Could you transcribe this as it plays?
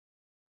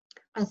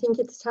I think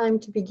it's time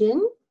to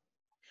begin.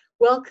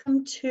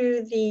 Welcome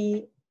to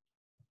the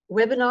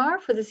webinar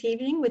for this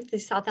evening with the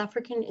South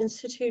African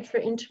Institute for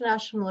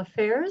International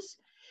Affairs.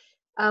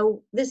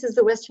 This is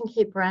the Western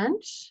Cape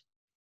branch,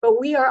 but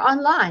we are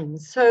online,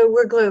 so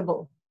we're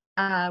global,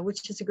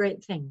 which is a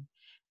great thing.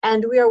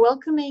 And we are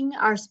welcoming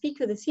our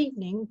speaker this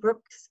evening,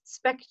 Brooks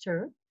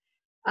Spector.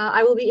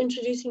 I will be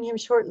introducing him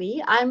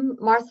shortly. I'm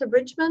Martha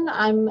Bridgman.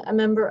 I'm a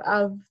member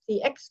of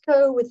the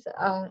EXCO with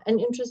an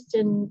interest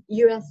in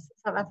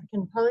US-South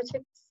African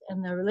politics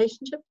and their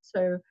relationship.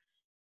 So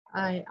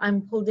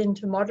I'm pulled in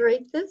to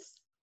moderate this,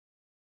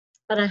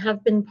 but I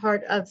have been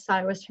part of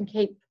SAIIA Western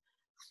Cape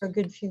for a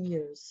good few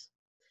years.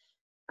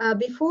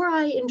 Before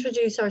I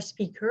introduce our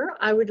speaker,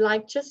 I would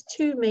like just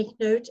to make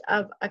note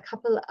of a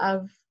couple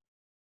of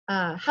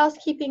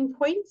housekeeping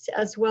points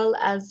as well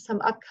as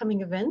some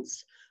upcoming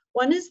events.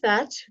 One is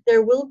that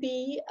there will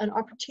be an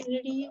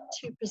opportunity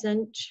to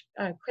present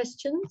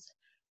questions.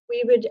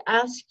 We would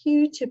ask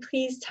you to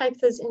please type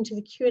those into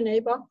the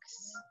Q&A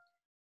box.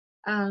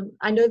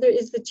 I know there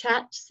is the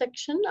chat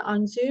section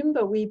on Zoom,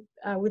 but we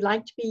would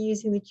like to be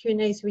using the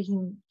Q&A so we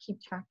can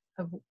keep track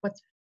of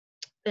what's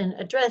been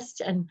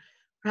addressed and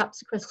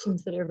perhaps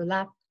questions that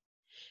overlap.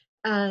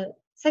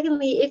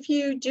 Secondly, if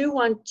you do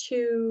want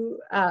to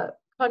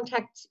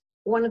contact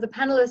one of the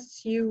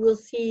panelists, you will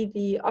see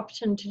the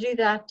option to do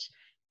that.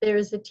 There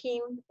is a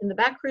team in the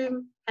back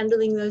room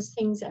handling those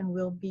things, and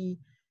we'll be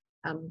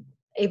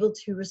able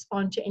to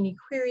respond to any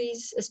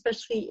queries,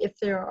 especially if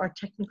there are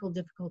technical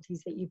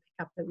difficulties that you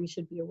pick up that we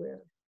should be aware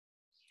of.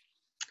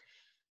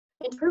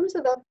 In terms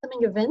of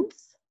upcoming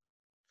events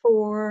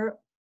for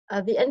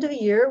the end of the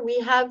year, we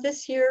have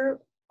this year,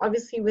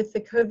 obviously with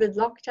the COVID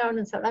lockdown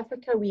in South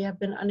Africa, we have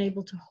been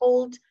unable to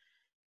hold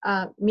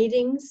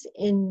meetings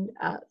in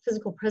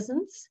physical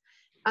presence,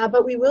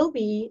 but we will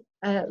be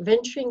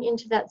venturing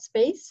into that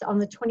space on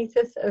the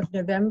 25th of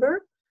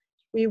November.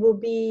 We will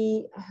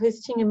be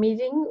hosting a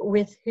meeting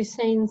with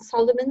Hussein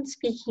Solomon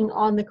speaking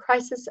on the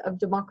crisis of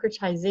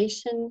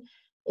democratization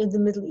in the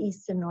Middle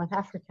East and North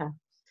Africa.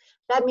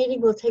 That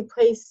meeting will take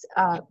place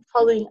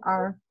following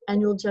our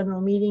annual general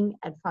meeting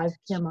at 5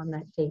 p.m. on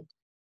that date.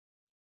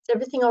 Is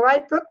everything all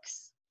right,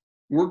 Brooks?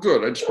 We're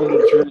good. I just wanted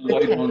to turn the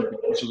light on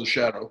because of the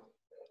shadow.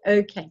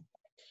 Okay.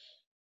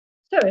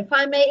 So if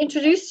I may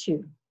introduce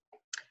you.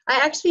 I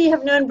actually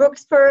have known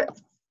Brooks for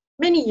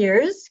many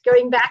years,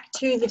 going back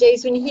to the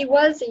days when he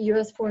was a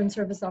U.S. Foreign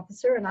Service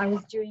officer and I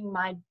was doing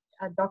my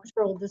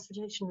doctoral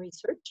dissertation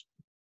research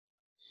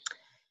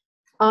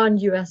on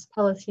U.S.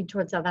 policy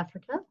towards South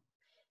Africa.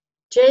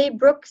 J.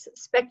 Brooks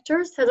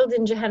Spector settled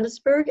in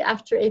Johannesburg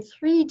after a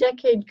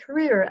 3-decade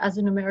career as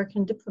an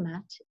American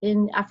diplomat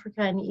in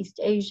Africa and East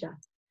Asia.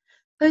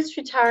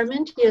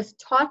 Post-retirement, he has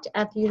taught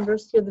at the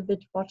University of the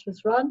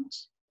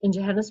Witwatersrand in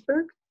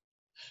Johannesburg.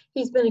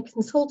 He's been a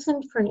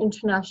consultant for an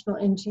international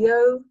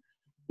NGO.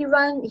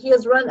 He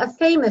has run a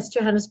famous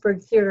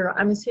Johannesburg theater.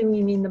 I'm assuming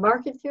you mean the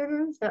Market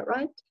Theater, is that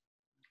right?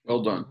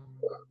 Well done.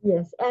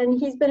 Yes, and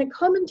he's been a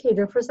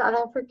commentator for South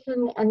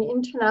African and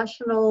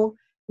international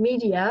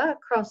media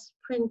across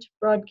print,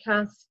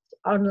 broadcast,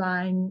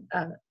 online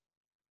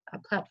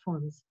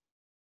platforms.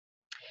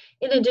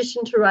 In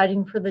addition to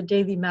writing for the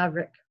Daily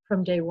Maverick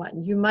from day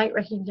one. You might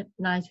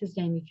recognize his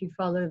name if you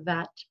follow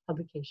that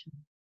publication.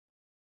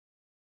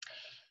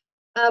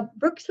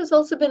 Brooks has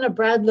also been a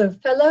Bradlow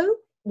Fellow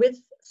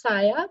with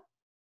SAIIA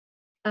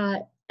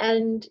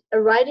and a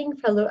writing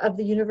fellow of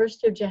the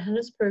University of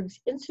Johannesburg's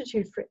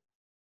Institute for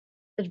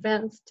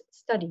Advanced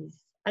Studies.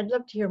 I'd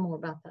love to hear more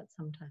about that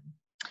sometime.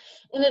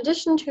 In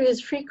addition to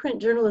his frequent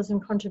journalism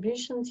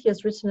contributions, he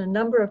has written a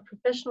number of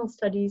professional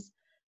studies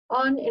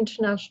on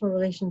international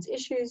relations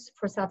issues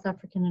for South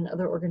African and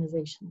other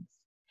organizations.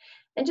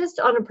 And just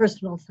on a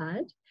personal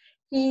side,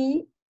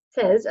 he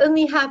says,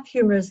 only half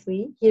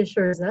humorously, he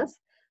assures us,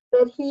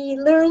 that he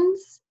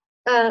learns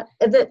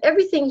that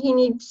everything he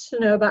needs to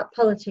know about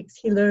politics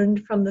he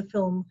learned from the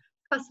film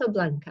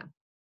Casablanca.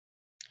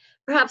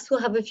 Perhaps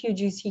we'll have a few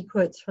juicy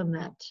quotes from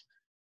that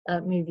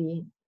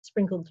movie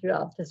sprinkled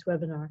throughout this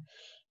webinar.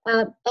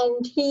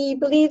 And he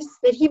believes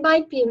that he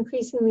might be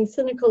increasingly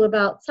cynical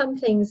about some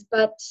things,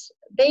 but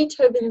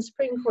Beethoven's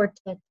Spring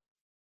Quartet,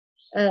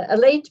 a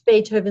late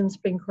Beethoven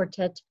Spring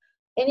Quartet,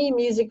 any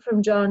music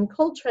from John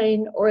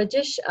Coltrane, or a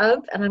dish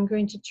of, and I'm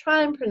going to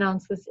try and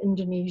pronounce this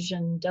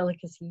Indonesian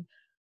delicacy,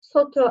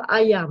 soto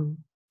ayam,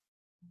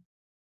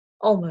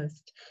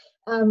 almost,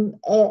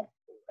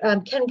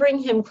 can bring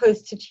him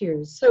close to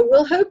tears. So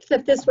we'll hope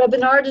that this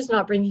webinar does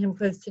not bring him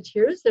close to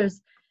tears.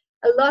 There's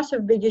a lot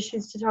of big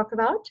issues to talk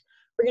about.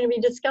 We're going to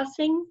be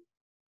discussing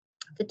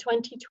the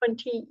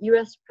 2020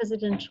 US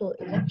presidential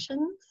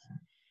elections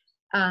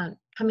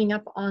coming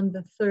up on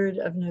the 3rd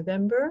of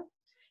November.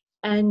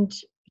 And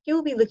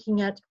he'll be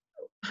looking at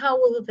how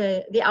will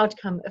the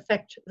outcome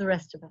affect the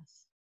rest of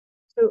us.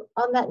 So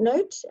on that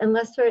note,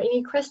 unless there are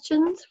any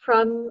questions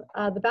from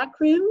the back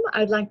room,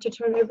 I'd like to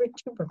turn over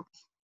to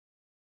Brooks.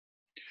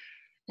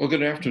 Well,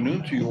 good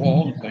afternoon to you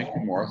all, and thank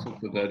you, Martha,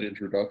 for that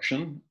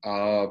introduction.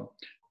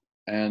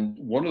 And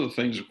one of the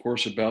things, of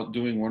course, about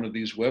doing one of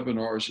these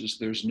webinars is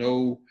there's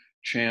no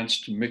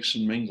chance to mix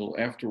and mingle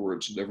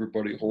afterwards with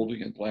everybody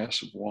holding a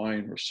glass of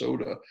wine or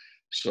soda.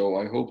 So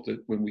I hope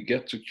that when we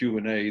get to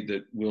Q&A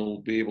that we'll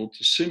be able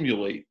to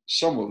simulate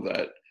some of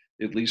that,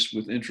 at least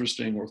with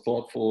interesting or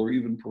thoughtful or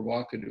even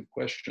provocative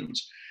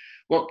questions.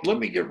 Well, let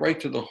me get right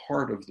to the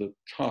heart of the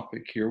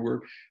topic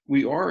here.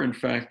 We are, in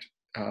fact,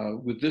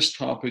 with this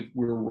topic,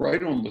 we're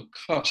right on the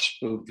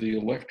cusp of the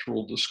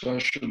electoral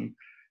discussion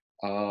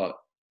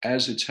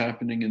as it's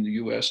happening in the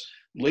US.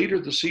 Later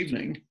this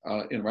evening,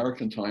 in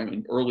American time,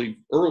 and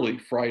early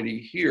Friday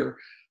here,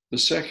 the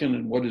second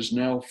and what is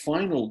now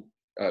final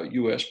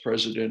US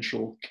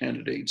presidential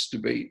candidates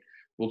debate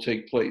will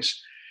take place.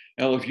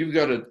 Now, if you've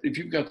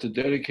got the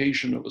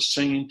dedication of a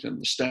saint and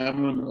the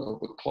stamina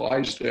of a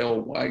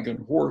Clydesdale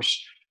wagon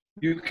horse,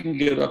 you can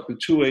get up at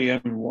 2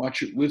 a.m. and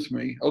watch it with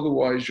me.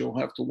 Otherwise, you'll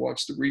have to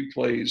watch the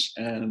replays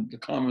and the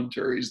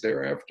commentaries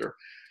thereafter.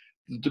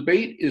 The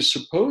debate is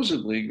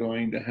supposedly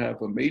going to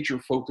have a major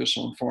focus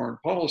on foreign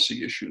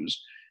policy issues,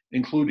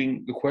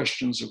 including the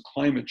questions of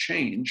climate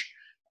change.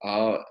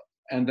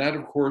 And that,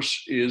 of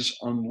course, is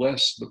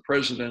unless the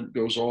president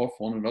goes off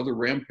on another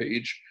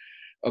rampage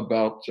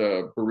about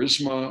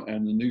Burisma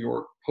and the New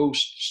York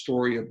Post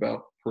story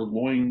about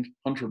purloined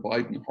Hunter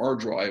Biden hard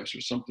drives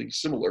or something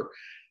similar.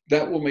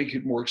 That will make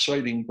it more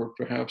exciting, but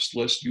perhaps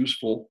less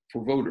useful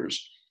for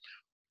voters.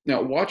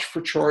 Now, watch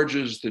for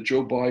charges that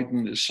Joe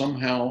Biden is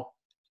somehow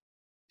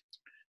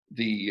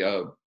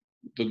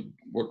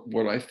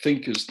what I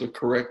think is the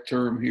correct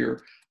term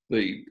here,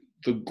 the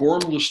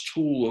gormless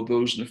tool of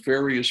those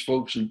nefarious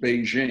folks in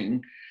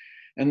Beijing,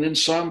 and then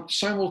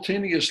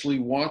simultaneously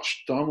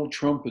watch Donald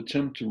Trump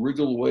attempt to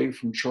wriggle away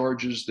from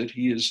charges that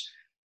he is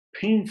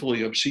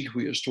painfully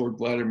obsequious toward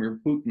Vladimir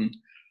Putin,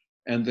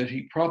 and that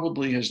he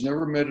probably has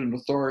never met an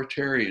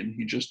authoritarian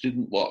he just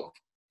didn't love.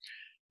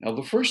 Now,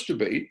 the first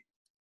debate,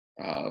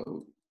 it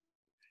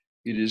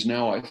is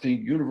now, I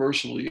think,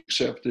 universally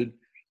accepted,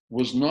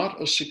 was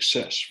not a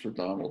success for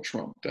Donald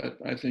Trump. That,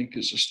 I think,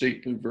 is a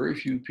statement very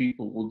few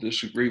people will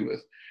disagree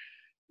with.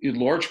 In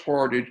large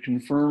part, it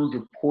confirmed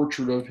a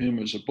portrait of him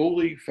as a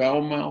bully,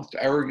 foul-mouthed,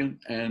 arrogant,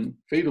 and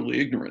fatally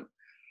ignorant.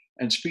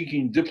 And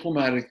speaking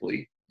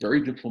diplomatically,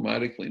 very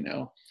diplomatically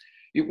now,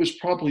 it was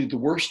probably the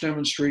worst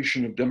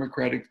demonstration of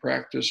democratic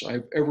practice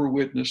I've ever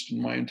witnessed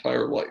in my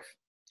entire life.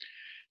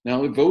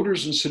 Now, if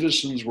voters and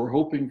citizens were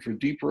hoping for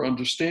deeper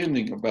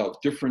understanding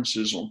about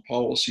differences on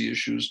policy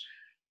issues,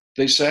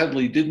 they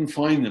sadly didn't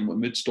find them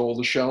amidst all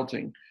the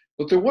shouting.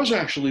 But there was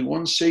actually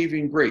one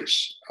saving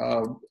grace,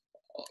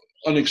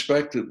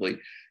 unexpectedly.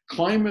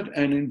 Climate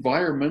and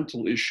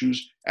environmental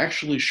issues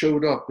actually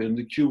showed up in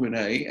the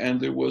Q&A, and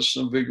there was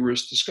some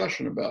vigorous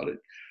discussion about it.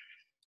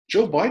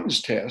 Joe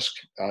Biden's task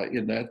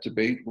in that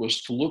debate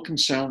was to look and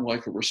sound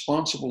like a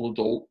responsible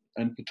adult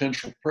and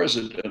potential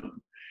president,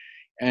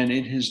 and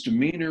in his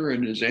demeanor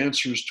and his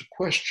answers to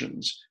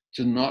questions,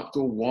 to not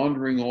go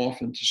wandering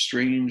off into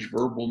strange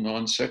verbal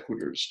non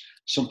sequiturs,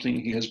 something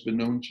he has been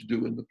known to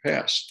do in the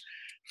past.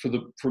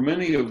 For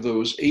many of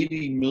those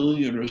 80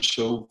 million or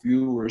so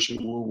viewers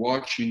who were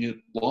watching it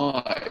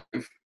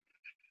live,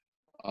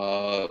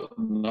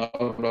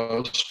 not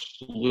us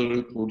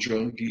political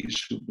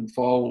junkies who've been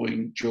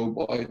following Joe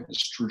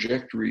Biden's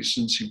trajectory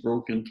since he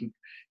broke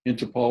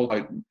into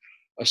politics,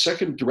 a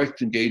second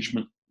direct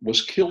engagement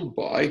was killed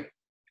by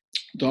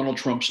Donald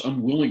Trump's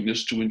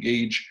unwillingness to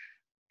engage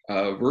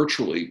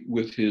virtually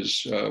with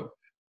his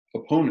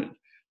opponent.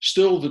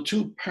 Still, the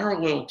two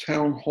parallel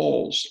town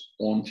halls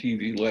on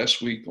TV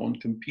last week on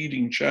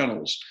competing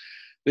channels,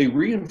 they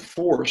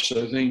reinforce,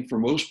 I think, for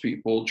most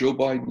people, Joe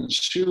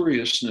Biden's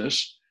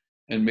seriousness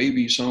and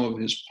maybe some of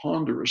his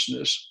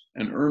ponderousness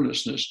and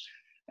earnestness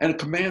and a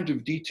command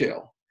of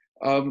detail.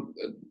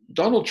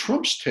 Donald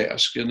Trump's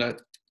task in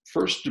that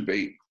first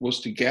debate was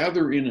to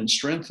gather in and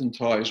strengthen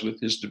ties with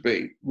his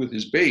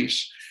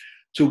base,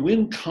 to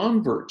win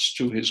converts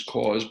to his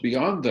cause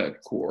beyond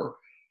that core,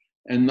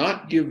 and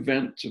not give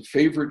vent to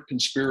favorite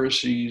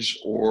conspiracies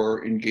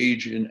or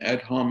engage in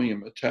ad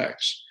hominem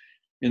attacks.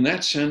 In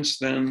that sense,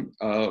 then,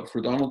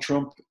 for Donald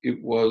Trump,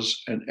 it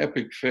was an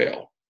epic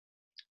fail.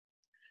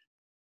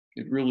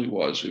 It really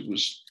was. It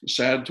was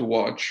sad to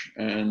watch,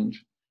 and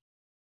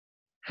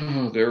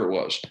there it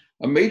was.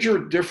 A major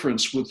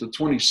difference with the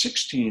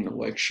 2016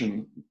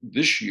 election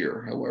this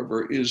year,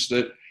 however, is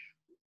that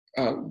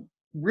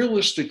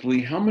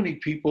realistically, how many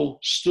people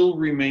still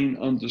remain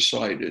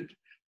undecided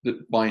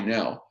by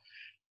now?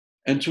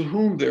 And to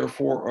whom,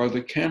 therefore, are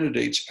the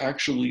candidates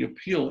actually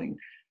appealing?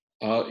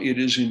 It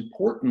is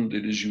important,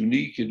 it is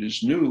unique, it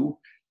is new,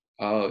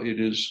 it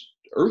is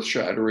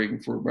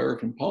earth-shattering for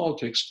American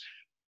politics.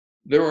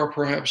 There are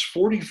perhaps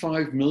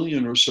 45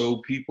 million or so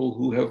people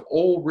who have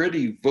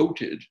already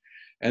voted,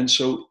 and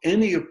so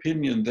any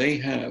opinion they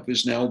have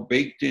is now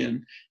baked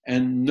in,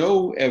 and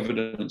no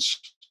evidence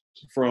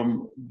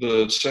from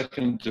the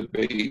second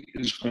debate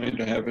is going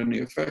to have any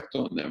effect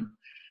on them.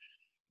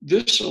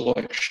 This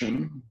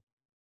election,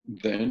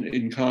 then,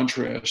 in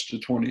contrast to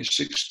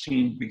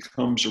 2016,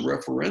 becomes a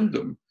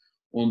referendum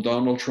on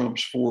Donald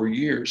Trump's 4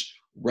 years.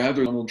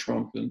 Rather, Donald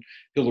Trump and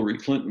Hillary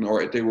Clinton, all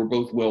right, they were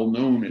both well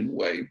known in a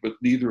way, but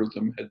neither of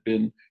them had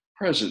been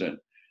president.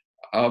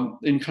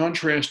 In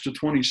contrast to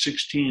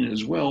 2016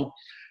 as well,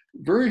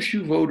 very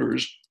few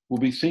voters will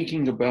be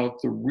thinking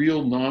about the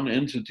real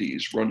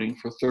non-entities running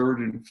for third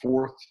and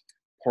fourth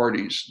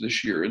parties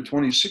this year. In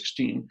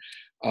 2016,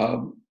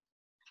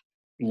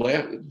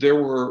 there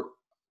were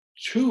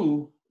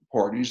two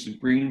parties, the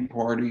Green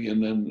Party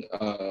and then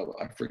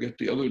I forget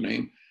the other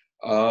name,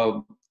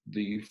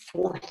 the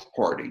fourth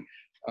party,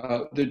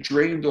 that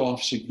drained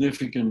off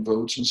significant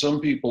votes. And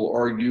some people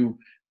argue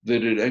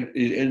that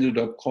it ended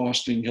up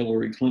costing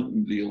Hillary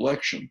Clinton the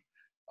election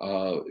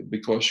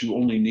because you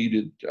only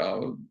needed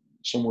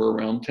somewhere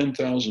around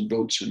 10,000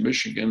 votes in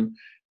Michigan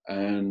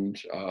and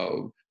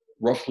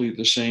roughly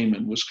the same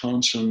in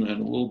Wisconsin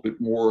and a little bit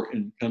more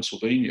in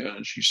Pennsylvania.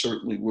 And she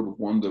certainly would have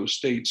won those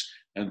states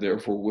and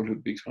therefore would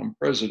have become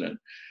president.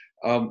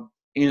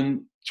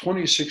 In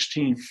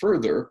 2016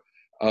 further,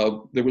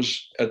 there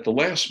was, at the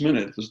last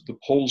minute, the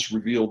polls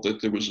revealed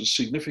that there was a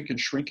significant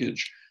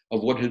shrinkage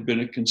of what had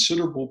been a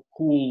considerable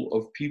pool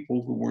of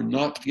people who were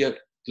not yet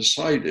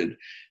decided,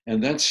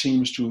 and that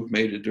seems to have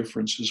made a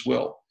difference as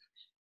well.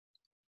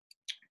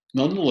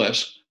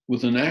 Nonetheless,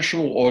 with a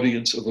national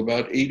audience of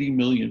about 80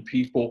 million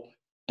people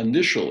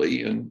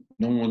initially, and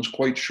no one's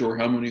quite sure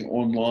how many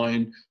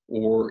online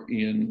or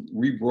in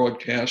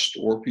rebroadcast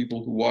or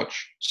people who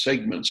watch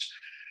segments,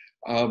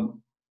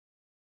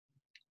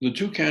 the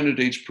two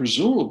candidates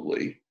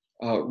presumably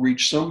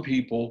reached some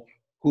people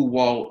who,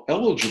 while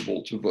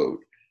eligible to vote,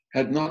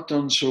 had not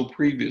done so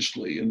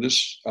previously. And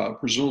this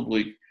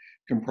presumably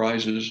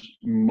comprises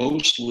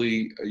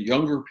mostly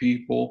younger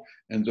people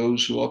and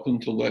those who up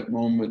until that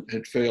moment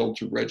had failed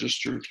to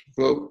register to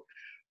vote.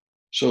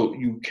 So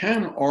you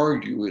can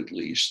argue at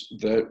least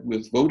that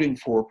with voting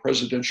for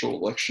presidential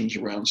elections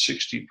around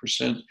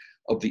 60%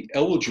 of the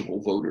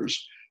eligible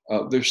voters,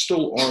 there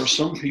still are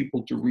some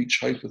people to reach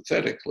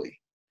hypothetically.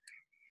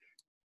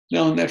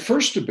 Now, in that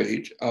first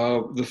debate,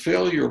 the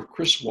failure of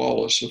Chris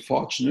Wallace of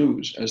Fox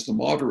News as the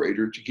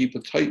moderator to keep a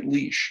tight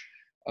leash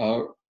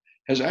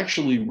has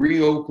actually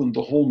reopened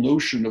the whole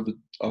notion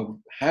of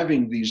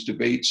having these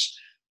debates,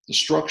 the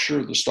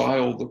structure, the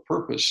style, the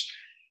purpose.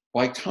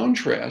 By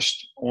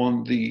contrast,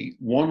 on the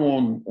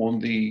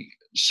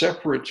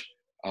separate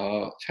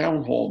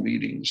town hall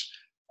meetings,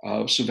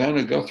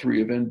 Savannah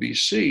Guthrie of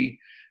NBC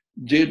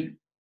did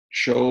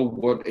show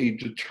what a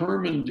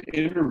determined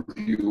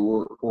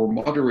interviewer or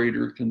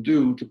moderator can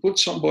do to put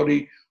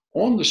somebody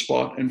on the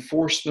spot and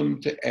force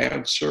them to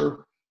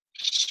answer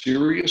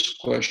serious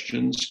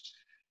questions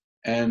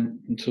and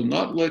to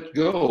not let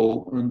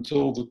go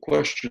until the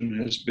question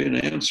has been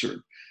answered.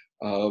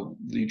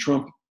 The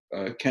Trump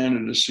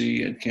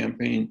candidacy and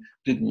campaign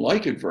didn't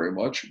like it very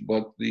much,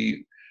 but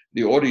the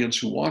audience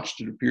who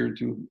watched it appeared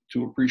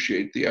to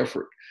appreciate the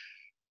effort.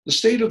 The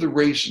state of the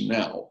race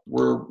now,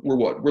 we're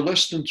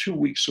less than 2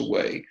 weeks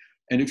away.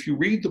 And if you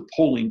read the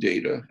polling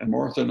data, and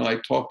Martha and I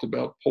talked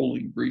about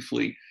polling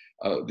briefly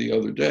the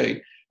other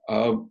day,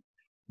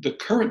 the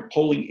current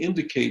polling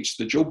indicates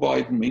that Joe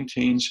Biden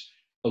maintains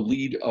a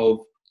lead of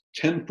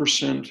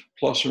 10%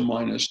 plus or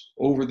minus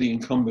over the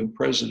incumbent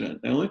president.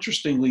 Now,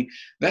 interestingly,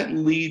 that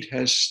lead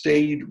has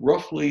stayed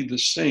roughly the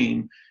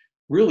same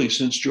really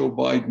since Joe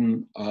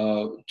Biden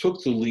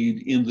took the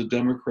lead in the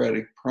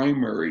Democratic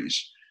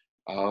primaries.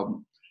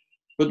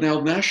 But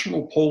now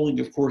national polling,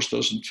 of course,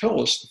 doesn't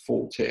tell us the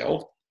full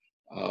tale,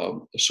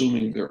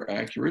 assuming they're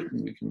accurate,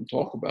 and we can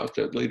talk about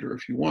that later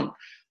if you want.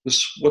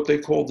 What they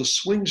call the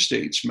swing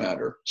states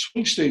matter.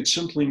 Swing state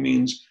simply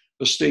means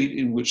a state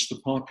in which the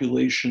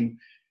population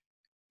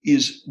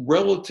is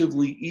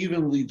relatively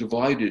evenly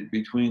divided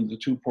between the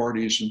two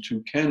parties and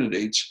two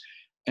candidates.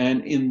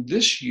 And in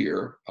this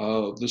year,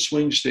 the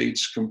swing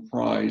states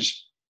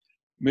comprise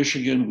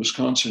Michigan,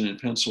 Wisconsin, and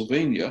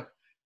Pennsylvania,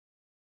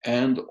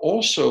 and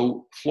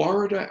also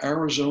Florida,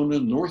 Arizona,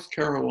 North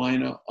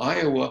Carolina,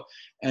 Iowa,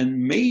 and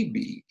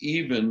maybe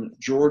even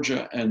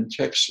Georgia and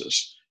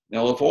Texas.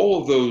 Now, if all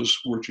of those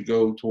were to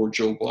go toward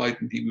Joe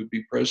Biden, he would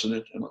be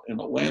president in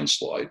a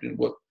landslide in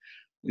what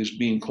is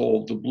being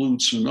called the blue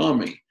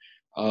tsunami.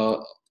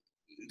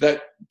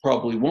 That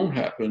probably won't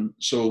happen.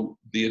 So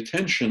the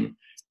attention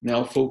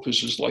now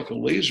focuses like a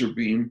laser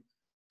beam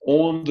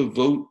on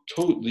the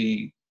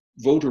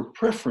voter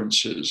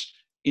preferences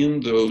in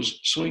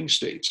those swing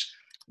states.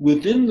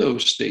 Within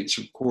those states,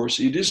 of course,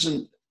 it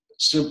isn't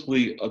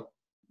simply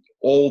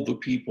all the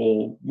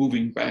people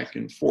moving back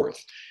and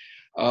forth.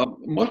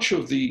 Much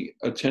of the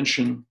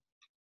attention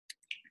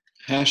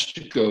has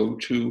to go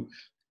to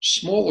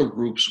smaller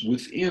groups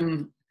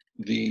within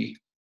the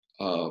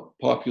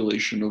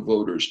population of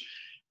voters,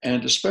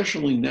 and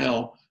especially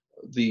now,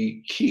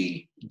 the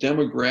key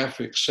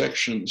demographic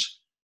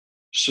sections: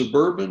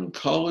 suburban,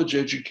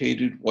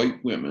 college-educated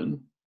white women,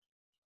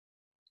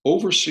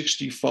 over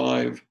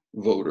 65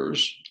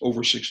 voters,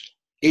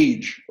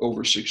 age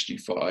over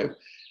 65,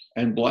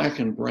 and Black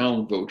and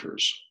brown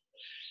voters.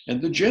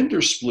 And the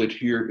gender split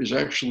here is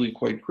actually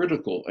quite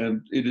critical,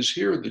 and it is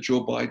here that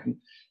Joe Biden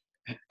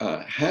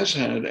has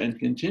had and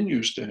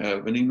continues to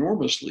have an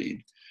enormous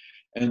lead.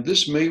 And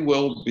this may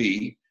well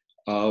be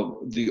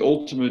the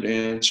ultimate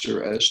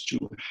answer as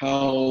to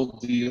how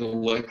the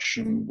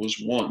election was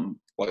won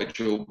by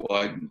Joe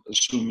Biden,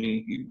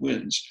 assuming he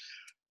wins.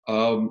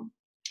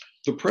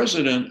 The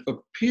president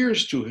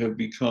appears to have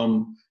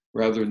become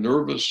rather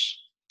nervous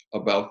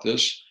about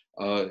this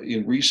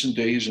in recent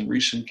days, in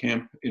recent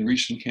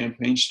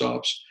campaign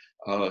stops.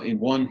 In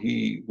one,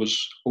 he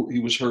was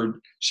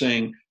heard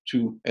saying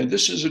and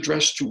this is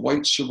addressed to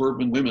white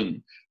suburban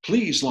women,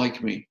 please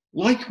like me,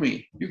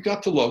 you've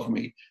got to love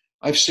me.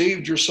 I've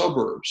saved your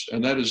suburbs.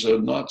 And that is a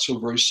not so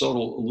very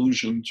subtle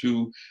allusion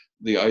to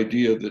the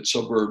idea that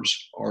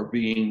suburbs are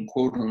being,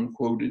 quote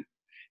unquote,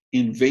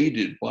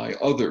 invaded by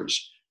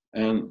others.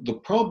 And the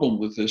problem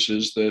with this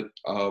is that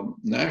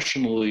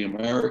nationally,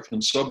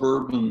 American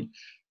suburban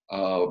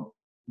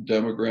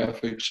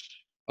demographics,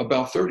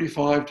 about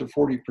 35 to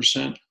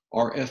 40%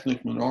 are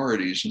ethnic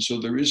minorities. And so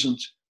there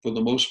isn't, for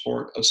the most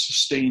part, a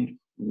sustained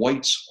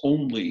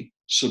whites-only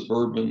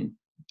suburban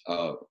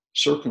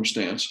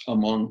circumstance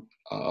among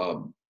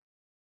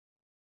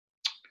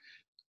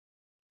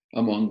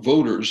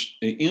voters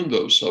in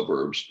those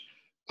suburbs.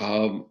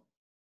 And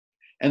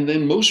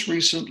then most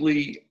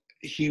recently,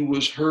 he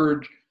was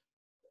heard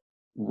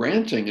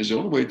ranting, is the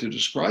only way to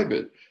describe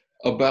it,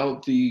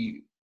 about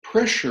the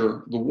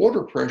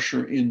water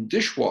pressure in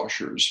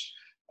dishwashers,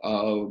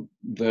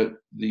 that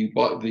the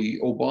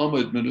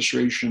Obama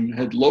administration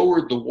had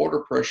lowered the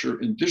water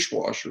pressure in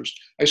dishwashers.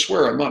 I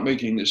swear I'm not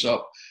making this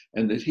up.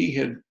 And that he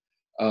had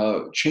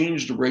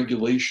changed the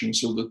regulation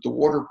so that the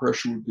water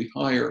pressure would be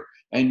higher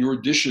and your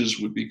dishes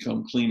would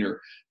become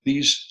cleaner.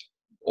 These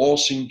all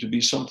seem to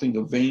be something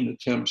of vain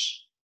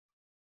attempts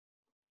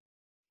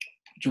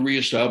to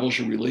reestablish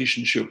a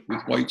relationship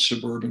with white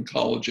suburban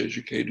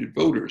college-educated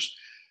voters.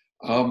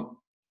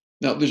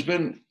 Now, there's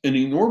been an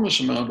enormous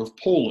amount of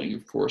polling.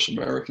 Of course,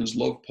 Americans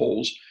love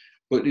polls,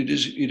 but it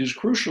is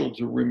crucial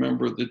to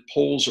remember that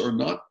polls are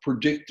not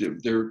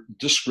predictive, they're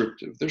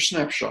descriptive. They're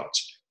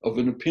snapshots of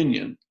an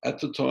opinion at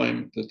the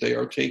time that they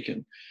are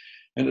taken.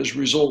 And as a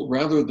result,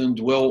 rather than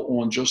dwell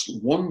on just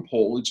one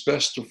poll, it's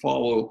best to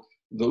follow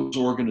those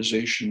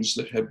organizations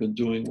that have been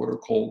doing what are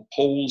called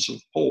polls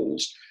of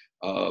polls,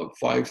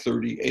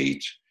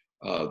 538,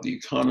 the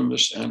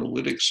Economist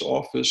Analytics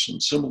Office,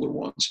 and similar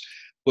ones.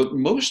 But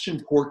most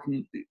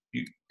important,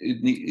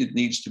 it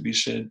needs to be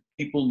said,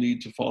 people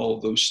need to follow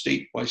those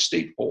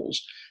state-by-state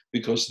polls,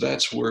 because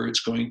that's where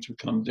it's going to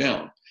come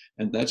down.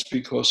 And that's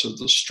because of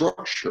the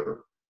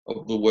structure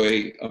of the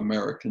way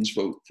Americans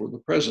vote for the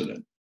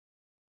president.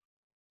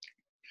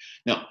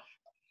 Now,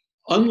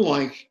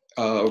 unlike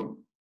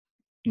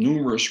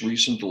numerous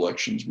recent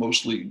elections,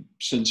 mostly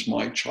since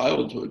my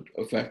childhood,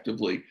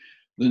 effectively,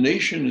 the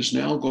nation is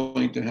now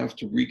going to have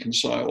to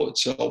reconcile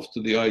itself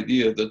to the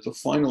idea that the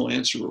final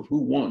answer of who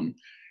won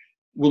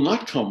will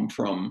not come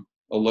from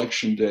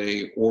election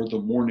day or the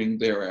morning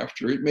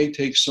thereafter. It may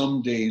take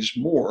some days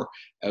more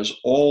as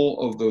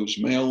all of those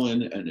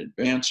mail-in and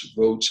advance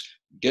votes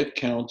get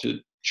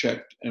counted,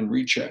 checked, and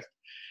rechecked.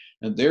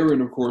 And therein,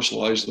 of course,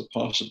 lies the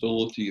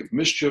possibility of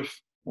mischief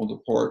on the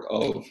part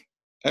of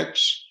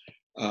X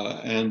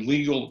and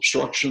legal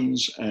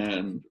obstructions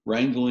and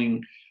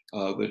wrangling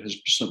that has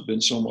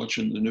been so much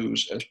in the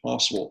news as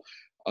possible.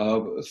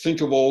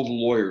 Think of all the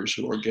lawyers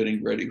who are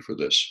getting ready for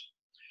this.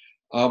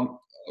 A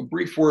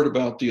brief word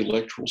about the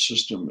electoral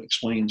system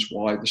explains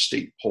why the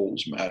state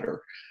polls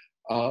matter.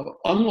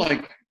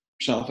 Unlike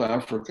South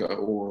Africa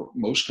or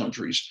most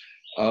countries,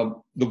 the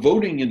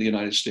voting in the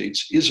United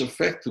States is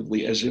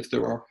effectively as if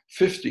there are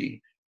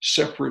 50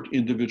 separate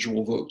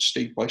individual votes,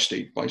 state by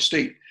state by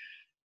state.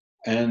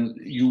 And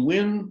you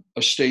win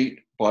a state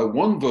by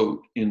one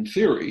vote in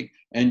theory,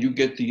 and you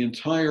get the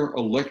entire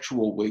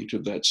electoral weight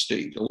of that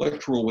state.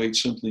 Electoral weight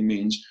simply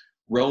means,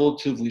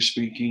 relatively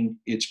speaking,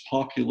 its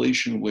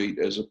population weight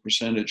as a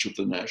percentage of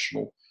the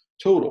national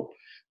total.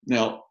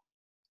 Now,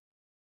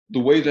 the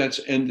way that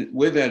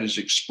is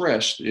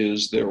expressed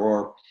is there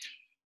are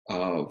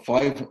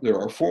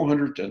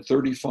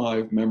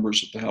 435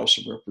 members of the House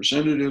of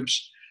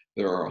Representatives.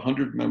 There are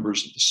 100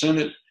 members of the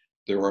Senate.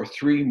 There are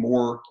 3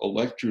 more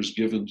electors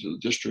given to the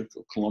District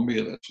of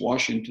Columbia, that's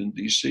Washington,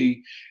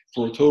 D.C.,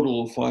 for a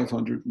total of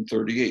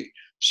 538.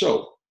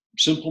 So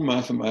simple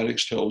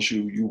mathematics tells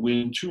you you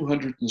win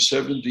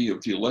 270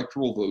 of the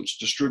electoral votes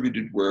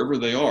distributed wherever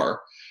they are,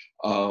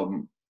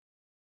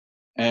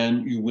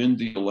 and you win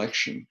the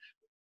election.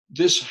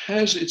 This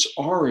has its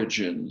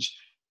origins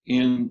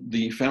in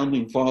the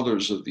founding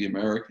fathers of the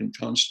American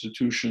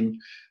Constitution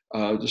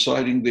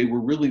deciding they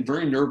were really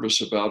very nervous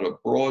about a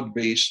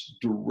broad-based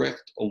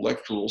direct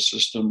electoral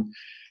system.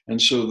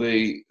 And so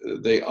they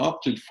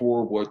opted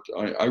for what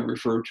I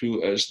refer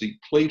to as the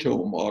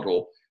Plato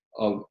model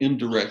of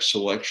indirect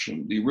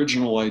selection. The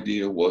original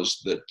idea was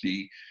that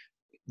the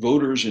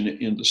voters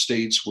in the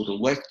states would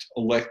elect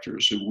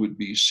electors who would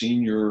be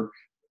senior,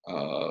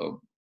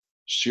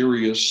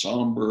 serious,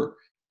 somber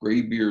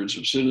graybeards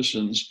of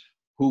citizens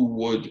who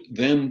would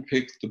then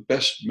pick the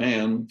best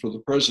man for the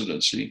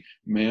presidency,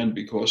 man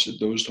because at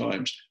those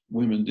times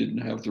women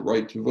didn't have the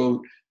right to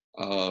vote.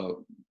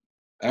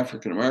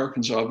 African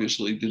Americans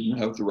obviously didn't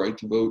have the right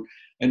to vote.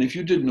 And if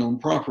you didn't own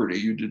property,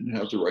 you didn't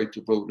have the right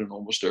to vote in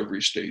almost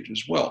every state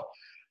as well.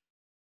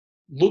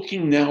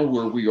 Looking now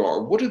where we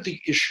are, what are the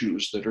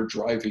issues that are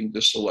driving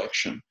this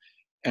election?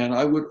 And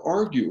I would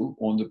argue,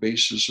 on the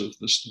basis of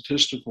the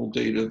statistical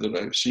data that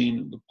I've seen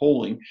in the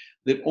polling,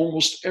 that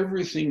almost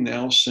everything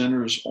now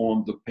centers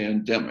on the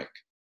pandemic.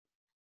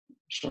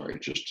 Sorry,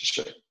 just a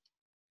sec.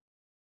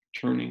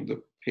 Turning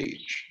the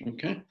page,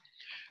 okay?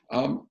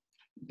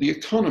 The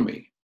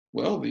economy.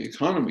 Well, the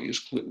economy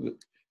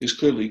is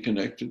clearly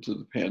connected to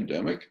the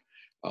pandemic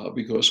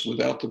because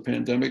without the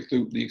pandemic,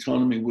 the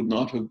economy would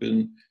not have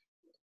been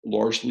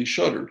largely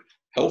shuttered.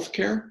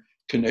 Healthcare,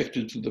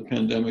 connected to the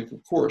pandemic, of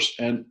course,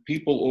 and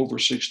people over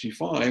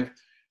 65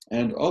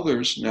 and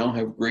others now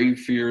have grave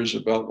fears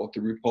about what the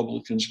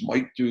Republicans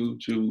might do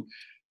to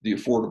the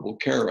Affordable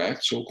Care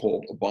Act,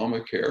 so-called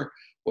Obamacare,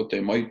 what they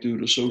might do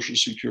to Social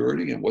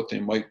Security, and what they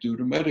might do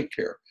to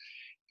Medicare.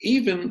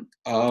 Even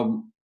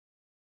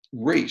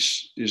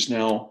race is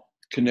now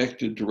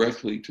connected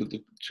directly to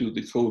the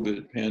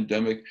COVID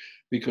pandemic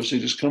because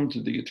it has come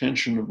to the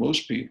attention of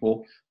most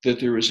people that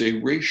there is a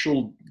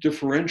racial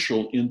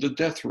differential in the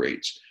death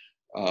rates.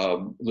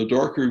 The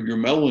darker your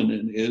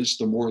melanin is,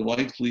 the more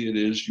likely it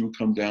is you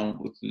come down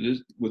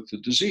with the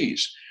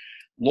disease.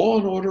 Law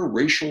and order,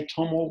 racial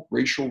tumult,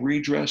 racial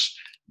redress,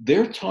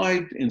 they're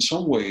tied in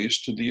some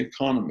ways to the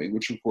economy,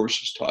 which of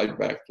course is tied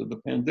back to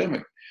the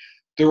pandemic.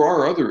 There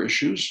are other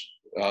issues,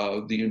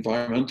 the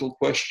environmental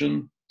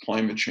question,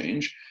 climate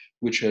change,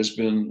 which has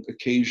been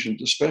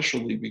occasioned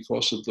especially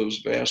because of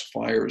those vast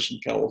fires in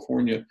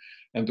California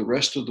and the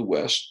rest of the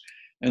West.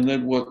 And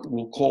then what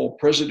we'll call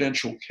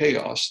presidential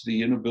chaos,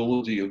 the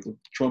inability of the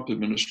Trump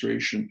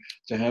administration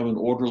to have an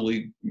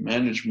orderly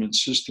management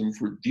system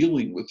for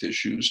dealing with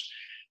issues.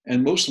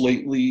 And most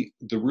lately,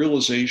 the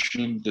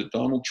realization that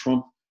Donald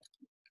Trump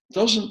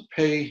doesn't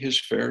pay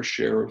his fair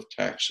share of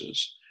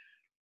taxes.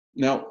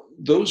 Now,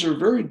 those are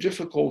very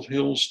difficult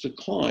hills to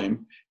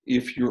climb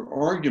if your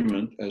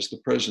argument, as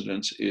the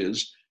president's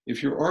is,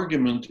 if your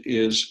argument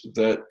is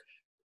that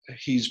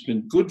he's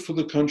been good for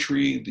the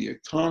country, the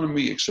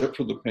economy, except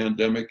for the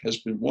pandemic, has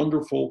been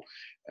wonderful,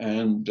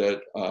 and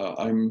that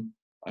I'm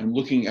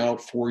looking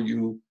out for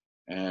you,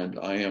 and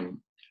I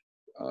am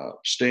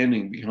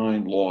standing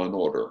behind law and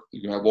order.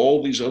 You have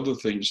all these other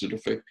things that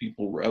affect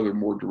people rather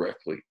more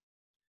directly.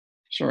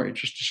 Sorry,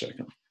 just a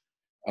second.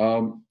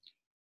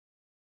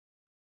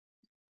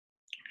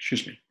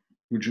 Excuse me.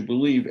 Would you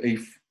believe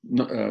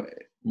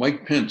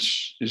Mike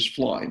Pence's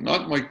fly,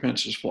 not Mike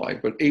Pence's fly,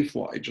 but a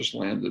fly just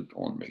landed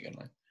on me, and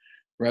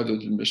rather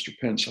than Mr.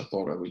 Pence, I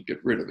thought I would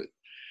get rid of it.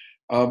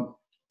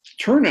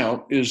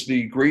 Turnout is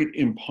the great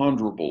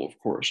imponderable, of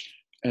course,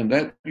 and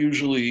that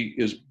usually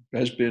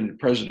has been at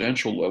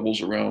presidential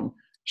levels around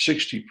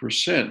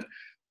 60%.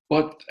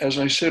 But as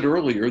I said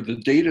earlier, the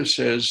data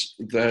says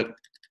that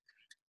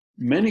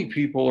many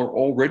people are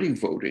already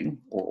voting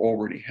or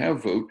already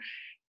have voted,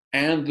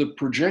 and the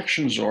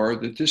projections are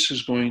that this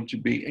is going to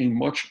be a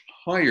much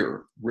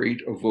higher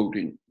rate of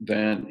voting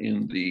than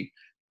in the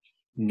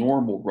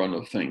normal run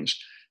of things.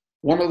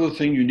 One other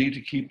thing you need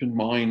to keep in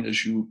mind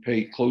as you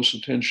pay close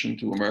attention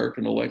to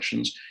American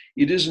elections,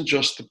 it isn't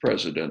just the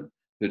president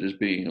that is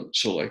being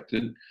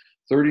selected.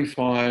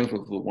 35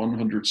 of the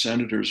 100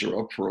 senators are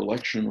up for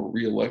election or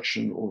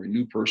re-election, or a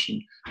new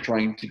person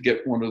trying to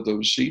get one of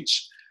those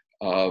seats.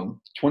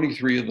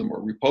 23 of them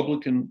are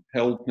Republican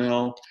held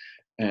now,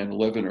 and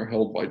 11 are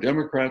held by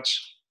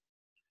Democrats.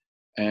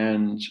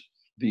 And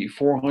the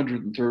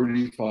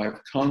 435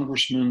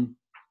 congressmen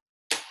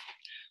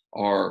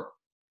are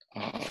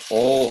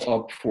all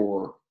up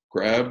for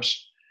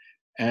grabs.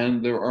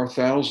 And there are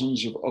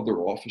thousands of other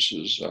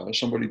offices.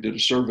 Somebody did a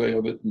survey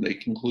of it, and they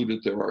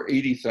concluded there are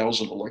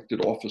 80,000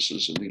 elected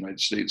offices in the United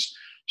States.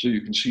 So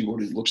you can see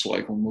what it looks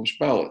like on most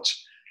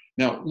ballots.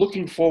 Now,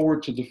 looking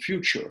forward to the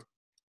future.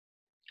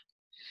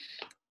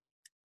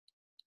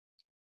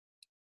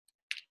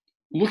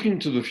 Looking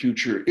to the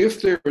future,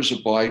 if there is a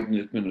Biden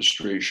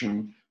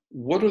administration,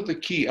 what are the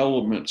key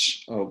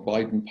elements of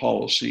Biden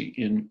policy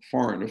in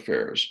foreign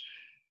affairs?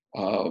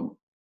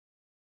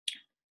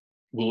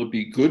 Will it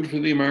be good for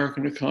the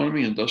American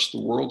economy and thus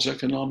the world's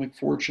economic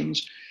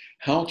fortunes?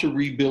 How to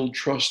rebuild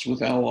trust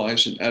with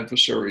allies and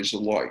adversaries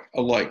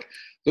alike.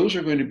 Those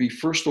are going to be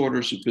first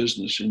orders of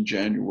business in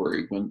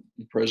January when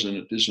the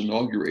president is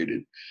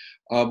inaugurated.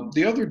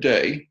 The other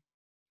day,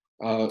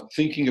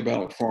 thinking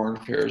about foreign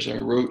affairs, I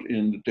wrote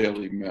in the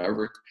Daily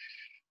Maverick,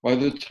 by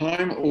the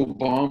time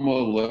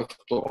Obama left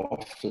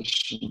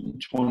office in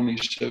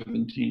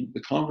 2017,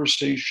 the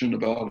conversation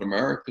about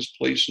America's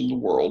place in the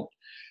world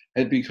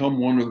had become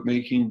one of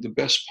making the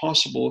best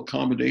possible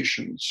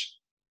accommodations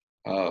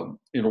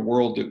in a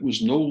world that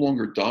was no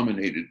longer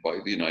dominated by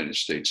the United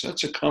States.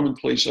 That's a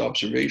commonplace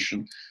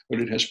observation, but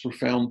it has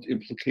profound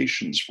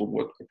implications for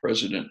what the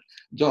president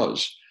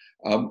does.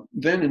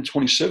 Then in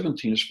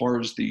 2017, as far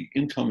as the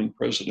incoming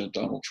president,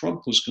 Donald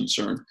Trump, was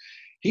concerned,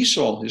 he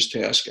saw his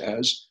task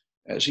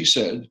as he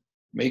said,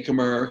 make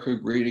America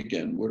great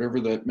again, whatever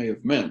that may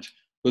have meant,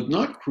 but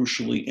not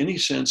crucially any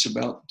sense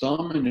about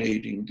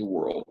dominating the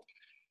world.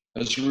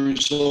 As a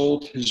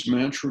result, his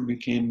mantra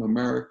became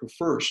America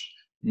first,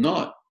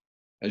 not,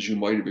 as you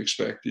might have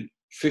expected,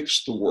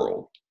 fix the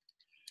world.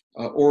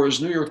 Or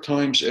as New York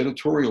Times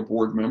editorial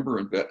board member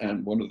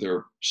and one of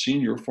their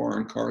senior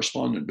foreign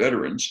correspondent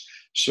veterans,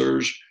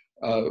 Serge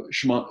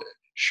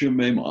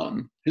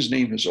Schmemann, his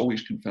name has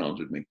always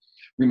confounded me,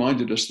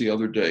 reminded us the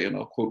other day, and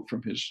I'll quote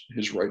from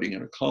his writing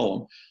in a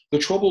column, the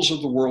troubles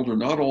of the world are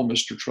not all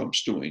Mr.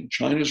 Trump's doing.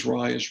 China's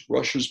rise,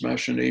 Russia's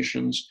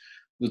machinations,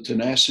 the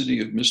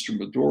tenacity of Mr.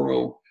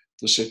 Maduro,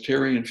 the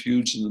sectarian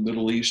feuds in the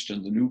Middle East,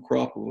 and the new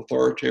crop of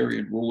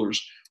authoritarian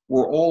rulers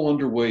were all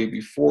underway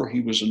before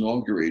he was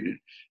inaugurated,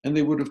 and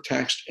they would have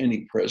taxed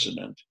any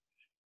president.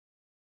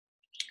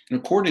 And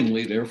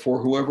accordingly,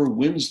 therefore, whoever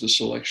wins this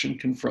election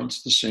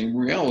confronts the same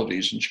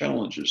realities and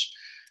challenges.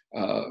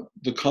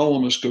 The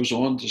columnist goes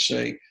on to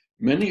say,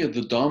 many of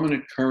the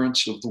dominant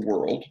currents of the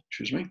world,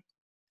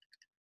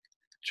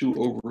 too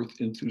over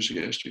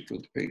enthusiastic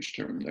with the page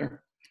turn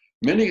there.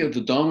 Many of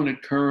the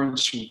dominant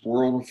currents of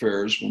world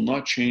affairs will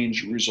not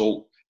change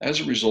as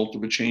a result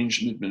of a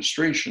change in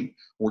administration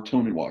or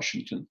tone in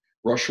Washington.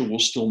 Russia will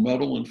still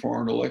meddle in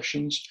foreign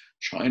elections.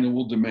 China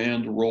will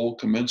demand a role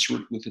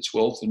commensurate with its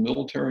wealth and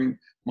military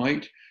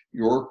might.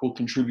 Europe will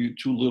contribute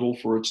too little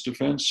for its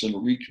defense, and a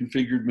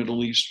reconfigured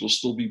Middle East will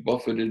still be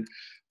buffeted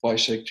by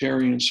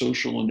sectarian,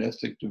 social, and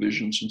ethnic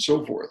divisions, and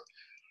so forth.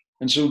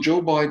 And so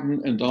Joe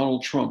Biden and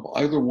Donald Trump,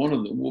 either one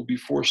of them, will be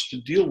forced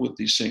to deal with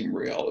these same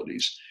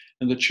realities.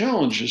 And the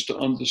challenge is to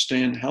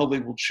understand how they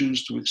will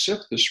choose to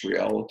accept this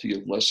reality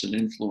of lessened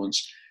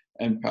influence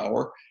and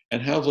power,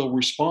 and how they'll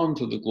respond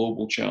to the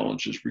global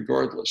challenges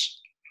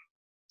regardless.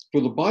 For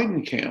the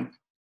Biden camp,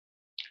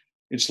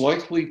 it's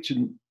likely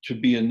to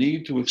be a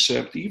need to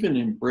accept, even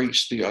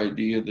embrace, the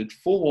idea that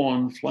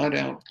full-on,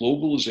 flat-out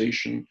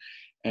globalization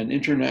and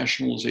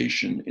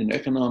internationalization in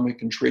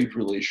economic and trade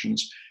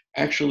relations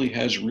actually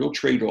has real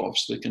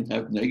trade-offs that can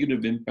have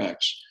negative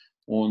impacts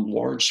on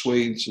large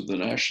swathes of the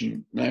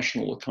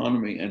national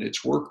economy and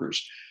its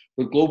workers.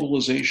 But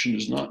globalization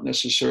is not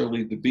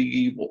necessarily the big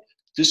evil.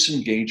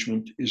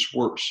 Disengagement is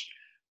worse.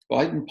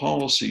 Biden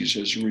policies,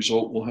 as a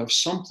result, will have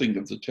something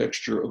of the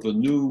texture of a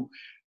new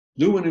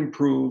and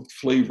improved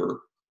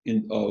flavor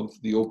of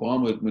the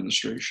Obama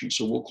administration.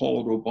 So we'll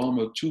call it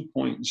Obama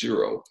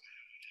 2.0.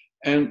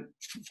 And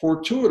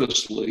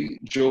fortuitously,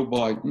 Joe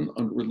Biden,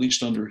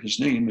 released under his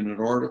name in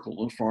an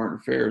article in Foreign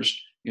Affairs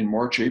in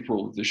March,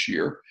 April of this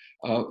year,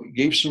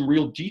 gave some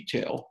real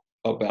detail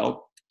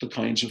about the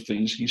kinds of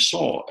things he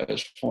saw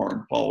as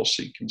foreign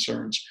policy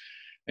concerns.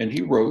 And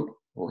he wrote,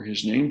 or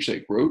his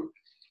namesake wrote,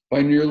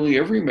 by nearly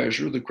every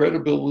measure, the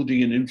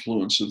credibility and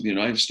influence of the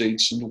United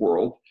States in the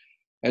world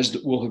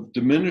will have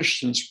diminished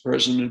since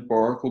President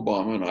Barack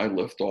Obama and I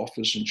left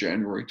office on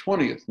January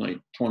 20th,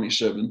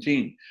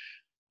 2017.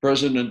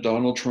 President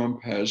Donald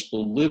Trump has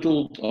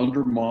belittled,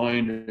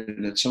 undermined,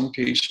 and in some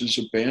cases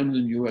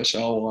abandoned U.S.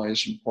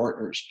 allies and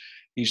partners.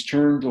 He's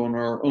turned on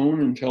our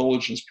own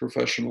intelligence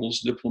professionals,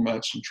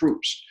 diplomats, and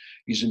troops.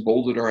 He's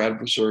emboldened our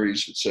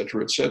adversaries, et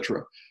cetera, et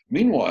cetera.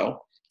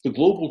 Meanwhile, the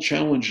global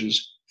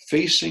challenges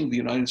facing the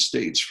United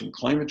States, from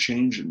climate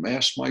change and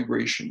mass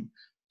migration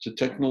to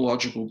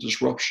technological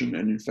disruption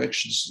and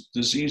infectious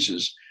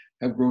diseases,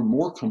 have grown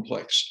more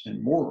complex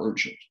and more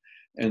urgent.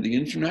 And the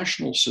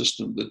international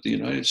system that the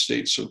United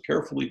States so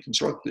carefully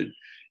constructed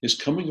is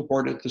coming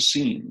apart at the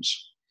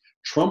seams.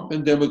 Trump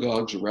and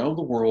demagogues around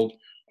the world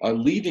are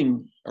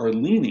leaning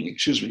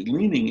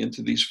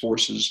into these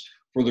forces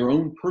for their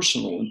own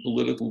personal and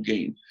political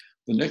gain.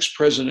 The next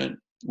president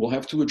will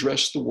have to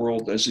address the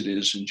world as it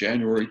is in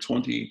January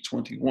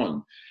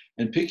 2021,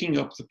 and picking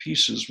up the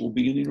pieces will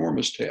be an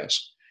enormous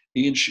task.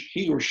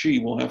 He or she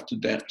will have to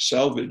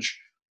salvage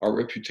our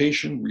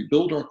reputation,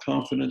 rebuild our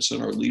confidence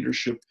in our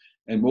leadership,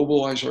 and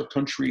mobilize our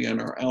country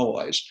and our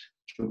allies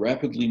to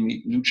rapidly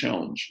meet new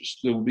challenges.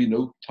 There will be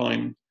no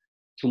time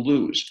to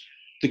lose.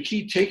 The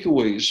key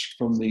takeaways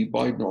from the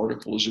Biden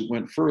article as it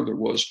went further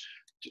was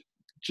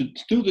to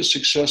do this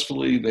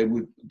successfully,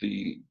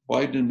 the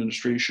Biden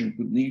administration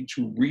would need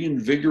to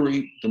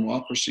reinvigorate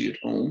democracy at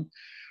home,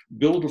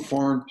 build a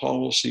foreign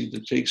policy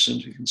that takes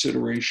into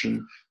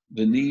consideration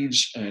the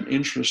needs and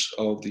interests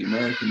of the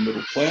American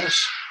middle class,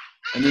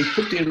 and then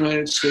put the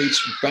United States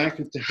back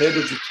at the head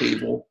of the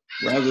table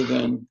rather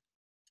than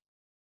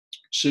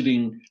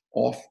sitting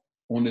off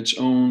on its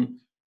own,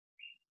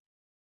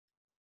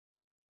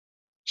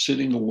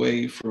 sitting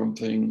away from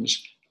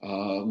things,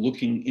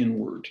 looking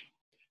inward.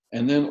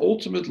 And then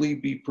ultimately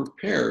be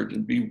prepared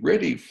and be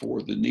ready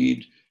for the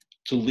need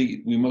to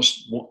lead. We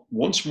must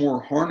once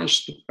more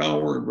harness the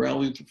power and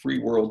rally the free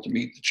world to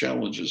meet the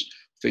challenges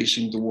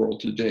facing the world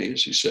today,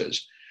 as he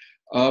says.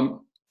 I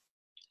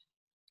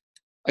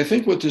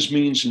think what this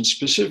means in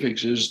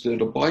specifics is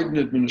that a Biden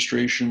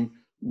administration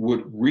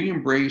would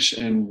re-embrace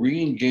and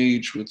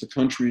re-engage with the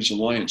countries'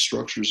 alliance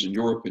structures in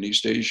Europe and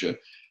East Asia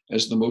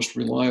as the most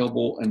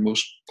reliable and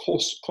most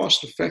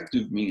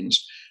cost-effective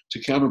means to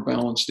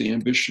counterbalance the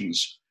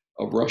ambitions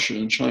of Russia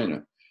and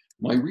China.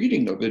 My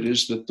reading of it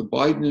is that the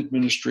Biden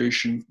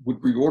administration would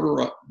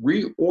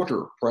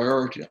reorder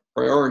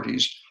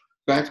priorities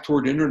back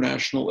toward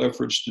international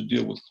efforts to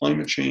deal with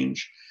climate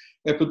change,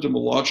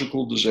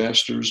 epidemiological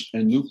disasters,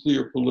 and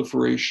nuclear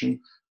proliferation,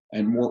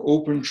 and more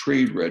open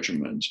trade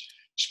regimens.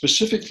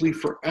 Specifically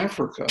for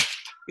Africa,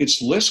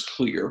 it's less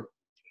clear,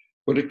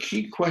 but a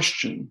key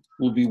question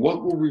will be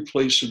what will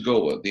replace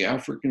AGOA, the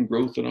African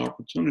Growth and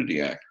Opportunity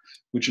Act,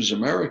 which is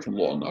American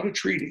law, not a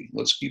treaty.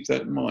 Let's keep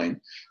that in mind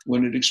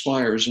when it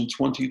expires in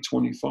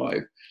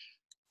 2025.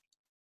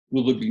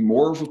 Will there be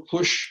more of a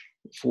push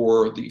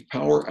for the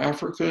Power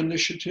Africa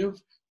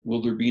initiative?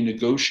 Will there be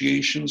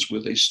negotiations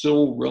with a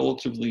still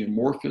relatively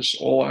amorphous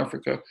All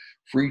Africa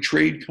Free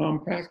Trade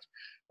Compact?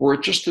 Or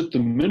just at the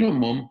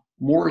minimum,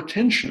 more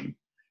attention?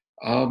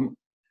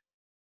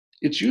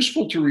 It's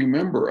useful to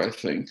remember, I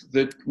think,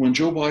 that when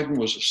Joe Biden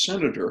was a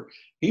senator,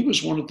 he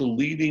was one of the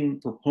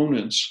leading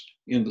proponents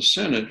in the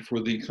Senate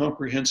for the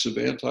Comprehensive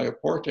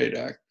Anti-Apartheid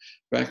Act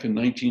back in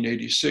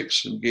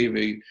 1986 and gave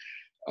a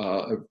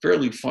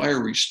fairly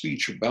fiery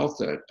speech about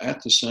that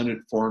at the Senate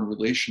Foreign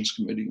Relations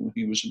Committee when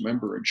he was a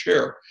member and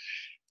chair.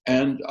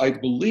 And I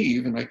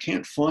believe, and I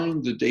can't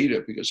find the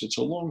data because it's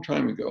a long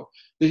time ago,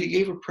 that he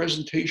gave a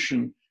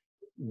presentation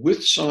with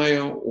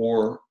SAIIA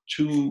or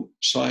to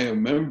SAIIA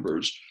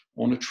members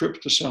on a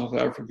trip to South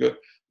Africa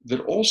that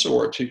also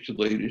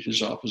articulated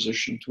his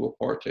opposition to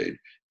apartheid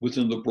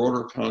within the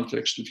broader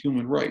context of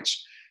human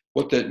rights.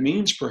 What that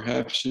means,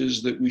 perhaps,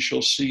 is that we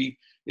shall see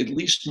at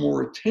least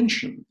more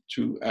attention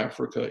to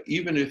Africa,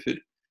 even if it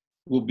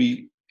will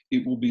be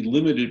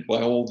limited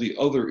by all the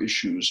other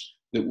issues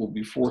that will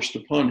be forced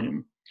upon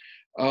him.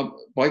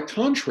 By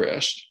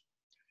contrast,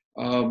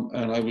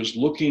 and I was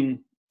looking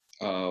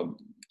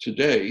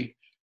today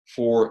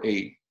for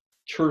a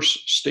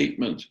terse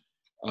statement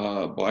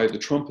by the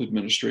Trump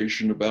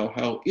administration about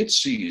how it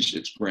sees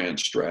its grand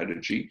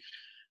strategy.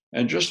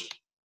 And just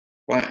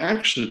by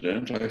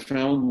accident, I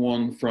found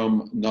one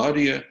from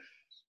Nadia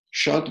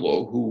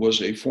Shadlow, who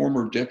was a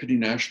former deputy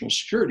national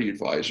security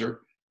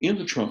advisor in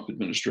the Trump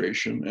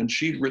administration. And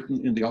she'd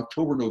written in the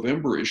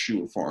October-November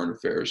issue of Foreign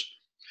Affairs,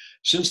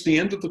 since the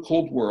end of the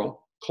Cold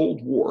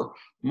War,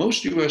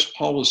 most US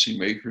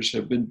policymakers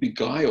have been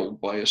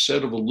beguiled by a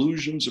set of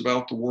illusions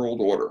about the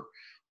world order.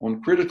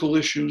 On critical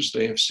issues,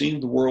 they have seen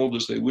the world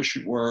as they wish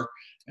it were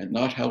and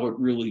not how it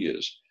really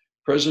is.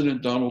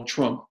 President Donald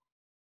Trump,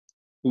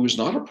 who is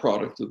not a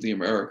product of the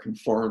American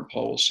foreign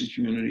policy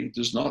community,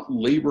 does not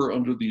labor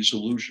under these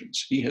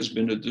illusions. He has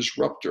been a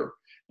disruptor,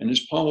 and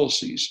his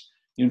policies,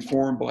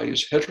 informed by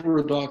his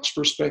heterodox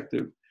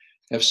perspective,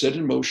 have set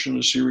in motion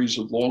a series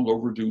of long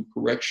overdue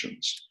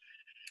corrections.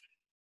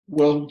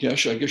 Well,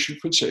 yes, I guess you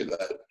could say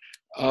that.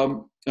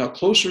 Now,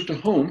 closer to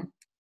home,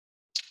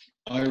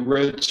 I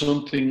read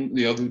something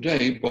the other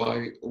day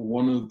by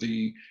one of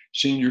the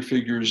senior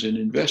figures in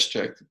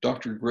Investec,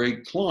 Dr.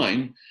 Greg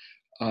Klein,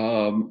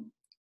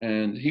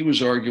 and he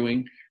was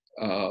arguing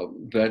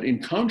that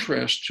in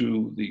contrast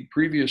to the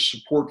previous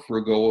support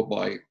for AGOA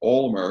by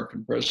all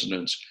American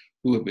presidents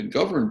who have been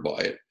governed by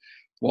it,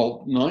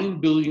 while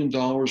 $9 billion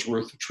worth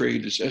of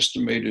trade is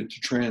estimated to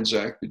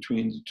transact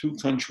between the two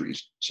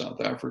countries,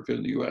 South Africa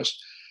and the US,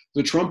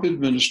 the Trump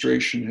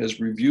administration has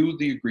reviewed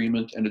the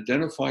agreement and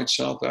identified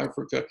South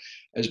Africa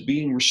as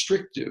being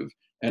restrictive,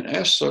 and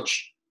as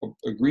such,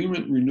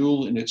 agreement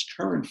renewal in its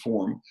current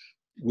form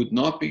would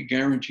not be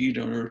guaranteed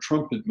under a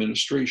Trump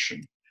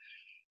administration.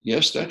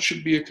 Yes, that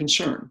should be a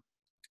concern.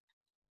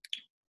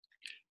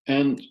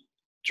 And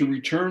to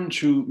return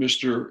to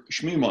Mr.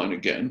 Schmiemann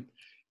again,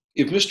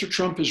 if Mr.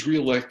 Trump is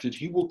reelected,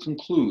 he will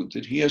conclude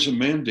that he has a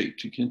mandate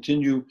to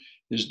continue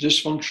his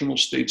dysfunctional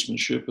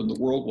statesmanship, and the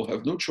world will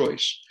have no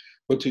choice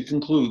but to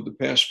conclude the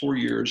past 4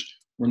 years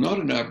were not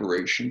an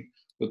aberration,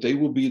 but they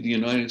will be the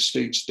United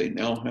States they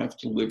now have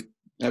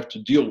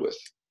to deal with.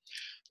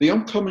 The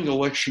upcoming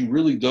election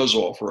really does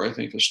offer, I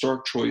think, a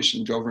stark choice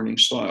in governing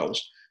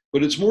styles,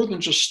 but it's more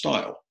than just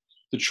style.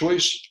 The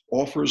choice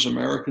offers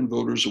American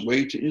voters a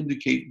way to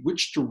indicate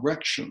which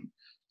direction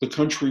the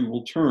country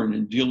will turn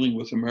in dealing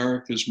with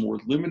America's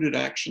more limited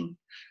action,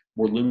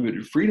 more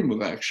limited freedom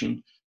of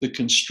action, the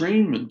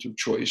constrainment of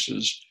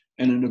choices,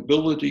 and an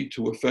ability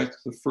to affect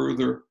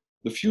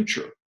the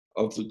future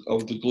of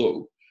the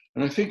globe.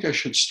 And I think I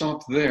should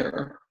stop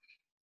there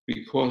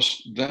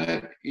because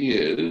that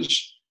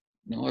is,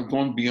 now I've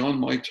gone beyond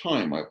my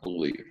time, I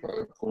believe.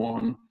 I've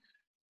gone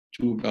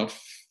to about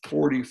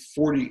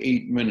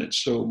 48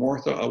 minutes. So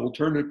Martha, I will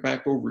turn it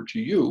back over to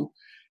you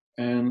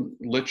and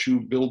let you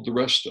build the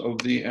rest of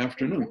the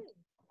afternoon.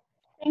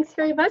 Thanks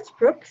very much,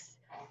 Brooks.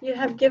 You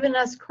have given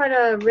us quite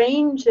a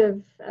range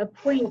of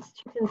points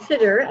to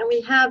consider, and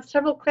we have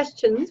several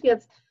questions. We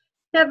have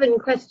 7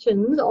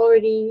 questions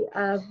already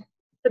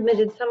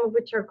submitted, some of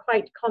which are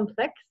quite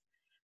complex.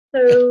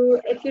 So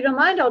if you don't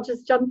mind, I'll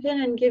just jump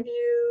in and give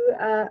you,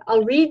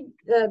 I'll read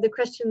the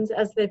questions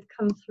as they've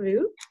come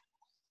through.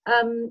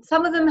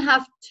 Some of them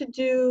have to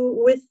do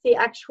with the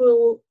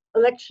actual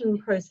election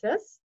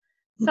process.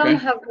 Some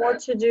Okay. have more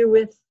to do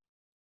with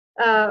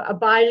a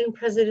Biden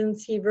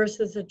presidency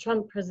versus a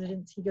Trump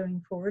presidency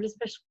going forward,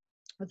 especially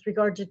with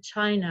regard to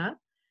China.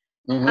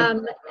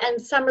 And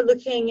some are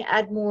looking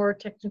at more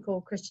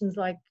technical questions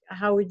like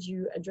how would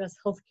you address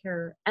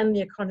healthcare and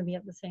the economy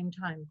at the same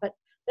time. But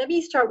let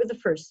me start with the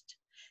first.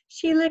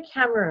 Sheila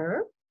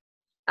Kammerer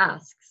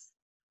asks,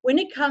 when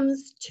it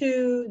comes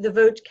to the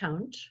vote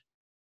count,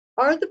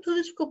 are the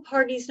political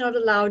parties not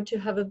allowed to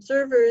have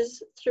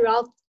observers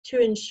throughout to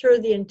ensure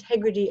the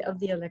integrity of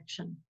the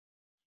election?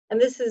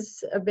 And this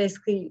is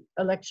basically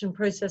election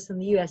process in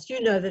the US.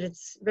 You know that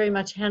it's very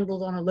much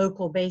handled on a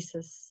local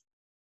basis,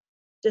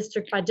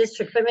 district by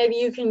district, but maybe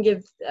you can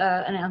give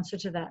an answer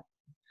to that.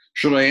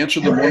 Should I answer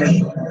them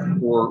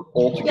one or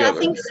all together? Yeah, I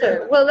think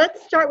so. Well,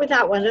 let's start with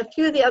that one. A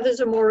few of the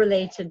others are more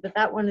related, but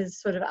that one is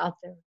sort of out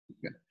there.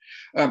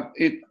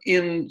 Okay.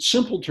 In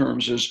simple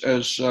terms,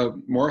 as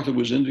Martha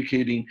was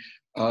indicating,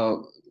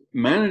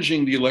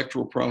 managing the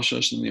electoral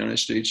process in the United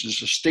States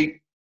is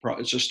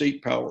it's a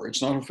state power.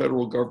 It's not a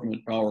federal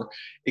government power,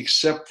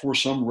 except for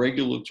some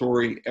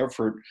regulatory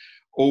effort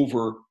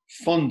over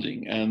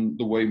funding and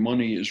the way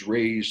money is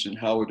raised and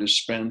how it is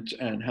spent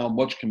and how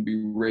much can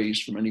be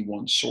raised from any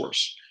one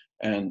source.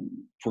 And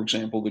for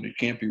example, that it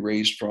can't be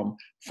raised from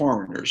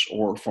foreigners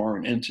or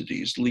foreign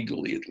entities,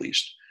 legally at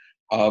least.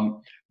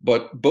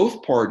 But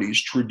both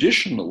parties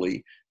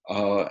traditionally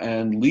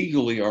and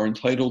legally are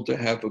entitled to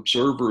have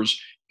observers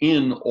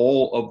in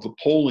all of the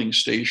polling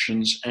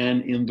stations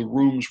and in the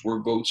rooms where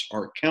votes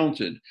are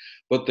counted,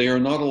 but they are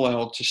not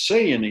allowed to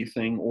say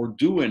anything or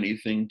do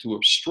anything to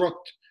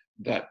obstruct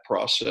that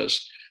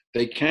process.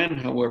 They can,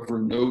 however,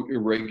 note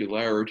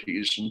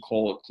irregularities and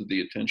call it to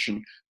the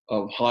attention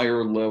of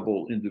higher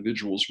level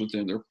individuals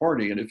within their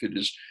party. And if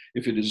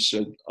it is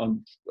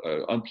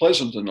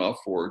unpleasant enough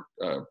or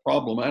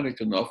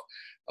problematic enough,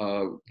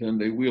 then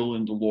they wheel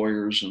in the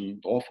lawyers and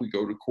off we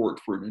go to court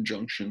for an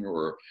injunction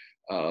or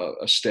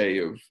a stay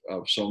of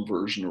some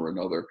version or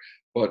another.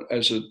 But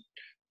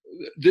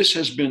this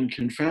has been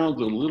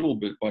confounded a little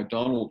bit by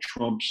Donald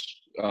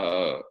Trump's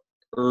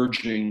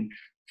urging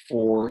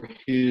for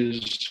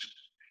his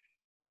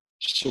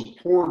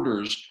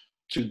supporters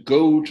to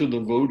go to the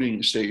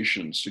voting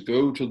stations, to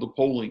go to the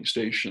polling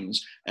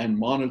stations and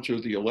monitor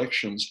the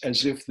elections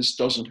as if this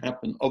doesn't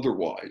happen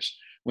otherwise,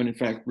 when in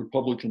fact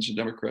Republicans and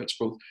Democrats,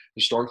 both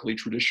historically,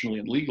 traditionally,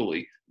 and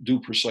legally, do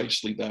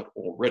precisely that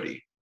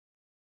already.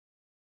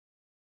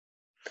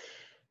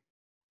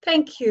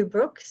 Thank you,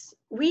 Brooks.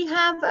 We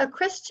have a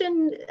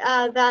question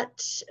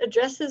that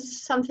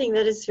addresses something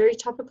that is very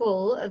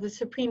topical, the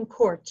Supreme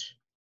Court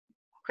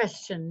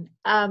question.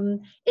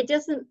 It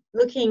isn't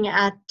looking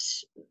at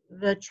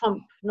the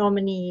Trump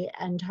nominee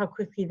and how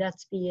quickly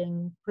that's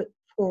being put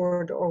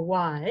forward or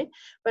why,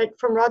 but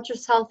from Roger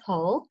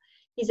Southall,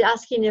 he's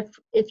asking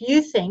if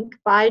you think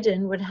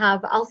Biden would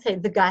have, I'll say,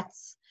 the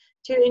guts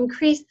to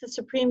increase the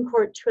Supreme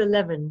Court to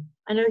 11.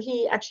 I know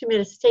he actually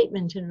made a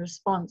statement in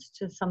response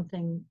to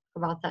something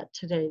about that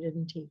today,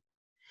 didn't he?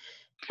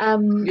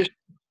 Yes.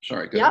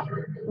 Sorry. Go ahead.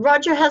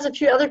 Roger has a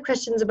few other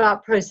questions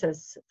about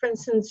process. For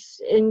instance,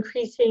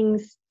 increasing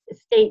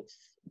states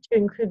to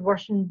include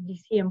Washington,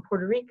 D.C. and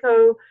Puerto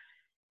Rico,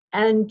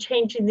 and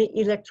changing the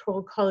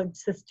electoral college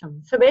system.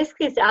 So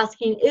basically it's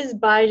asking, is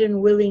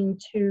Biden willing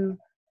to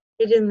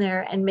get in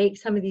there and make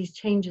some of these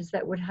changes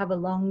that would have a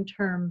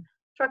long-term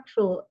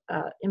structural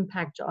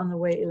impact on the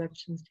way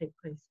elections take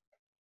place?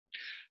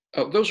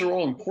 Those are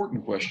all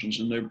important questions,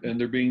 and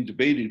they're being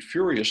debated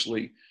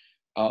furiously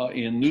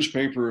in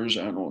newspapers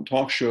and on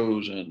talk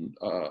shows and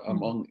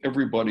among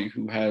everybody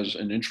who has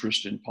an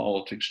interest in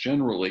politics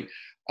generally.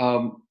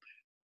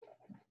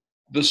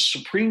 The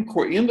Supreme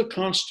Court, in the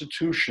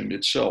Constitution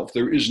itself,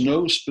 there is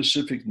no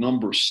specific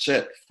number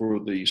set for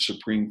the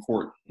Supreme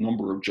Court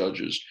number of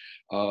judges.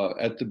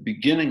 At the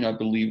beginning, I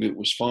believe it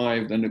was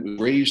 5, then it was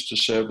raised to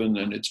 7,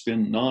 and it's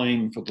been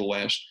 9 for the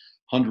last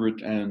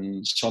 100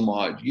 and some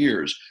odd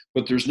years.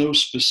 But there's no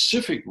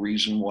specific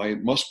reason why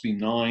it must be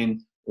 9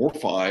 or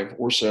 5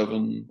 or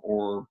 7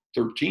 or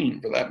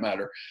 13 for that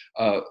matter.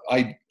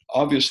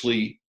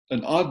 Obviously,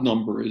 an odd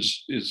number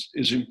is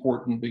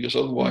important, because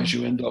otherwise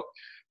you end up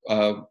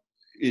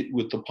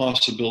with the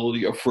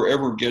possibility of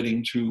forever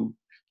getting to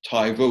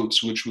tie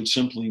votes, which would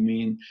simply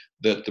mean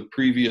that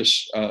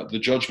the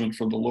judgment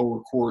from the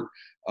lower court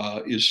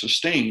is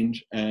sustained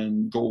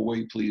and go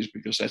away, please,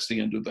 because that's the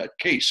end of that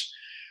case.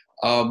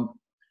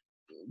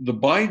 The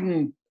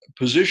Biden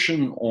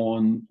position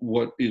on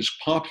what is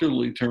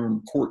popularly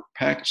termed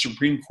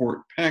Supreme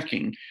Court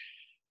packing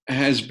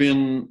has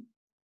been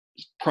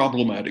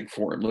problematic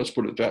for him. Let's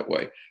put it that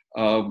way.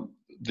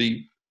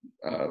 The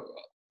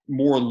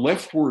more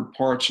leftward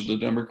parts of the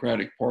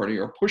Democratic Party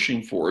are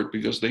pushing for it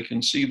because they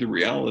can see the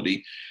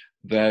reality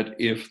that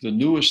if the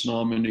newest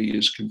nominee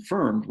is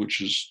confirmed,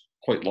 which is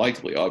quite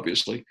likely,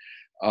 obviously,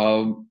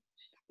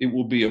 it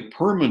will be a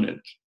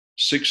permanent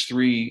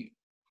 6-3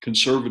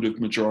 conservative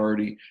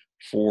majority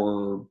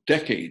for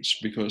decades,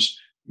 because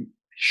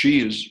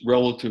she is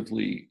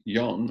relatively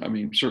young. I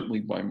mean, certainly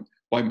by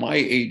my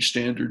age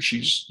standard,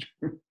 she's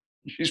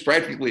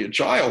practically a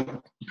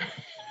child.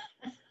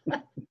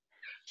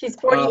 She's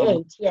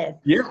 48, yes.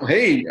 Yeah,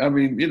 hey, I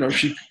mean,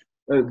 she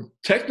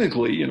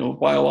technically,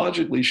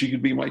 biologically, she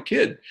could be my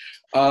kid.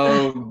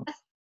 But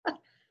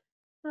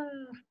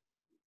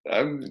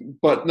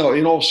no,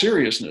 in all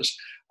seriousness,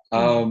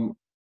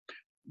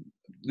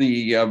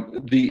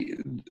 the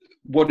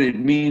what it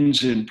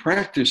means in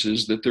practice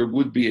is that there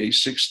would be a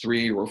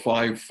 6-3 or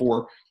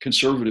 5-4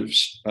 conservative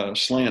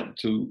slant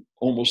to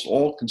almost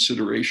all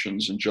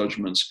considerations and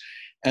judgments,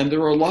 and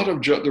there are a lot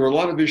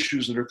of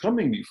issues that are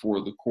coming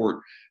before the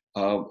court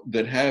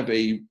that have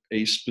a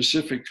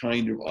specific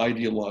kind of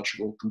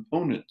ideological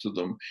component to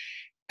them,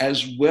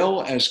 as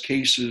well as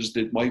cases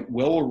that might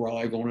well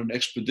arrive on an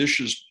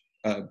expeditious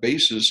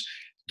basis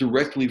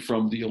directly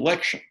from the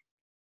election.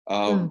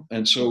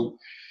 And so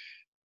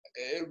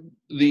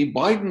the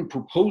Biden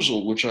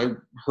proposal, which I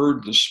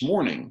heard this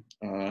morning,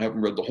 I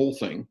haven't read the whole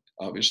thing,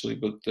 obviously,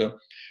 but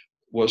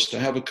was to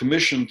have a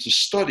commission to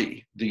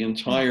study the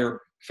entire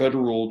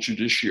federal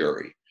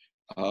judiciary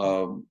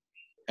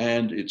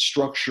and its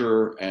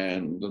structure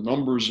and the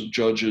numbers of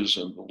judges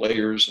and the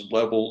layers and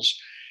levels,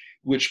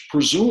 which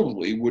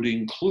presumably would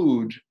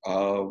include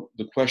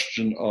the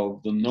question of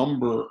the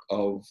number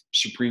of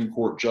Supreme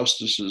Court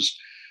justices.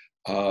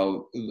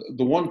 The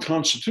one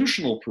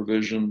constitutional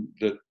provision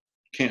that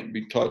can't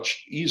be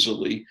touched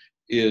easily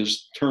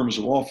is terms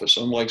of office.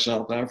 Unlike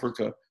South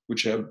Africa,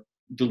 which have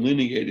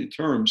delineated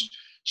terms,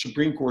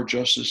 Supreme Court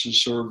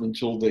justices serve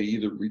until they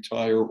either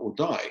retire or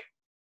die.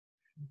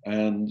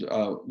 And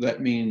that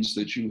means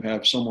that you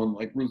have someone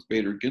like Ruth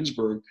Bader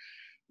Ginsburg,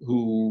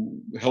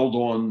 who held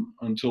on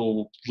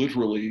until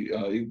literally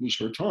it was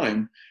her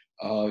time.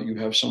 You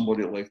have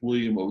somebody like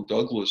William O.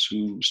 Douglas,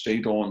 who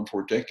stayed on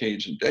for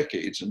decades and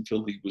decades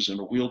until he was in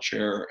a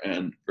wheelchair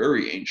and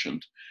very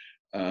ancient,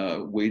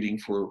 waiting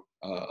for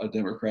a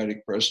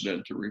Democratic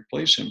president to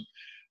replace him.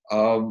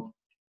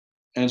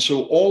 And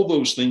so all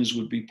those things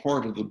would be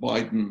part of the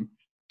Biden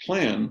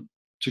plan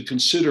to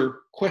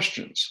consider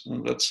questions.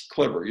 And that's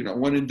clever.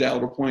 When in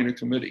doubt, appoint a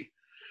committee,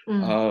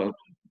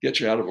 get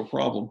you out of a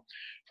problem.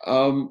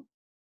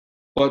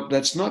 But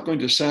that's not going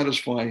to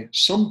satisfy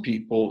some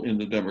people in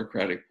the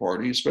Democratic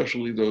Party,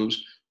 especially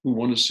those who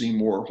want to see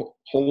more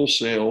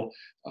wholesale,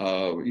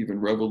 even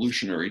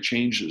revolutionary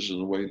changes in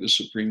the way the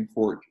Supreme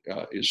Court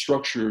is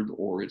structured,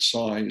 or its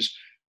size,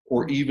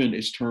 or even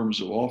its terms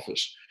of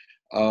office.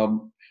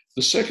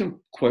 The second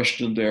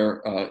question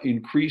there,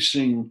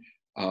 increasing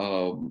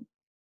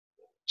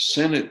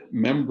Senate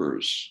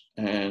members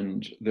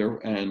and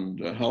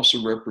House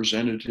of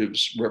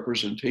Representatives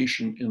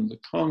representation in the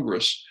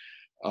Congress,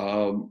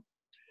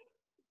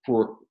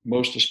 for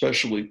most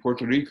especially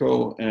Puerto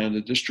Rico and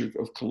the District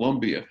of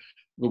Columbia.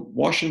 The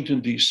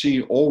Washington,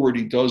 D.C.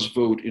 already does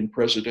vote in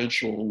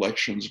presidential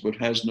elections, but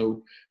has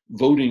no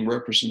voting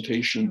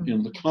representation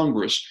in the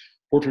Congress.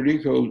 Puerto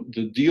Rico,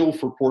 the deal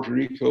for Puerto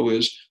Rico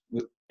is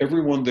that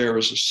everyone there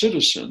is a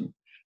citizen,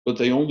 but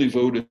they only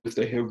vote if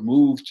they have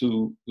moved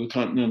to the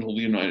continental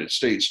United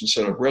States and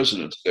set up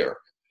residence there.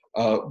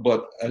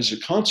 But as a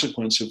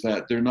consequence of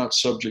that, they're not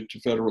subject to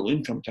federal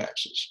income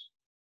taxes.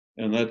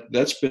 And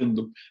that's been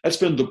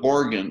the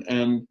bargain.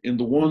 And in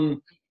the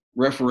one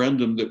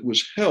referendum that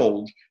was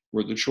held,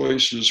 where the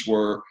choices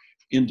were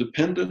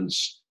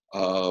independence,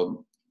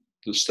 the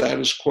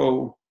status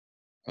quo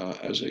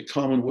as a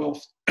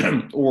commonwealth,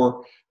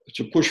 or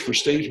to push for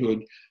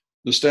statehood,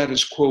 the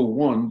status quo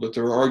won, but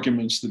there are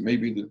arguments that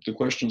maybe the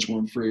questions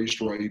weren't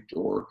phrased right,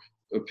 or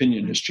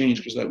opinion has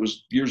changed, because that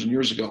was years and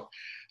years ago.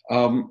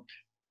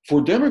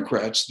 For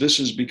Democrats, this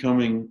is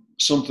becoming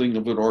something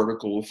of an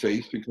article of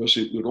faith, because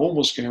it would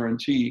almost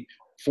guarantee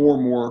 4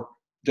 more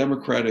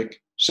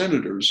Democratic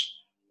senators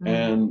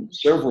and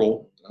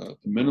several, the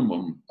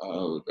minimum,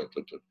 5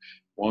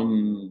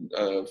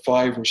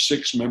 or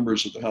 6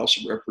 members of the House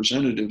of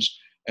Representatives,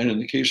 and in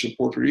the case of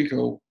Puerto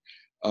Rico,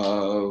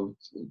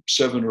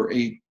 7 or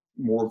 8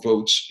 more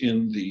votes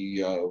in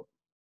the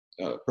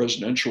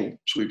presidential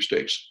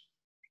sweepstakes.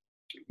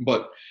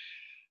 But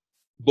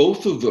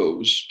both of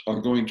those are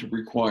going to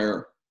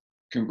require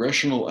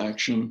congressional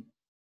action,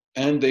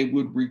 and they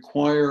would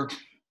require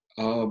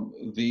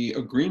the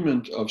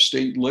agreement of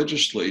state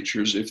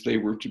legislatures if they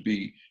were to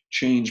be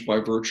changed by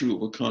virtue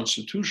of a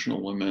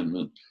constitutional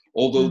amendment,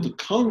 although the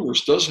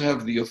Congress does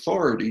have the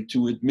authority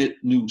to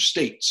admit new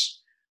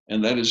states.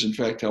 And that is, in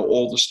fact, how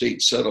all the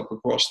states set up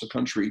across the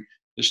country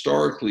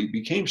historically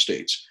became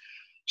states.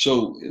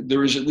 So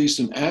there is at least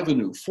an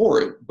avenue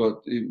for it,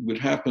 but it would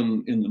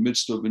happen in the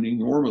midst of an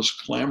enormous,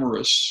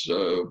 clamorous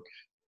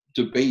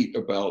debate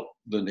about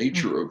the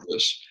nature of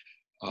this.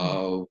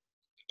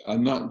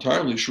 I'm not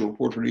entirely sure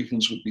Puerto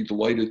Ricans would be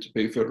delighted to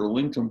pay federal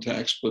income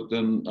tax, but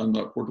then I'm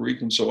not Puerto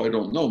Rican, so I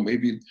don't know.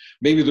 Maybe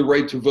the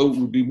right to vote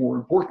would be more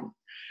important.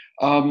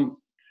 The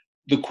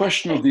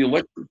question of the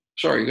electorate.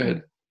 Sorry, go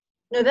ahead.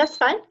 No, that's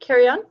fine.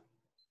 Carry on.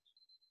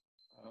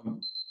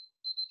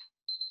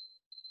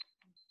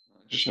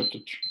 just have to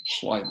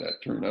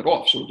turn that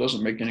off so it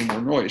doesn't make any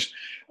more noise.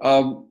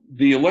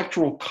 The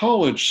Electoral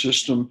College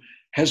system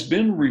has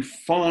been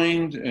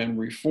refined and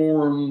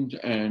reformed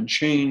and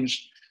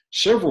changed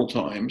several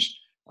times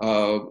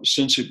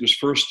since it was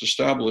first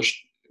established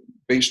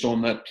based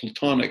on that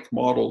Platonic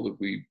model that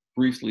we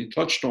briefly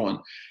touched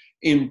on,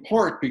 in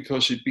part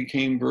because it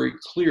became very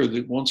clear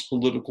that once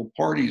political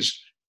parties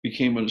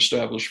became an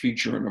established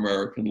feature in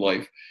American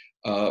life,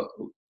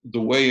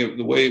 the way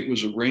it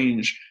was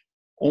arranged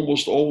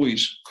almost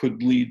always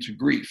could lead to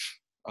grief.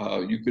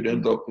 You could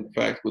end up, in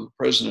fact, with a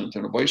president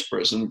and a vice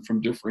president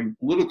from differing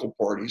political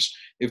parties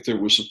if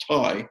there was a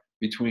tie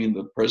between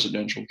the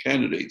presidential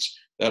candidates.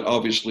 That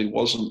obviously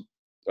wasn't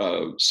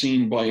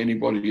seen by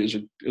anybody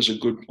as a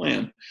good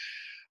plan.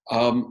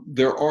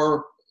 There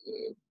are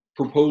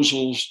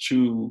proposals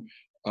to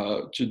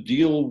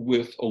deal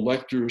with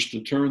electors,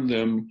 to turn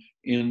them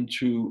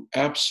into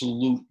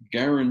absolute,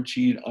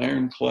 guaranteed,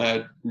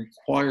 ironclad,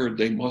 required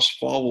they must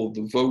follow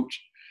the vote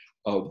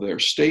of their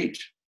state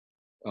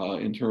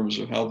in terms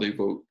of how they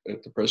vote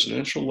at the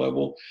presidential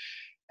level.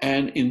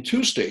 And in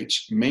two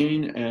states,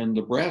 Maine and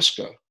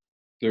Nebraska,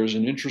 there's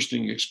an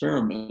interesting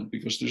experiment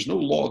because there's no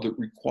law that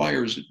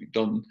requires it be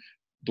done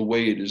the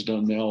way it is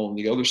done now in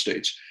the other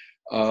states.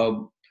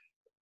 The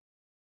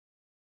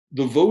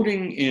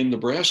voting in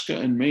Nebraska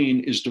and Maine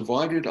is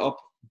divided up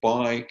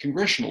by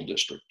congressional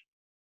district.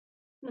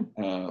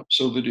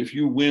 So that if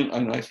you win,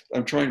 and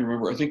I'm trying to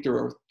remember, I think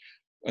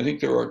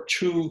there are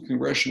 2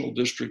 congressional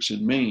districts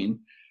in Maine.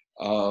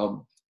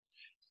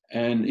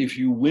 And if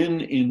you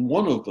win in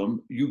one of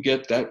them, you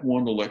get that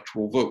one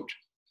electoral vote.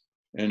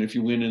 And if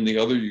you win in the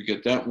other, you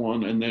get that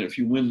one. And then if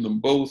you win them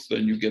both,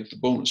 then you get the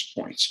bonus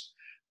points.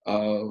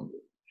 And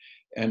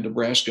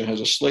Nebraska has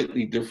a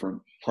slightly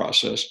different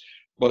process.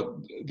 But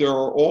there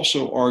are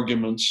also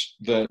arguments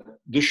that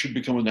this should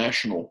become a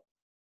national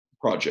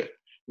project.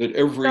 That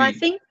every... So I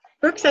think,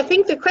 Brooks, I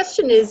think the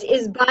question is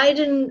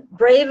Biden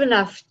brave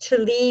enough to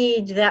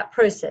lead that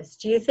process?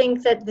 Do you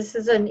think that this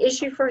is an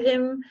issue for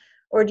him,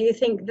 or do you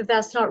think that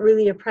that's not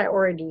really a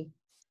priority?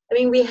 I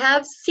mean, we've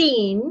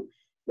seen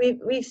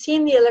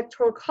the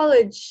Electoral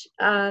College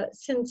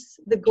since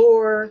the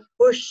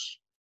Gore-Bush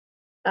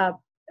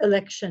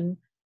election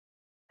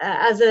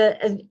as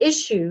an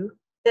issue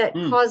that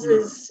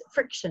causes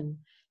friction.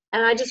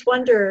 And I just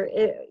wonder,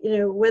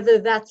 whether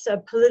that's a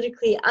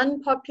politically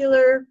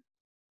unpopular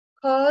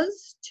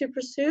cause to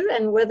pursue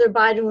and whether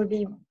Biden would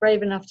be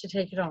brave enough to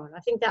take it on. I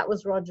think that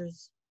was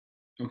Roger's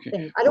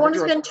thing. I don't want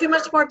to spend too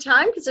much more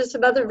time because there's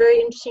some other very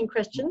interesting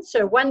questions.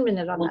 So 1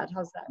 minute on that.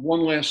 How's that?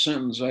 One last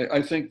sentence.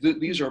 I think that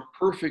these are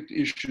perfect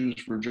issues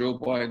for Joe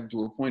Biden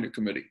to appoint a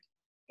committee.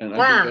 And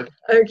I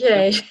think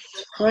that's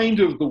kind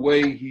of the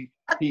way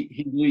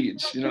he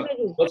leads.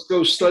 Let's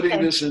go study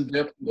this in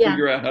depth and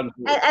figure out how to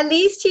do it. At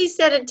least he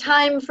set a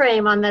time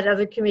frame on that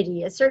other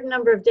committee, a certain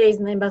number of days,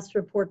 and they must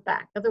report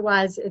back.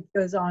 Otherwise, it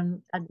goes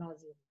on ad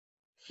nauseum.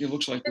 It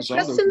looks like the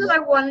question that I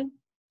wanted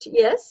to,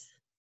 yes?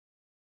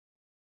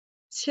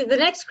 So the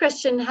next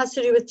question has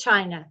to do with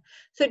China.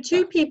 So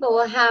 2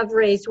 people have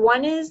raised.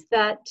 One is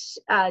that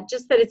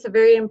just that it's a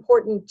very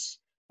important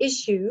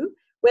issue,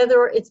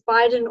 whether it's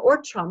Biden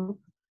or Trump.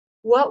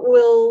 What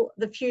will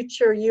the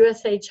future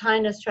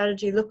USA-China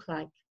strategy look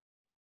like?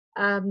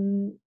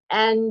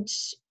 And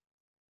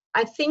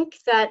I think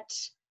that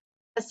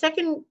a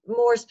second,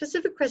 more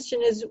specific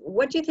question is,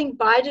 what do you think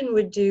Biden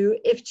would do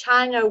if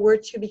China were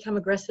to become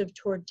aggressive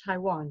toward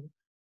Taiwan?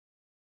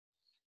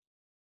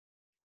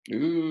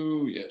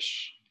 Ooh, yes.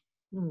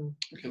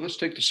 Okay, let's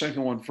take the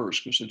second one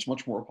first because it's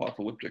much more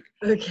apocalyptic.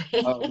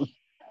 Okay.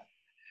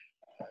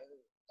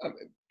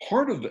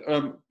 Part of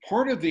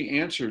the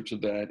answer to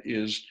that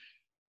is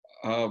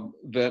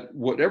that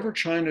whatever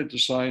China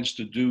decides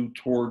to do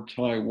toward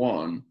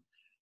Taiwan,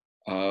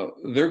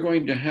 they're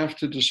going to have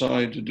to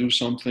decide to do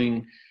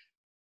something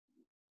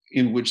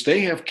in which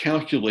they have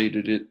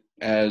calculated it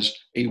as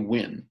a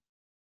win.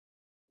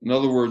 In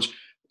other words,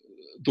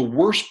 the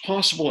worst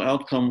possible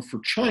outcome for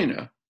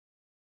China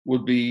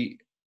would be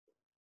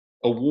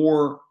a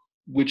war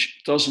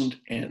which doesn't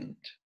end,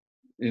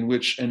 in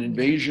which an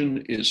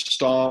invasion is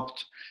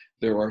stopped,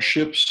 there are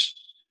ships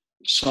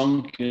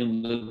sunk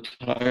in the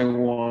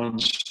Taiwan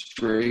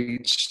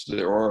Straits,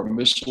 there are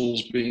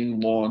missiles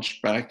being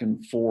launched back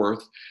and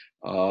forth.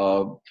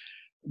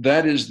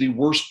 That is the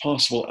worst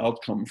possible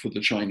outcome for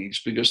the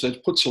Chinese, because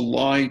that puts a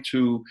lie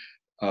to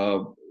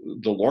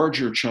the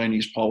larger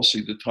Chinese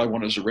policy that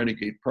Taiwan is a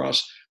renegade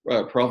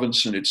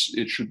province and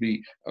it should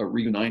be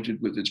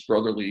reunited with its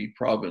brotherly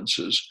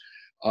provinces.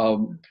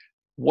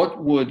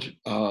 What would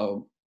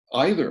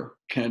either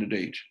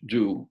candidate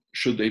do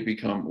should they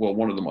become, well,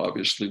 one of them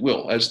obviously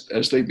will,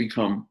 as they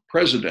become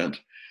president?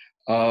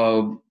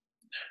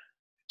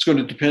 It's going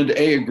to depend,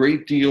 a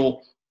great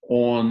deal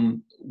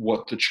on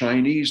what the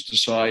Chinese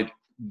decide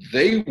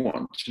they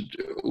want to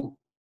do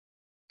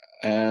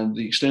and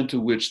the extent to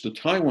which the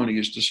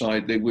Taiwanese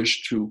decide they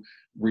wish to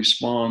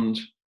respond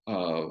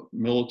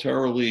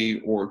militarily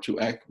or to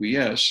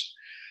acquiesce.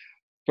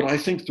 But I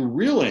think the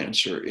real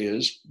answer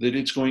is that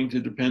it's going to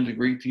depend a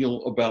great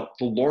deal about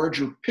the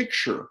larger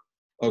picture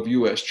of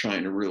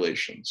US-China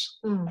relations.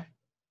 Mm.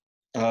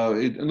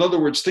 In other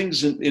words,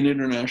 things in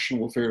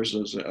international affairs,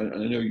 as I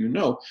know you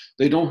know,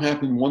 they don't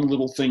happen one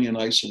little thing in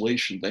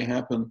isolation. They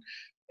happen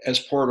as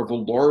part of a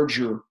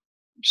larger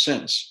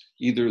sense,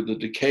 either the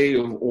decay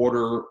of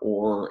order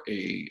or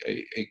a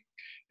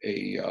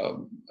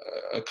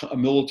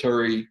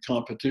military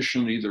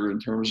competition, either in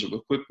terms of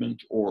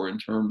equipment or in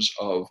terms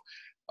of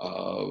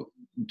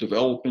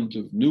development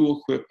of new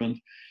equipment.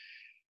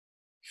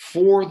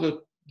 For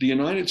the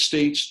United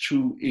States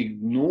to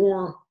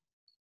ignore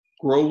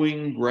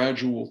growing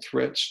gradual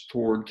threats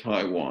toward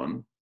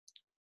Taiwan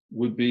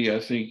would be, I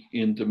think,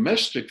 in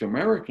domestic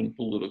American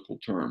political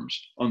terms,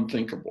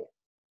 unthinkable.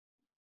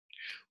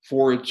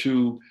 For it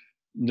to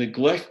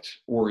neglect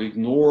or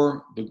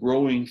ignore the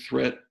growing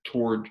threat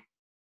toward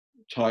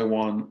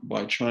Taiwan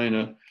by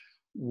China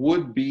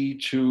would be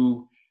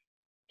to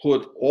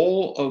put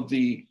all of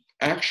the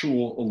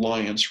actual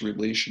alliance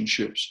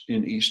relationships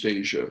in East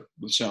Asia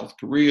with South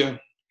Korea,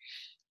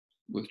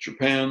 with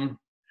Japan,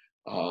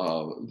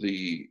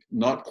 the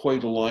not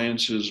quite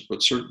alliances,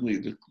 but certainly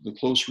the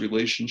close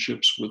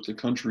relationships with the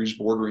countries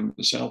bordering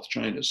the South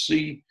China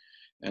Sea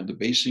and the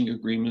basing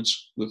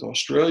agreements with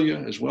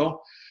Australia as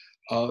well,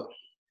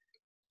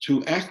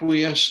 to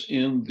acquiesce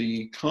in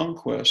the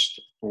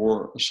conquest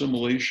or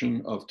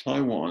assimilation of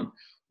Taiwan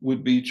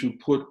would be to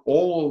put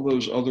all of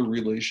those other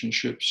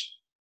relationships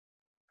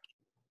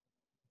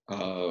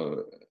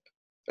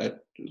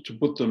to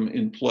put them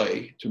in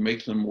play, to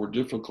make them more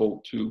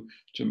difficult to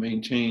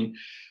maintain,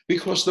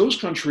 because those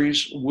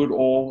countries would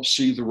all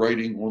see the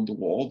writing on the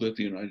wall that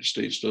the United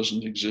States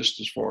doesn't exist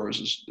as far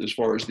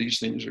as these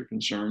things are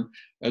concerned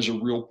as a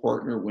real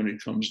partner when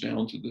it comes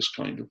down to this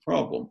kind of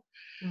problem.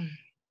 Mm.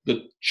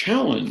 The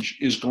challenge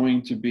is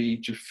going to be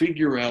to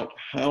figure out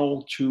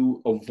how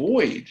to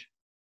avoid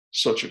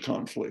such a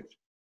conflict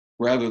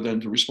rather than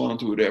to respond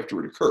to it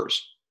after it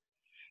occurs.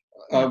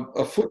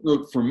 A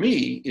footnote for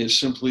me is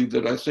simply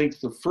that I think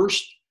the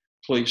first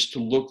place to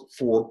look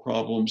for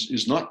problems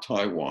is not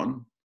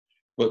Taiwan,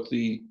 but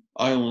the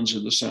islands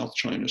in the South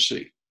China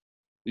Sea,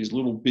 these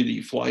little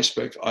bitty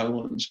fly-speck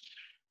islands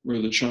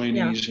where the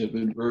Chinese have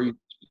been very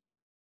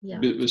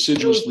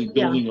assiduously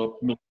building up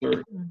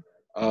military.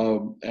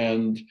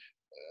 And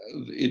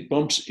it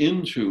bumps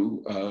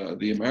into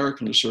the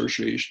American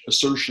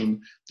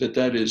assertion that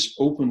that is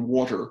open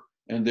water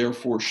and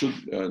therefore should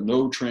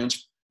no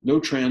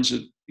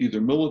transit,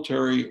 either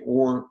military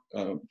or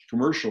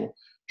commercial,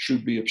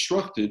 should be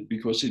obstructed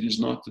because it is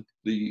not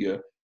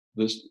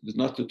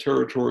not the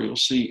territorial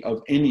sea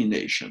of any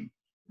nation.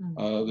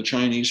 The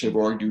Chinese have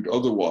argued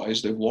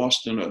otherwise. They've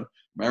lost in an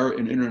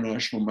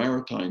international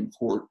maritime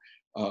court,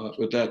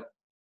 but that,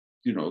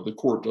 the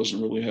court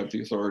doesn't really have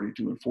the authority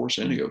to enforce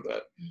any of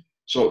that.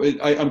 So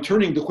I'm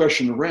turning the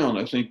question around,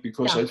 I think,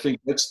 because I think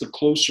that's the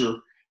closer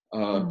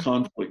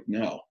conflict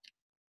now.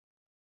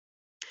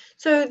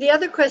 So the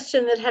other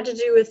question that had to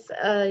do with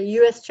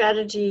U.S.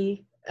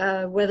 strategy,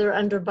 whether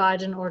under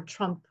Biden or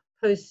Trump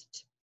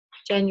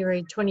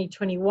post-January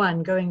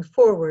 2021 going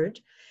forward,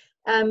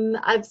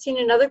 I've seen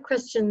another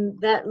question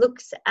that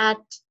looks at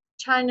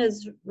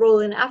China's role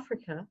in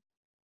Africa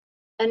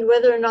and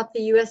whether or not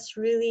the U.S.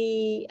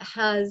 really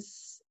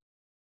has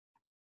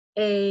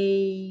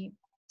a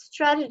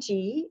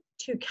strategy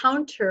to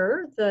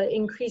counter the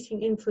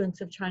increasing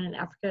influence of China in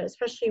Africa,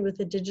 especially with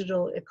the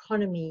digital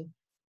economy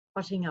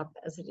hotting up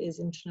as it is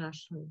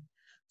internationally.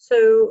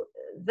 So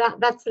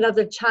that's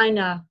another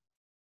China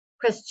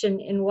question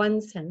in one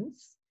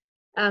sense.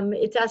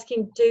 It's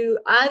asking, do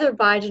either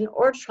Biden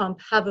or Trump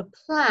have a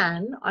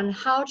plan on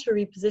how to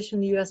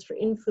reposition the US for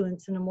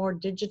influence in a more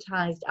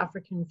digitized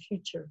African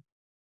future?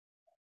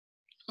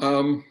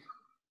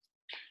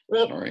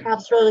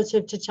 Perhaps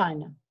relative to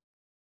China.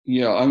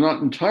 Yeah, I'm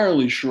not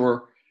entirely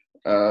sure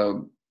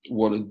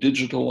what a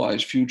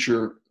digitalized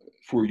future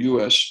for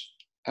US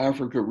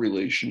Africa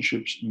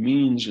relationships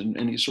means in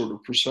any sort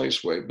of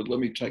precise way, but let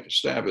me take a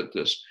stab at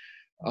this.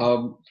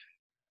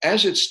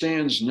 As it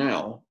stands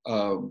now,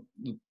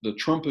 the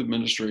Trump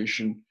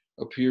administration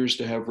appears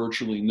to have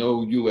virtually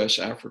no US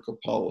Africa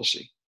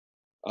policy.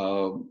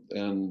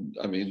 And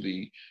I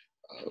mean,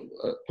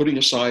 putting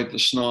aside the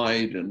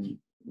snide and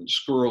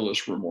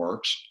scurrilous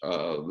remarks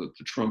that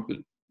the Trump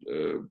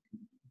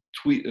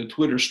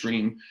Twitter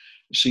stream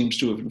seems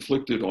to have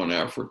inflicted on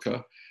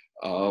Africa,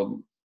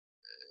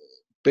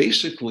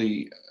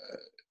 basically,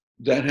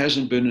 that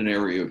hasn't been an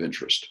area of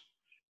interest.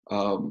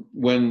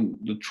 When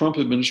the Trump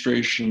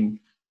administration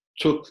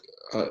took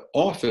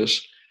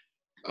office,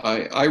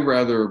 I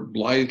rather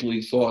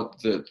blithely thought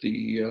that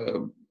the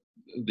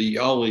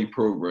YALI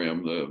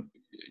program, the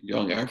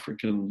Young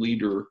African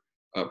Leader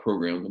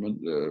program,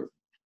 the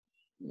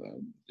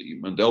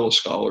Mandela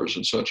Scholars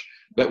and such,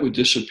 that would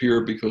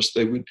disappear because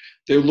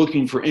they're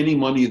looking for any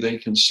money they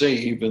can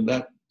save, and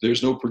that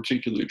there's no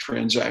particular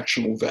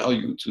transactional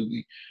value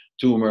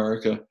to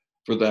America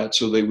for that,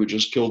 so they would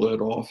just kill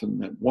that off and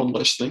that one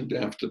less thing to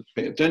have to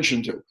pay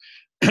attention to.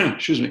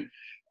 Excuse me.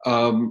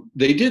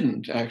 They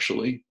didn't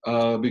actually,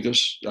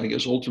 because I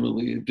guess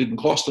ultimately it didn't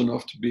cost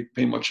enough to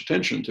pay much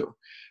attention to.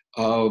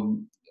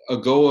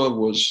 AGOA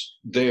was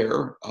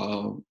there.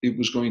 It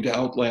was going to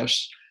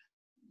outlast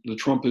the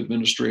Trump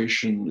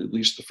administration, at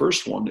least the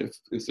first one,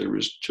 if there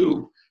is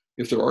two,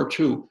 if there are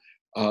two.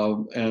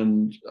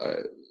 And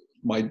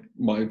my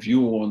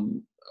view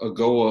on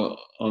AGOA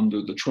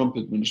under the Trump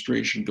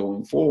administration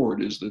going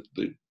forward is that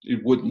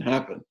it wouldn't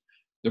happen.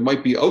 There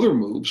might be other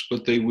moves,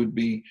 but they would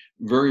be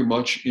very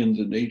much in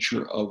the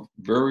nature of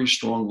very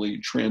strongly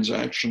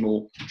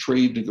transactional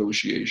trade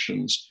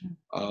negotiations,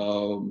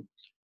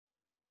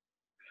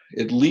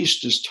 at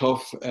least as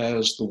tough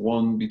as the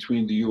one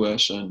between the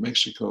US and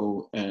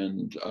Mexico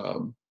and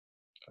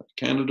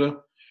Canada,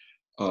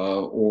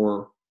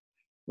 or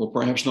well,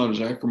 perhaps not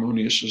as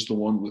acrimonious as the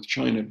one with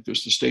China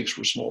because the stakes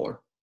were smaller,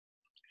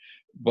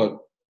 but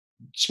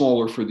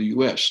smaller for the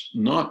US,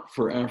 not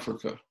for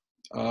Africa.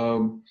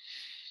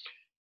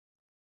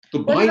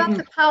 What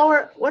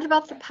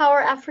about the Power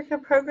Africa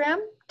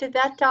program? Did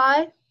that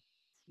die?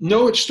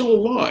 No, it's still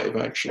alive,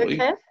 actually.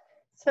 Okay,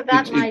 so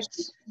that might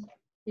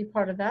be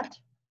part of that.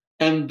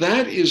 And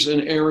that is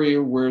an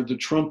area where the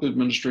Trump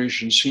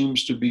administration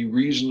seems to be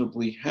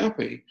reasonably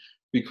happy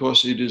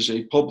because it is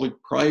a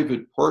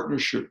public-private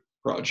partnership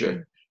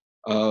project.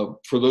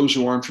 For those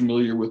who aren't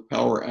familiar with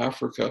Power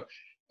Africa,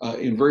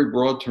 in very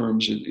broad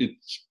terms,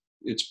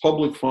 it's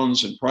public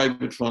funds and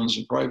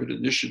private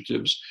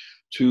initiatives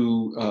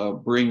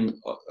to bring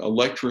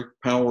electric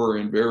power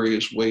in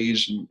various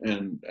ways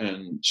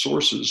and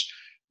sources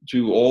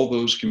to all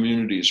those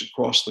communities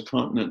across the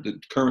continent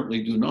that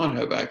currently do not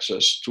have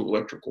access to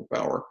electrical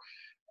power.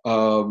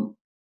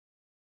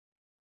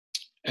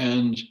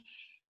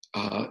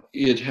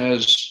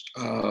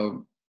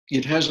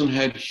 It hasn't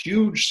had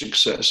huge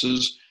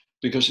successes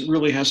because it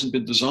really hasn't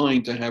been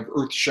designed to have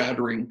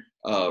earth-shattering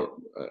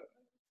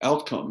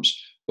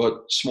outcomes,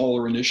 but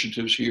smaller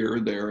initiatives here,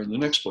 there, and the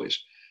next place.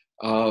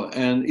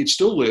 And it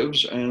still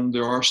lives, and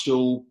there are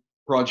still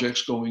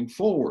projects going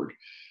forward.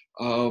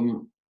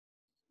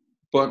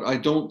 But I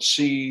don't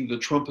see the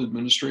Trump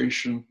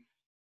administration.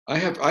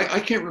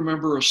 I can't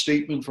remember a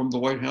statement from the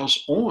White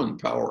House on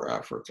Power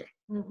Africa.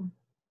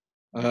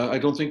 I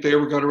don't think they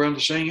ever got around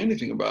to saying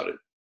anything about it.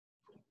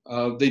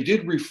 They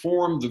did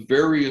reform the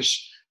various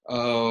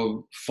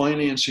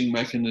financing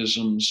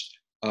mechanisms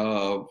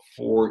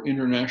for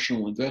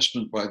international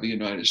investment by the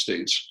United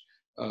States,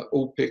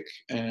 OPIC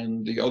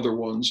and the other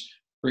ones,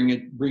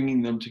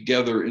 bringing them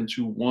together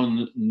into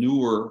one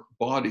newer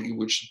body,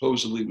 which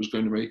supposedly was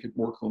going to make it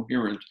more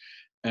coherent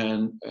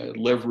and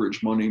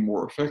leverage money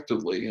more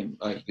effectively. And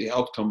the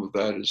outcome of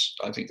that is,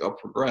 I think, up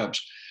for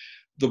grabs.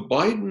 The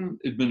Biden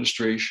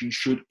administration,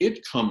 should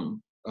it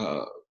come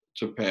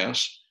to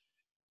pass,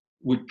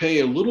 would pay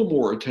a little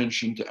more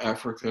attention to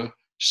Africa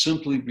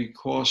simply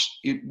because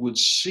it would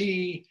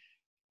see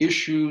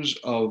issues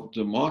of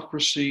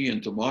democracy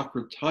and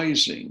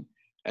democratizing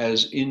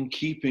as in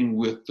keeping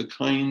with the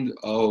kind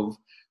of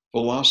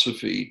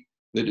philosophy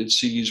that it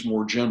sees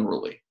more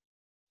generally.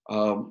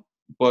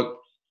 But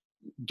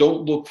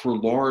don't look for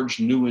large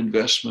new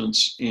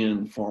investments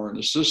in foreign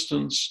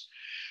assistance.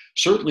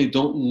 Certainly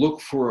don't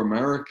look for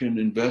American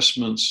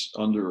investments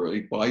under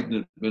a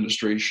Biden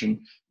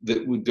administration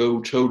that would go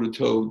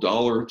toe-to-toe,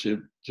 dollar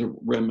to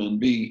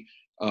renminbi,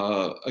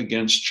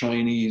 against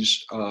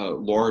Chinese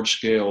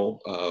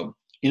large-scale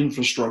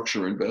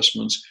infrastructure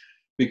investments,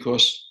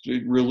 because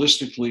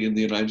realistically in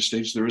the United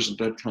States, there isn't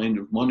that kind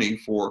of money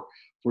for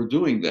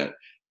doing that.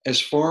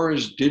 As far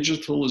as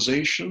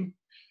digitalization,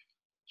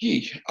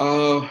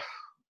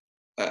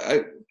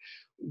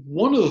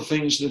 one of the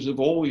things that have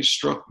always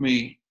struck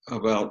me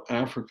about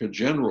Africa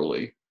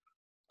generally,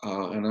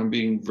 and I'm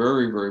being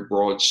very, very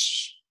broad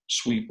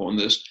sweep on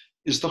this,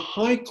 is the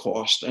high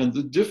cost and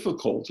the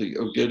difficulty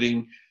of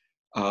getting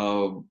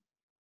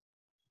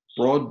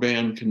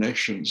broadband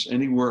connections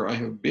anywhere I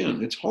have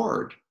been. It's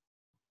hard.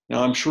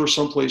 Now, I'm sure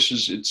some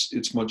places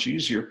it's much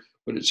easier,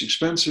 but it's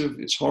expensive,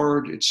 it's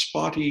hard, it's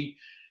spotty.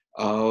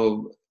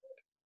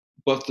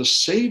 But the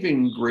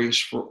saving grace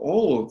for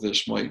all of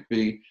this might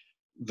be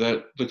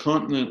that the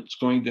continent is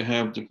going to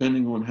have,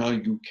 depending on how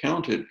you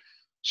count it,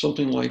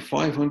 something like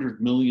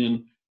 500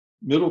 million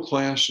middle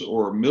class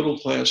or middle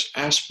class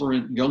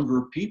aspirant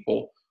younger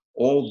people,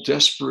 all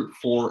desperate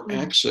for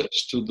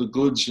access to the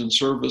goods and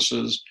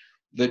services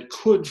that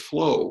could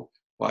flow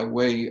by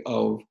way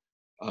of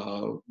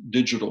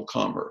digital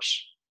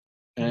commerce.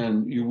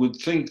 And you would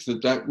think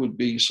that that would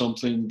be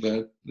something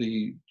that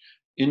the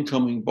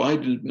incoming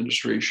Biden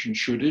administration,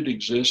 should it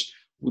exist,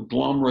 would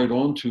glom right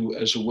onto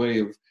as a way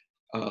of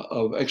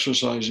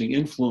exercising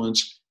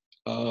influence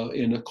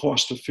in a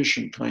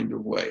cost-efficient kind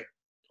of way.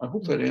 I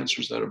hope that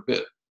answers that a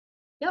bit.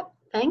 Yep,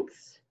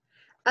 thanks.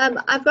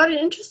 I've got an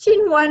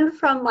interesting one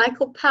from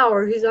Michael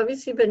Power, who's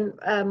obviously been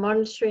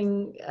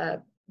monitoring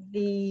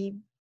the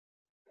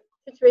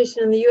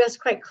situation in the US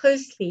quite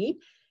closely.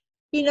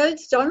 He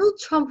notes Donald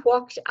Trump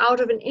walked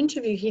out of an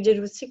interview he did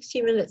with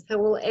 60 Minutes that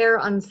will air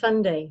on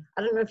Sunday.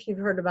 I don't know if you've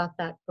heard about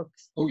that,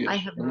 Brooks. Oh, yes. I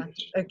have Oh, not.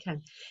 yes. Okay.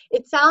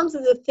 It sounds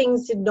as if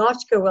things did not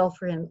go well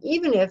for him,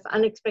 even if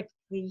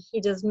unexpectedly he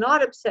does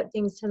not upset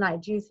things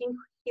tonight. Do you think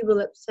he will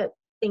upset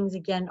things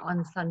again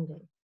on Sunday?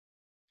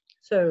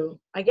 So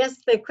I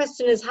guess the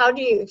question is, how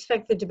do you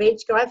expect the debate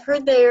to go? I've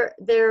heard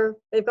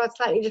they've got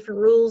slightly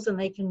different rules and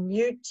they can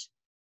mute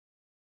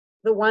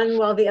the one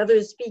while the other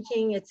is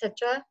speaking,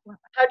 etc.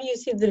 How do you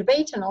see the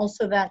debate and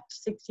also that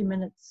 60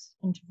 Minutes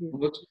interview?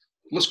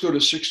 Let's go to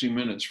 60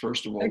 Minutes,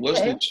 first of all. Okay.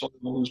 Leslie is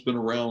someone who's been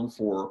around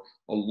for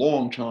a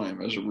long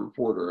time as a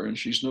reporter, and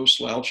she's no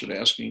slouch at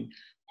asking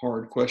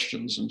hard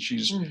questions, and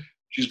she's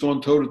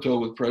gone toe-to-toe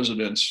with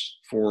presidents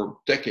for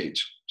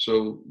decades.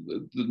 So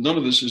none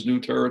of this is new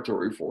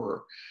territory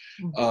for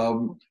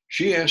her.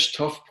 She asked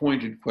tough,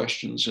 pointed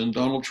questions, and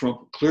Donald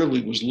Trump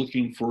clearly was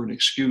looking for an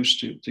excuse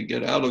to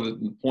get out of it,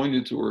 and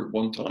pointed to her at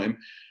one time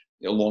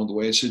along the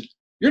way and said,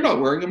 "You're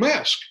not wearing a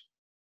mask."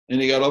 And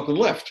he got up and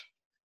left.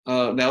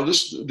 Now,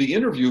 the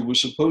interview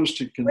was supposed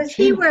to continue. Was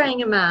he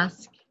wearing a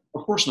mask?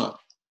 Of course not.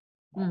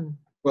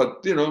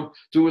 But,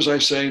 do as I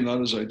say,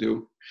 not as I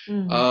do.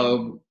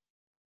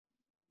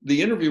 The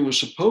interview was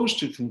supposed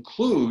to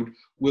conclude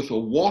with a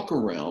walk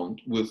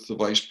around with the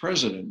Vice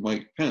President,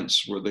 Mike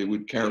Pence, where they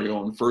would carry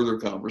on further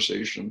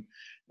conversation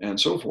and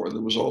so forth.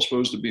 It was all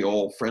supposed to be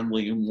all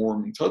friendly and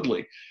warm and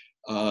cuddly.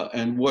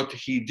 And what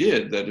he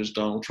did, that is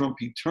Donald Trump,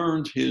 he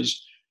turned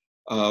his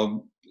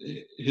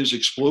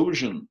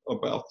explosion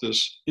about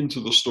this into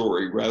the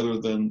story rather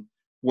than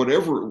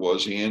whatever it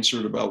was. He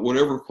answered about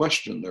whatever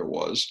question there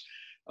was.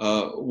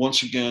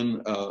 Once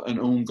again, an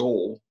own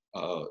goal,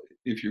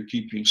 if you're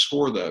keeping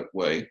score that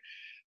way.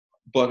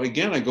 But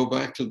again, I go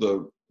back to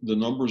the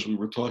numbers we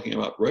were talking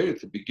about right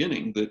at the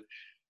beginning, that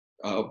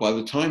by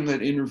the time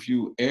that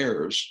interview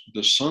airs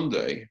this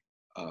Sunday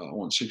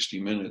on 60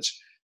 Minutes,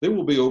 there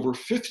will be over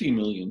 50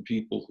 million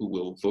people who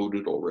will have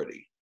voted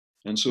already.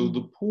 And so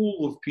the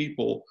pool of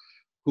people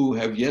who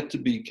have yet to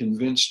be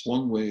convinced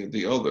one way or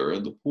the other,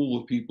 and the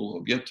pool of people who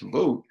have yet to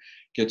vote,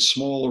 gets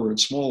smaller and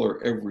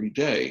smaller every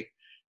day.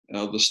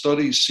 The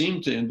studies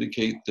seem to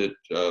indicate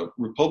that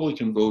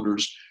Republican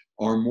voters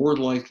are more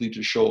likely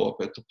to show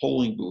up at the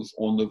polling booth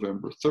on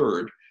November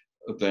 3rd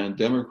than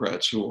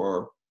Democrats, who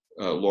are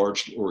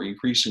large or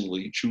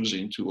increasingly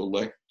choosing to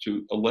elect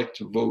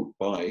to vote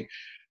by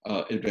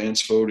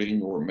advance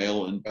voting or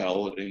mail-in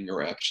balloting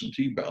or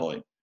absentee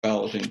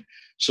balloting.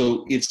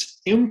 So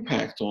its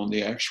impact on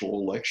the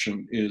actual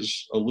election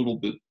is a little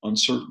bit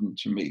uncertain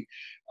to me.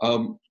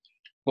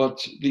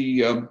 But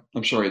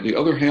I'm sorry, the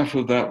other half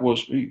of that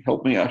was,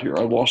 help me out here,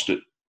 I lost it.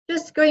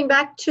 Just going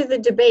back to the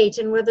debate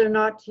and whether or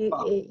not he's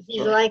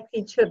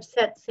likely to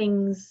upset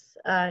things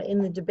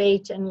in the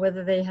debate, and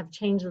whether they have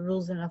changed the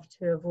rules enough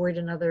to avoid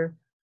another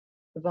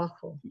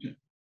debacle. Okay.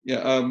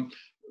 Yeah,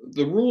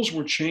 the rules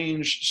were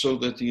changed so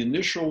that the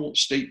initial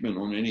statement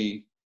on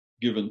any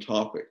given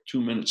topic,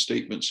 2-minute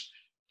statements,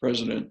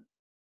 president,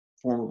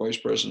 former vice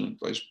president,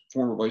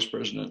 former vice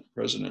president,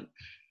 president,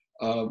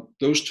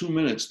 those 2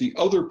 minutes, the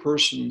other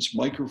person's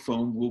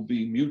microphone will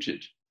be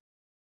muted.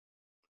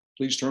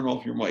 Please turn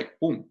off your mic.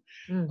 Boom.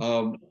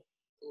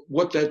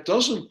 What that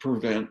doesn't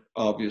prevent,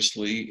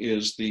 obviously,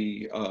 is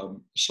the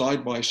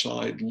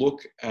side-by-side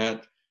look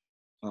at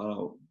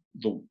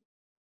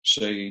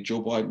say,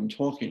 Joe Biden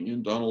talking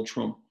and Donald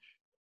Trump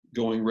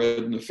going red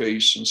in the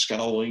face and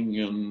scowling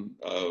and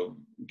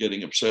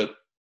getting upset,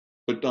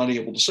 but not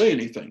able to say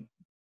anything,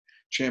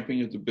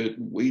 champing at the bit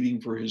and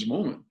waiting for his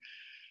moment.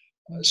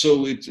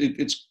 So it's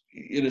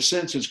in a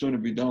sense, it's going to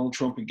be Donald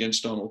Trump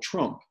against Donald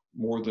Trump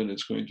more than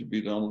it's going to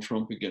be Donald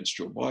Trump against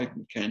Joe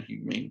Biden. Can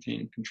he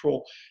maintain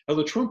control? Now,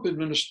 the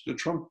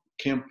Trump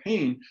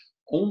campaign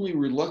only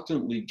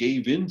reluctantly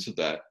gave in to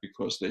that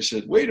because they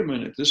said, wait a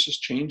minute, this is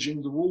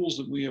changing the rules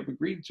that we have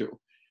agreed to.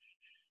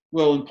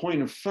 Well, in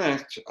point of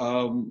fact,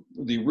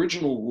 the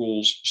original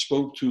rules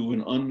spoke to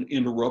an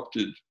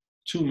uninterrupted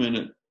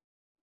 2-minute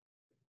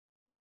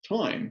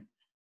time.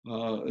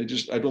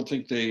 I don't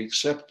think they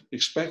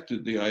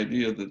expected the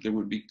idea that there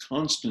would be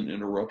constant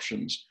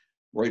interruptions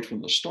right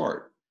from the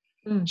start.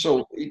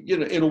 So,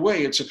 in a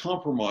way, it's a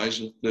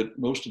compromise that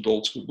most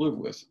adults could live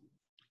with.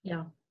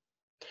 Yeah.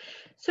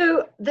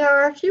 So there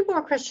are a few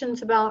more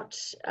questions about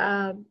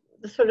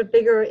the sort of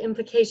bigger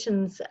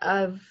implications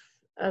of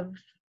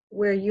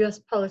where U.S.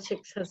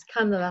 politics has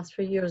come the last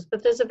few years.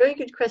 But there's a very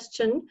good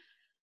question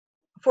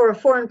for a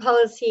foreign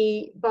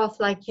policy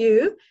buff like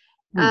you.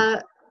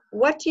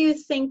 What do you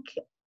think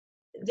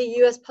the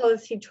U.S.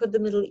 policy toward the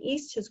Middle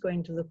East is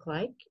going to look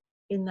like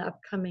in the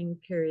upcoming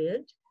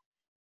period?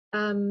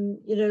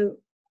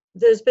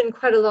 There's been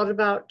quite a lot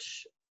about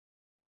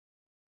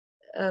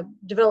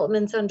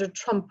developments under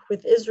Trump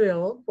with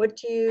Israel.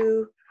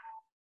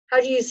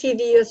 How do you see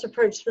the U.S.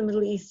 approach to the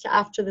Middle East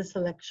after this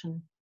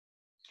election?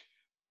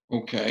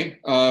 Okay.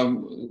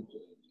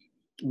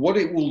 What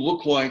it will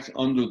look like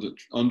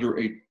under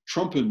a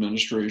Trump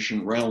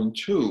administration round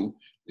 2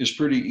 is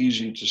pretty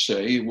easy to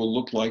say. It will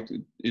look like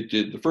it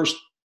did the first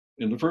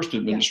in the first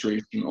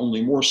administration,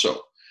 only more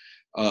so.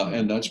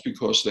 And that's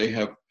because they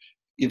have,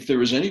 if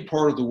there is any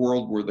part of the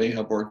world where they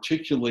have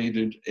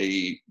articulated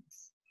a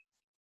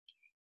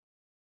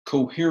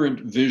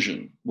coherent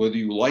vision, whether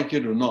you like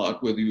it or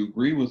not, whether you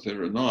agree with it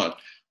or not,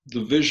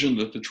 the vision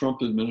that the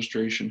Trump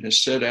administration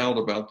has set out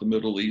about the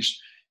Middle East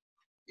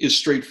is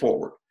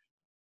straightforward.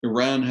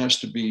 Iran has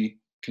to be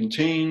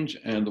contained,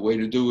 and the way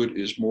to do it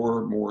is more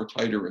and more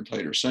tighter and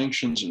tighter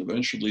sanctions, and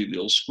eventually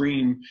they'll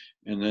scream,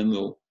 and then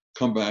they'll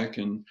come back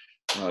and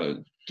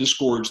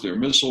disgorge their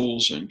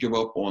missiles and give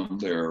up on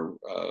their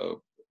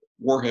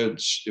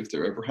warheads, if they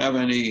ever have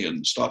any,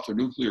 and stop their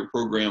nuclear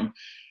program,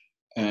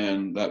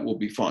 and that will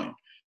be fine.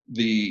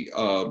 The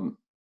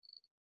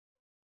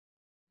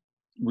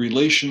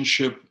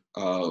relationship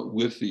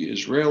with the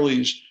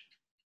Israelis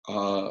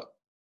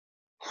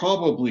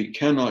probably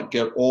cannot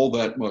get all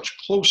that much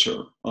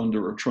closer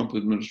under a Trump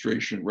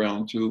administration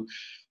round two,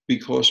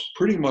 because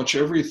pretty much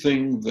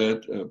everything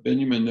that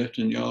Benjamin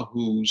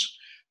Netanyahu's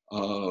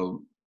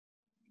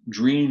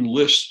dream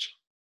list,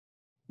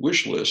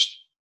 wish list,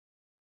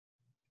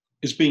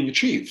 is being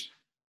achieved.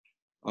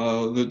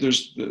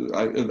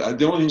 The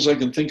only things I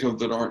can think of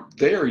that aren't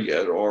there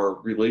yet are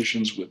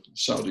relations with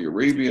Saudi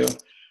Arabia,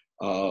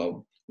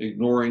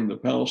 ignoring the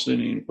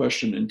Palestinian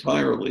question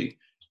entirely,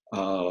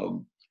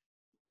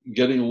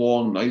 getting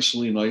along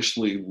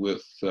nicely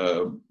with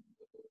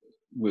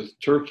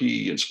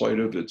Turkey in spite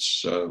of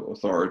its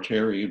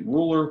authoritarian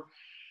ruler,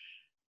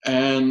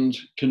 and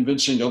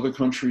convincing other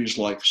countries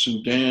like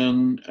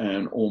Sudan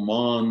and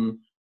Oman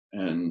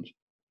and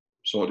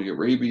Saudi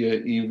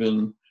Arabia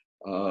even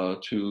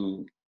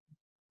to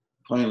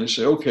finally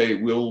say, okay,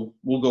 we'll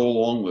go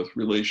along with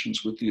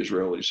relations with the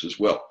Israelis as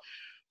well.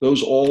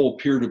 Those all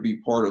appear to be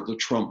part of the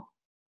Trump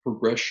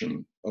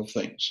progression of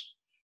things.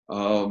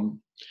 For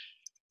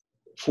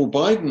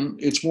Biden,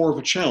 it's more of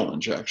a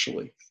challenge,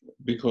 actually,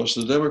 because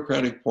the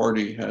Democratic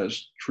Party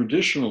has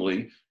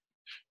traditionally,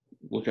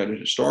 look at it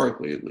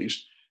historically at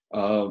least,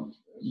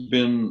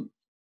 been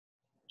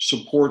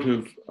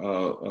supportive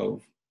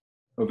of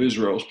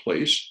Israel's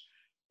place,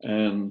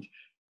 and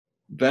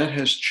that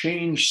has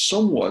changed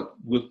somewhat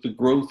with the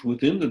growth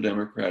within the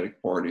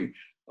Democratic Party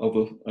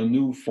of a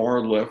new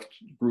far left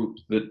group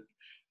that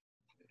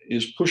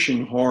is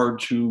pushing hard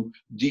to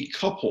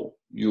decouple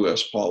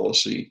US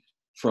policy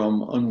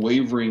from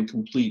unwavering,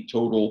 complete,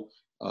 total,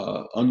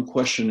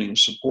 unquestioning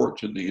support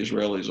to the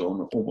Israelis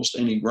on almost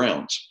any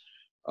grounds.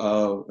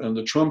 And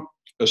the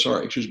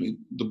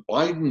the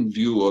Biden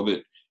view of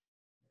it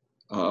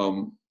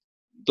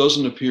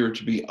doesn't appear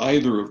to be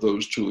either of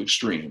those two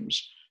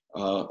extremes.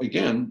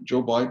 Again,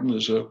 Joe Biden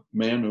is a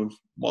man of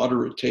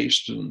moderate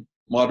taste and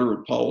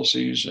moderate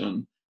policies,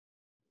 and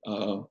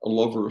a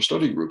lover of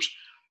study groups.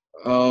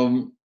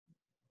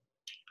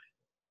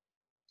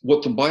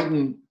 What the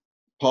Biden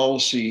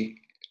policy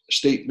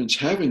statements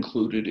have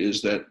included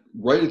is that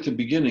right at the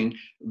beginning,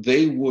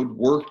 they would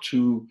work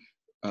to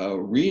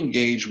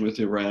re-engage with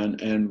Iran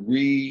and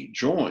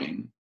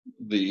rejoin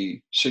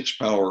the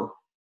six-power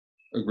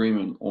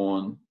agreement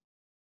on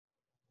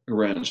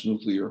Iran's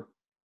nuclear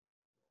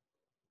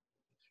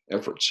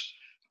efforts.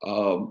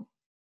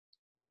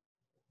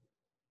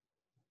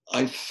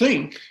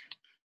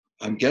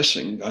 I'm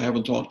guessing, I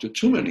haven't talked to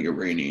too many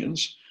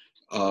Iranians.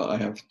 I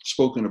have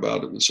spoken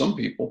about it with some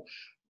people,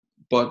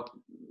 but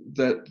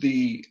that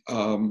the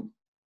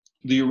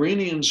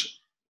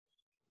Iranians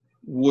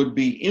would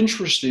be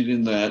interested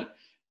in that,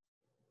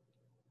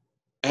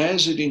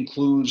 as it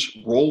includes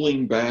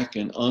rolling back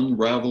and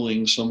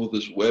unraveling some of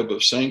this web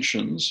of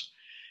sanctions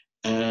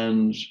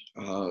and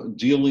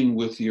dealing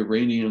with the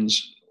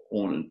Iranians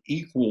on an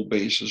equal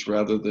basis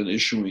rather than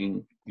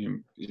issuing,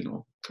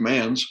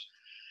 commands,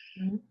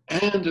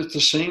 and at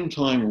the same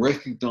time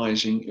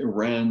recognizing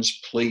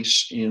Iran's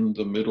place in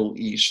the Middle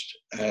East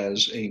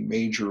as a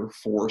major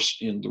force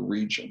in the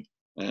region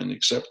and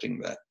accepting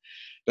that.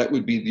 That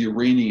would be the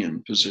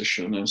Iranian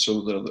position, and so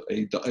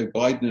a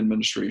Biden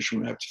administration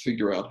would have to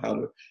figure out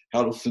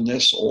how to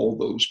finesse all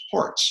those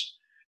parts.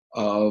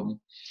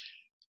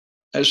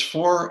 As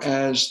far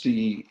as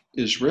the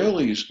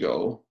Israelis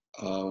go,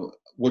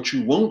 what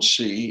you won't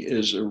see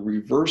is a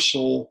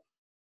reversal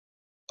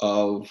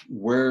of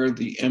where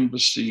the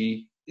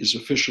embassy is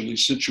officially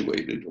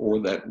situated, or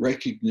that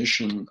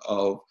recognition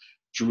of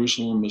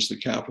Jerusalem as the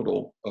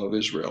capital of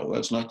Israel.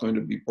 That's not going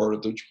to be part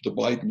of the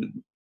Biden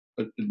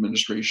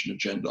administration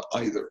agenda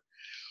either.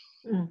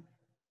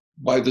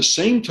 By the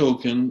same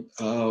token,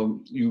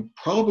 you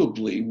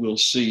probably will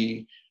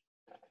see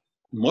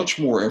much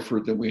more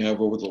effort than we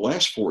have over the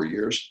last 4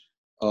 years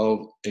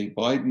of a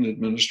Biden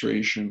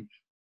administration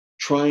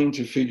trying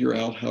to figure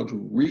out how to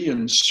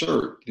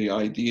reinsert the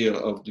idea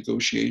of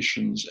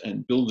negotiations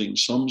and building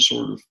some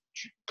sort of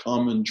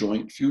common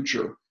joint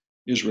future,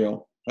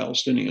 Israel,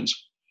 Palestinians,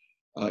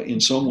 in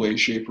some way,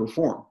 shape, or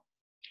form.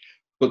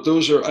 But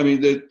those are,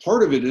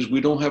 part of it is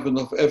we don't have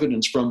enough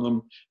evidence from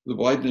them, the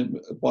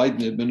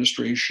Biden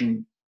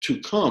administration,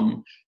 to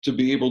come to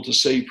be able to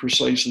say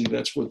precisely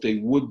that's what they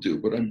would do.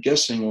 But I'm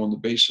guessing on the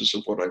basis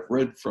of what I've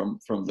read from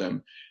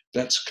them,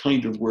 that's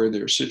kind of where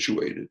they're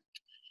situated.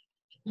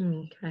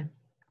 Okay,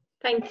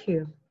 thank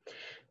you.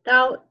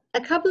 Now,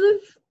 a couple of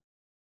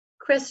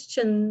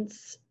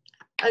questions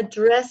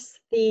address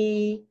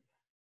the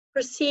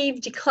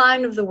perceived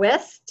decline of the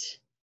West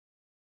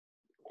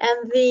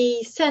and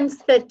the sense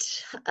that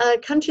a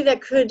country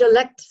that could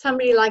elect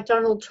somebody like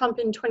Donald Trump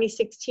in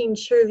 2016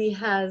 surely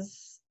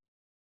has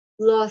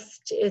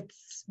lost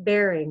its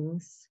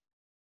bearings.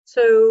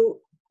 So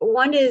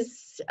one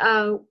is,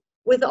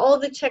 with all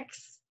the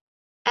checks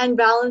and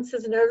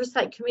balances and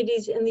oversight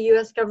committees in the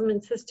US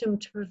government system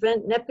to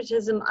prevent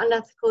nepotism,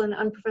 unethical and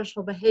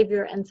unprofessional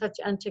behavior, and such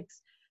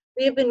antics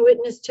we have been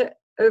witness to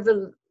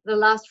over the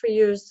last 4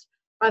 years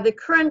by the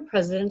current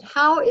president,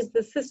 how is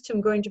the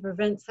system going to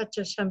prevent such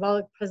a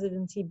shambolic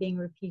presidency being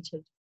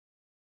repeated?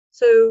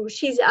 So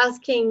she's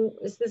asking,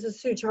 this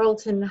is Sue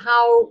Charlton,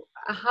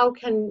 how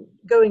can,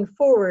 going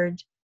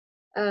forward,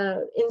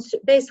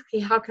 basically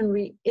how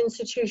can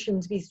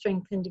institutions be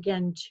strengthened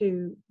again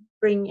to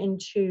bring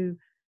into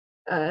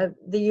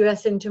the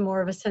US into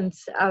more of a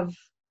sense of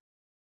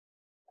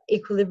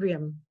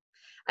equilibrium?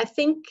 I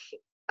think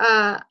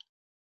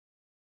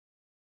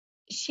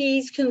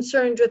she's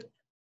concerned with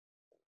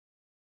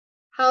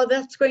how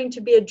that's going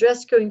to be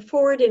addressed going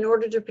forward in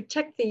order to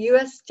protect the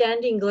US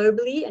standing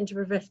globally and to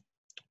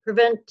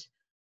prevent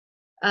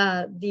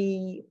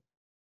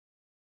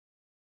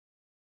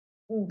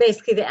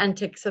basically the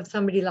antics of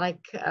somebody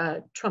like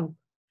Trump.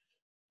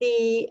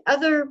 The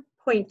other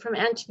point from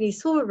Anthony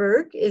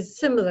Silverberg is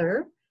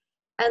similar,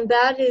 and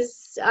that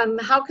is,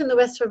 how can the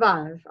West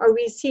survive? Are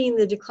we seeing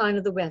the decline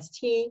of the West?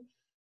 He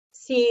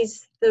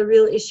sees the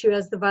real issue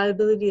as the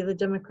viability of the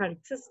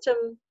democratic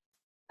system,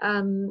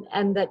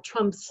 and that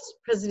Trump's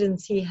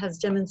presidency has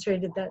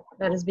demonstrated that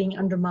that is being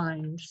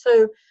undermined.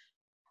 So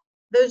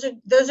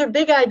those are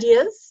big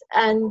ideas,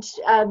 and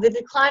the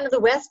decline of the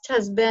West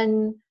has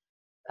been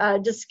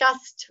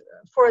discussed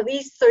for at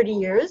least 30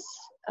 years.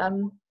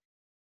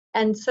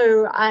 And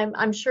so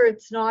I'm sure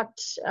it's not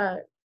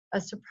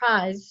a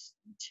surprise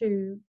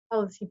to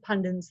policy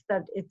pundits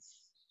that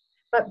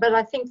but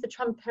I think the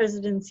Trump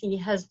presidency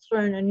has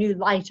thrown a new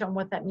light on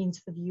what that means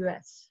for the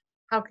US.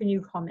 How can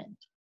you comment?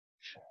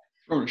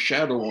 Thrown a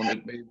shadow on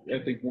it, maybe,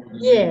 I think, more than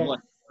Yes.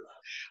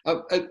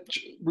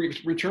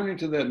 Returning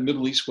to that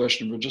Middle East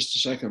question for just a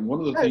second,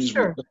 one of the things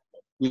sure.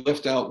 we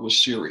left out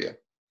was Syria.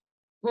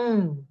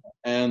 Mm.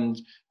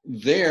 And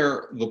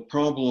there, the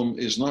problem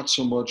is not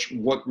so much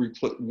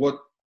what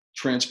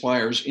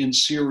transpires in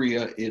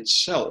Syria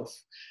itself,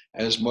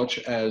 as much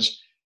as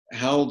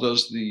how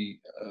does the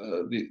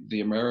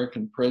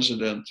American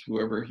president,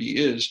 whoever he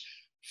is,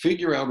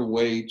 figure out a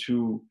way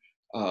to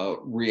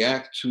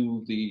react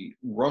to the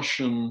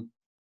Russian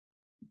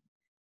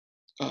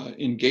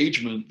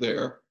engagement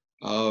there.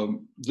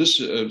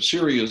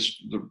 Syria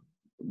is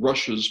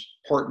Russia's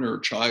partner,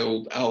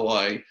 child,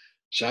 ally,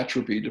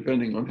 satrapy,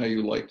 depending on how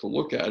you like to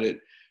look at it,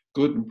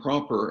 good and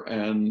proper.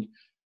 And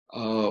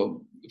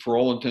for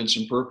all intents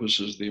and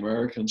purposes, the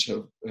Americans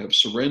have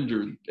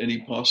surrendered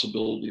any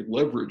possibility of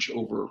leverage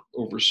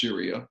over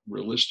Syria,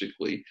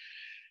 realistically.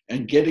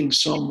 And getting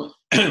some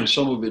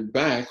of it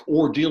back,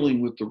 or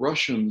dealing with the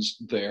Russians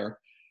there,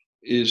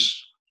 is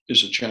a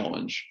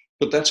challenge.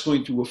 But that's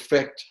going to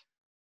affect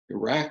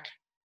Iraq,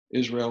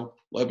 Israel,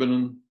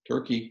 Lebanon,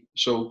 Turkey.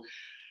 So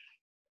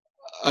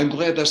I'm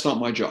glad that's not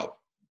my job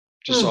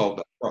to solve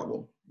that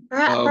problem.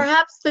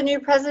 Perhaps the new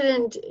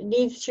president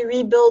needs to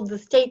rebuild the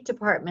State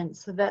Department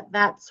so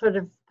that sort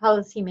of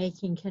policy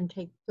making can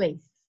take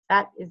place.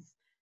 That is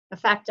a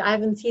fact. I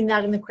haven't seen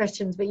that in the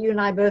questions, but you and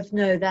I both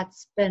know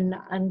that's been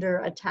under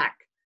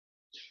attack.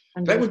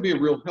 That would be a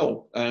real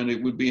help, and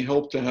it would be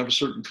help to have a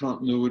certain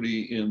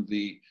continuity in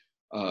the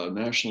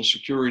National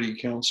Security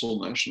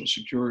Council, National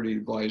Security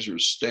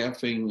Advisors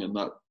staffing, and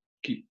not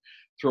keep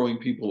throwing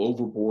people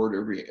overboard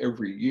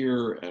every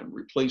year and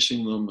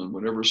replacing them. And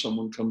whenever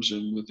someone comes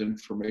in with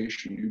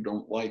information you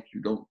don't like,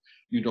 you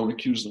don't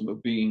accuse them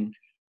of being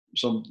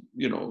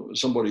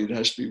somebody that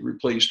has to be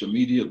replaced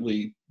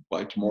immediately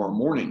by tomorrow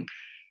morning.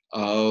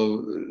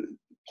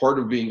 Part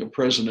of being a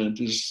president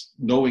is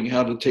knowing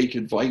how to take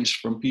advice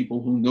from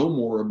people who know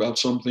more about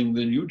something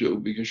than you do,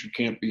 because you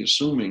can't be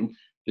assuming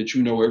that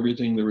you know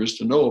everything there is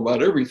to know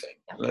about everything.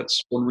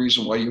 That's one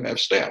reason why you have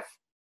staff.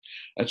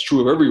 That's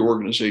true of every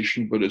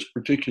organization, but it's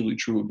particularly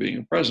true of being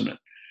a president.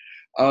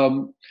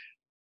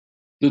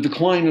 The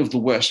decline of the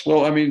West.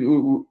 Well, I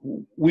mean,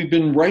 we've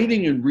been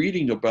writing and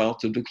reading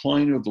about the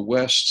decline of the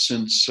West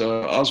since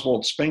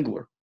Oswald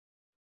Spengler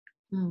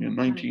in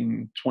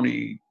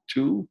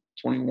 1922,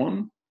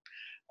 21.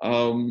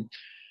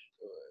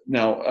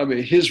 Now, I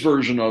mean, his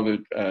version of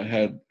it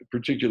had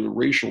particular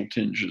racial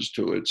tinges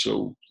to it,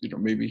 so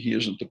maybe he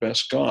isn't the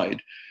best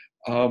guide.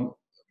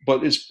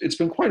 But it's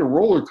been quite a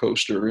roller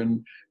coaster.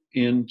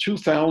 In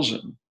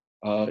 2000,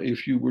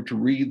 if you were to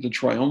read the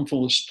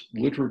triumphalist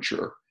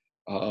literature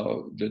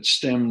that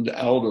stemmed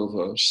out of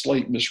a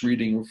slight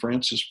misreading of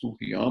Francis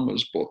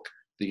Fukuyama's book,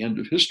 The End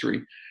of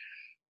History,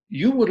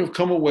 you would have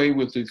come away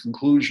with the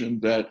conclusion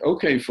that,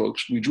 okay,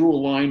 folks, we drew a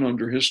line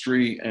under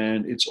history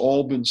and it's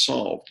all been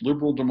solved.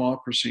 Liberal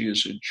democracy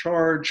is in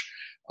charge.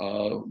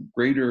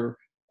 Greater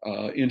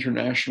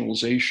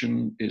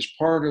internationalization is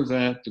part of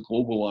that. The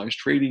globalized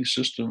trading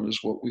system is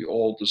what we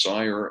all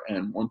desire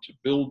and want to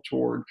build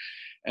toward.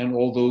 And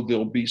although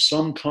there'll be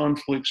some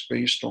conflicts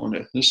based on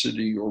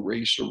ethnicity or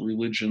race or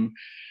religion,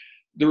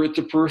 they're at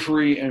the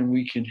periphery and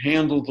we can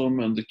handle them.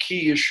 And the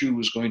key issue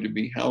is going to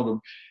be how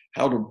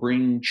to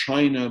bring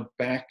China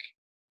back,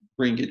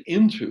 bring it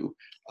into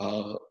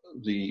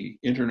the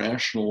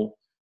international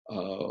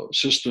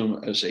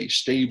system as a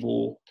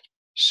stable,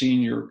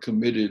 senior,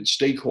 committed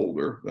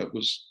stakeholder. That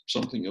was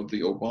something of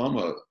the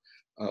Obama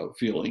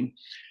feeling,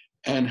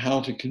 and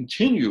how to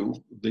continue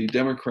the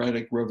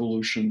democratic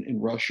revolution in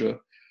Russia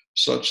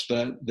such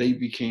that they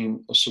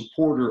became a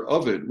supporter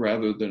of it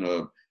rather than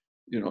a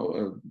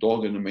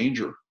dog in the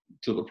manger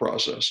to the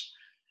process.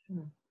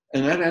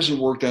 And that hasn't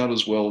worked out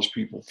as well as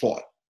people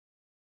thought,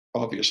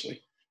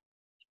 obviously.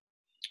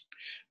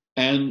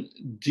 And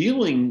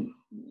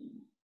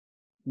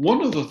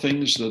one of the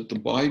things that the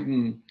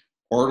Biden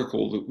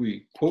article that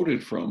we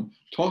quoted from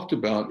talked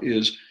about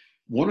is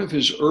one of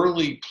his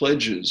early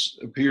pledges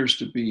appears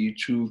to be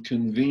to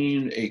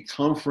convene a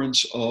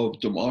conference of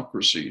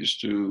democracies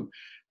to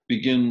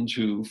begin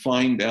to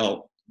find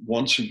out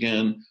once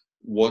again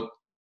what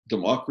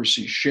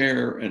democracies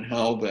share and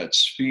how that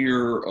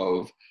sphere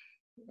of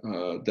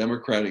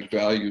democratic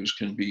values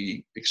can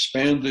be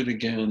expanded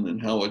again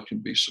and how it can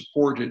be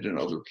supported in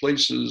other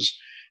places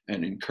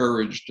and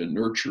encouraged and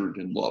nurtured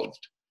and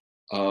loved.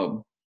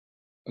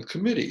 A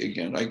committee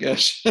again, I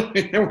guess.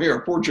 Here we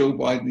are, poor Joe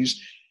Biden,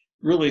 he's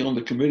really on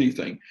the committee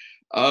thing.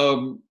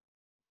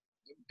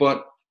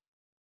 But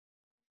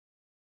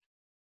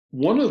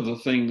one of the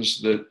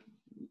things that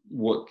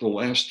what the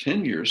last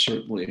 10 years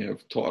certainly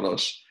have taught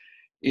us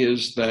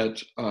is that,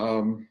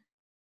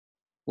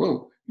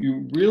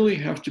 you really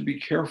have to be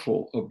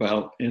careful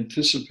about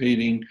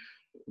anticipating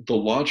the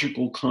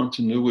logical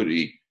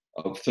continuity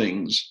of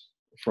things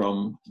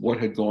from what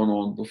had gone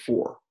on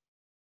before.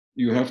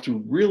 You have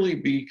to really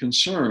be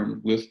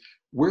concerned with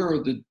where are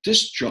the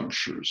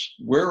disjunctures,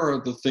 where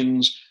are the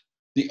things,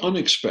 the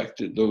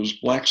unexpected, those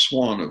black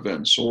swan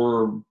events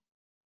or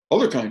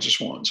other kinds of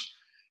swans.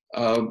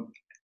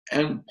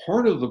 And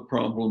part of the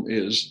problem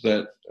is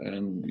that,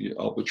 and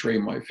I'll betray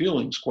my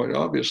feelings quite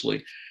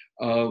obviously,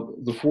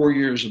 the 4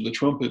 years of the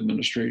Trump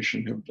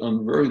administration have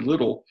done very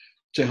little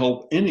to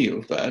help any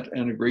of that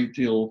and a great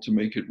deal to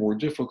make it more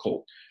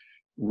difficult.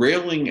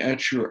 Railing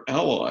at your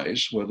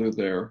allies, whether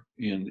they're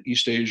in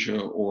East Asia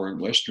or in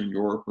Western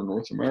Europe or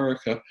North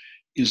America,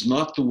 is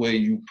not the way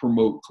you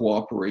promote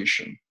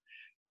cooperation.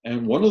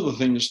 And one of the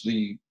things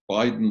the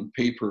Biden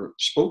paper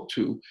spoke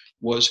to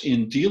was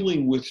in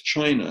dealing with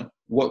China,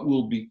 what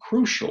will be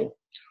crucial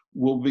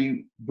will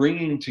be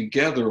bringing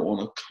together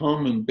on a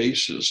common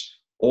basis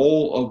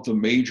all of the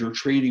major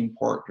trading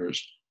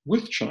partners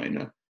with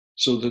China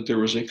so that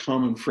there is a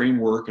common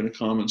framework and a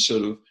common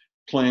set of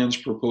plans,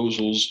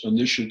 proposals,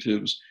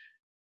 initiatives,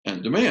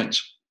 and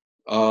demands.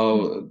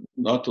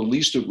 Not the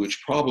least of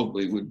which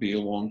probably would be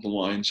along the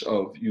lines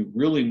of you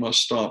really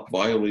must stop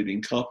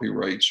violating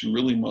copyrights, you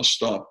really must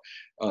stop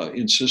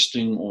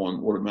insisting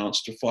on what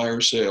amounts to fire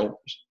sales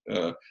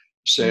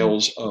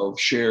of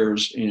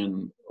shares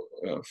in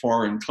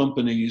foreign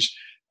companies.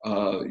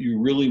 You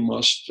really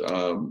must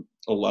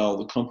allow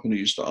the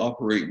companies to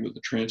operate with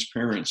a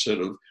transparent set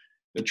of,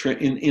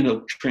 in a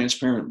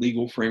transparent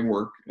legal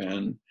framework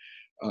and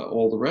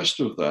all the rest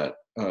of that,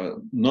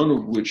 none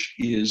of which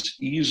is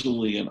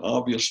easily and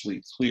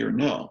obviously clear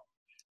now.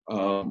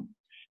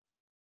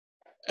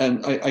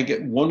 And I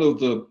get one of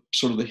the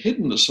sort of the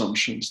hidden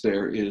assumptions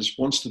there is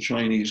once the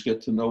Chinese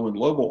get to know and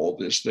love all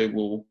this, they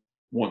will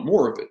want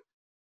more of it.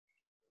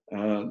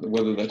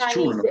 Whether that's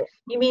true or not.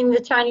 You mean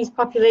the Chinese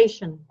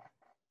population?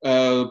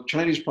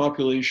 Chinese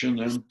population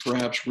and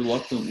perhaps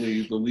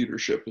reluctantly the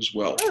leadership as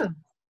well. Oh,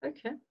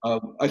 okay.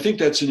 I think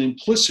that's an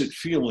implicit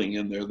feeling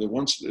in there that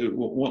once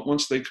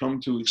they come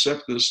to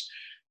accept this,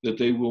 that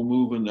they will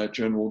move in that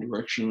general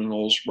direction and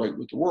all's right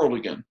with the world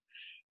again.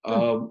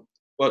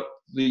 But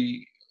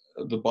the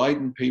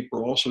Biden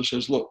paper also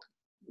says, look,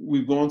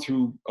 we've gone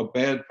through a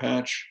bad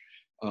patch.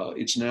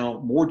 It's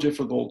now more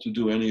difficult to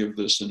do any of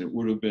this than it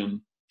would have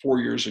been 4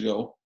 years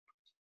ago,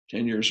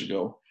 10 years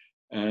ago.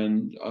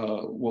 And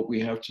what we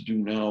have to do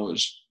now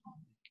is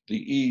the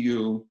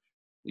EU,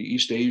 the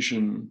East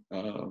Asian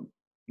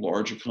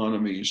large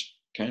economies,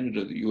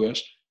 Canada, the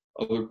US,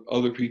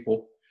 other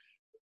people,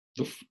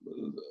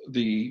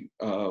 the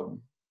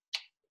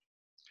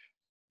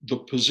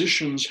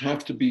positions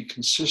have to be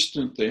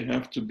consistent, they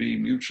have to be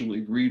mutually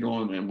agreed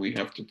on, and we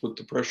have to put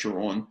the pressure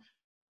on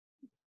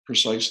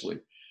precisely.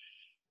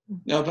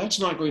 Now, that's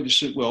not going to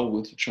sit well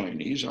with the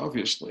Chinese,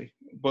 obviously,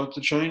 but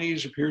the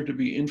Chinese appear to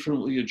be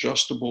infinitely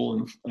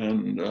adjustable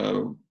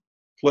and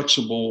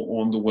flexible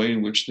on the way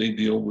in which they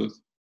deal with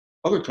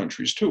other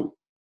countries too.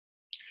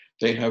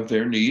 They have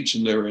their needs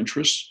and their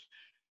interests.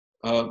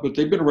 but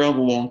they've been around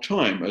a long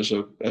time as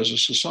a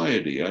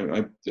society.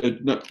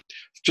 Not,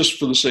 just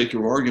for the sake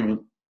of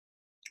argument,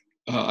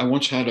 I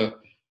once had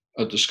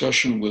a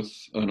discussion with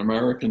an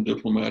American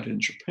diplomat in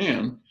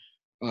Japan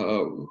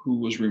who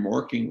was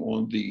remarking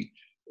on the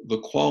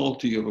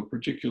quality of a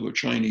particular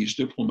Chinese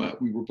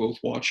diplomat. We were both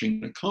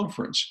watching a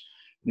conference.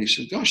 And he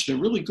said, gosh, they're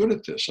really good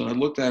at this. And I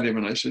looked at him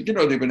and I said, you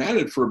know, they've been at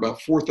it for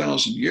about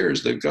 4,000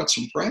 years. They've got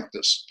some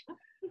practice.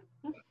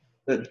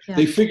 That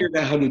they figured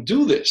out how to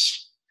do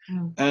this.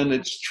 And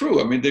it's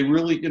true. I mean, they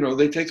really, you know,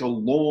 they take a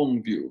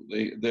long view.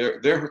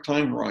 Their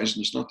time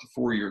horizon is not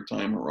the 4-year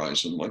time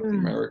horizon like the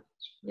Americans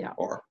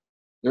are.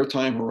 Their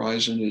time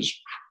horizon is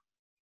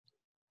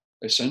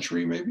a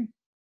century, maybe,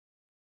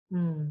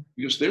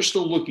 because they're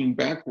still looking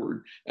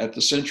backward at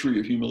the century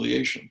of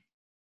humiliation.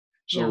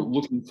 So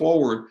looking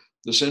forward,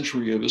 the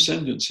century of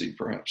ascendancy,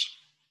 perhaps.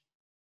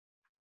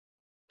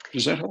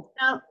 Does that help?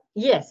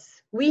 Yes.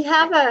 We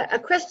have a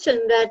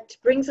question that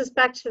brings us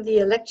back to the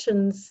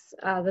elections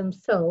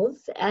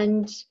themselves,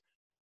 and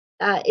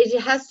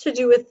it has to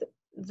do with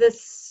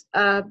this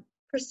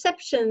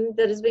perception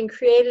that has been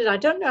created, I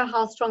don't know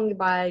how strongly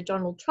by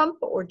Donald Trump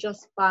or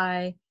just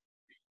by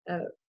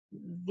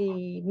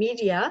the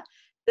media,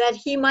 that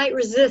he might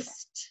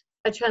resist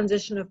a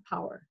transition of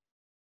power.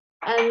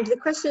 And the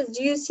question is,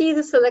 do you see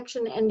this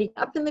election ending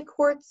up in the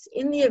courts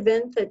in the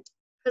event that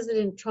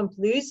President Trump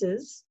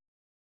loses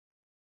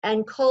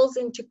and calls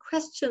into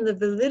question the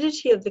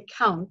validity of the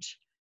count,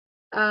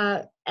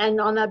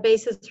 and on that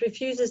basis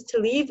refuses to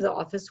leave the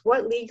office?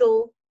 What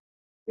legal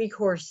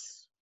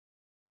recourse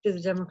do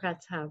the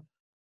Democrats have?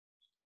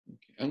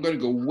 I'm going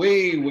to go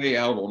way, way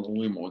out on a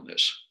limb on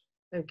this.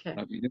 Okay.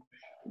 I mean,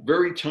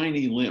 very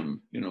tiny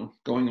limb, you know,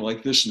 going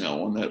like this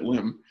now on that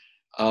limb.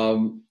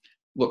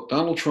 Look,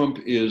 Donald Trump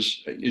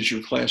is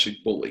your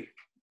classic bully,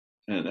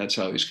 and that's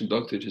how he's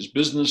conducted his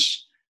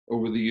business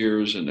over the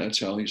years, and that's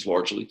how he's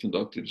largely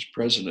conducted his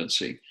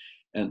presidency.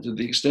 And to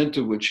the extent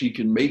to which he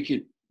can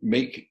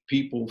make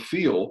people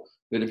feel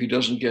that if he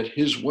doesn't get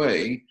his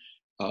way,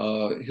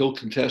 he'll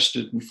contest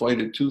it and fight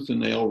it tooth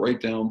and nail right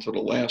down to the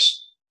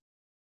last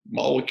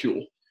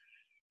molecule.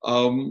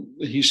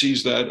 He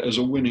sees that as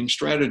a winning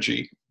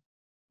strategy,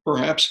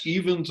 perhaps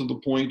even to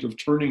the point of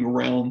turning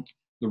around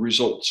the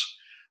results.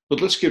 But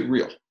let's get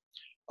real.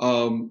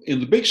 In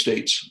the big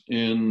states,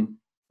 in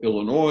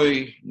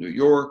Illinois, New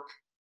York,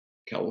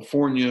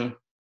 California,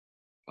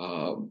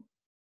 the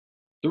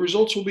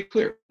results will be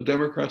clear. The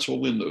Democrats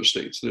will win those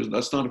states.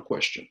 That's not a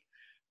question.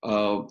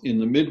 In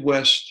the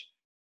Midwest,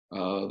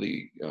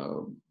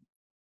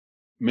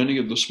 many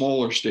of the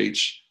smaller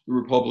states, the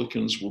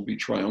Republicans will be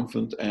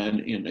triumphant, and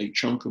in a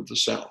chunk of the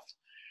South.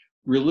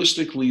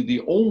 Realistically,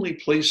 the only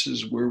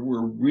places where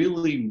we're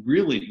really,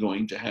 really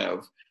going to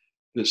have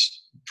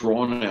this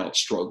drawn out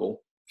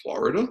struggle,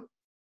 Florida,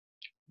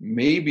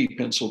 maybe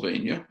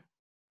Pennsylvania,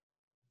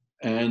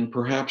 and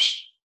perhaps,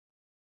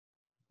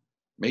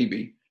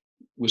 maybe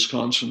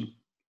Wisconsin,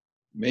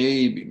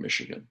 maybe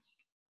Michigan,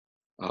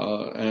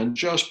 and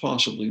just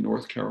possibly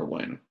North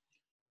Carolina.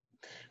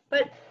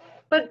 But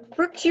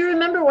Brooke, do you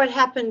remember what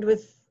happened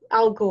with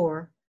Al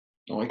Gore?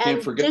 No, I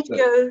can't forget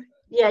that.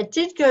 It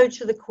did go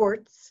to the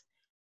courts,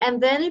 and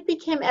then it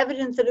became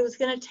evident that it was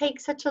going to take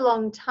such a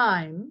long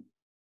time.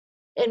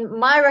 In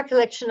my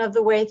recollection of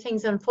the way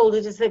things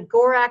unfolded is that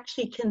Gore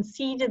actually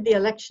conceded the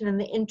election in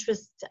the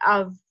interest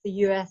of the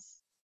U.S.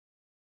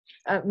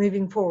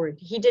 Moving forward.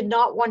 He did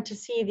not want to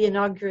see the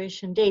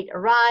inauguration date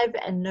arrive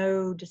and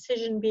no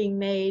decision being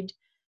made.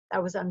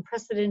 That was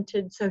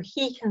unprecedented. So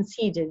he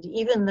conceded,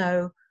 even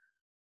though,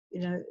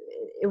 you know,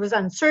 it was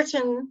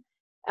uncertain.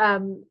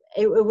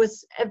 It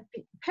was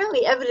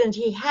apparently evident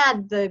he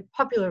had the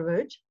popular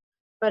vote,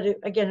 but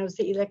again, it was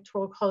the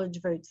electoral college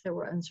votes that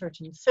were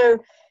uncertain. So,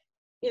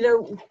 you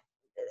know,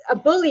 a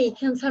bully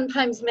can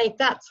sometimes make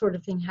that sort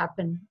of thing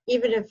happen,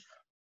 even if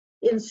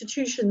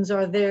institutions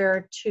are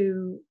there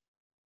to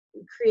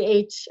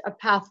create a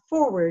path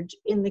forward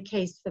in the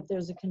case that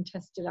there's a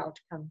contested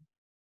outcome.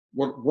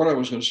 What I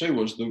was going to say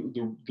was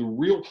the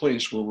real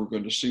place where we're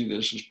going to see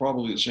this is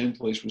probably the same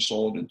place we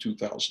saw it in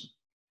 2000,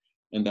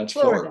 and that's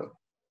Florida.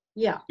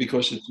 Yeah.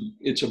 Because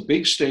it's a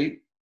big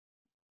state,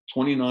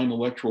 29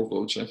 electoral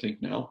votes, I think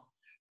now.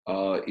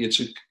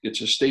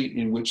 It's a state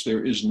in which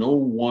there is no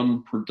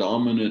one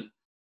predominant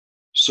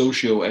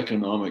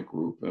socioeconomic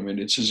group. I mean,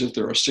 it's as if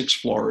there are 6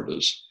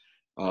 Floridas,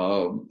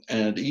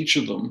 and each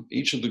of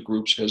the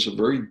groups has a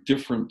very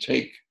different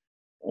take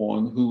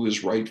on who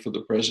is right for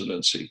the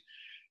presidency.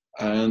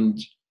 And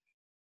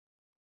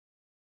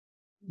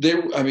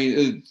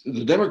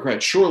the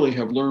Democrats surely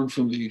have learned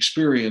from the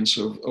experience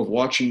of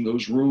watching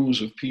those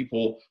rooms of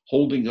people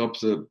holding up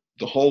the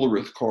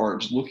Hollerith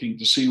cards, looking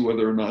to see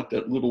whether or not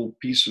that little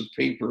piece of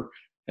paper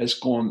has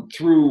gone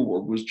through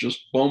or was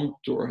just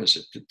bumped or has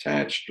it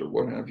detached or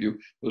what have you,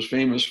 those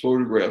famous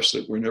photographs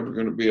that we're never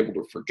going to be able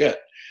to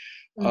forget.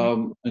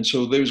 And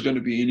so there's going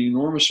to be an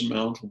enormous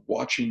amount of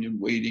watching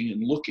and waiting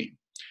and looking.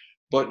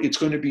 But it's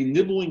going to be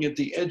nibbling at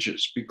the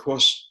edges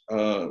because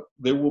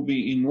there will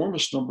be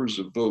enormous numbers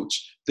of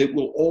votes that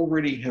will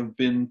already have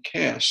been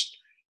cast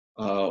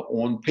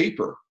on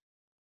paper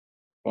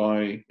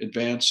by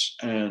advance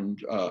and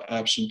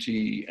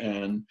absentee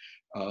and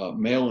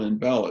mail-in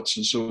ballots.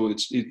 And so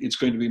it's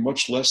going to be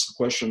much less the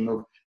question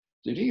of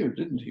did he or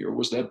didn't he, or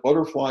was that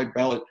butterfly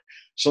ballot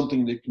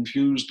something that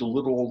confused the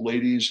little old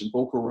ladies in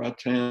Boca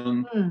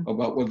Raton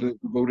about whether they're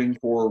voting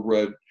for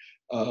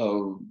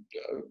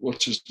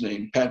what's his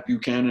name, Pat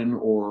Buchanan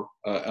or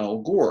Al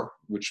Gore,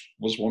 which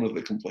was one of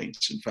the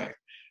complaints, in fact.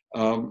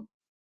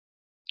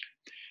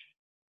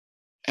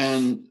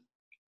 And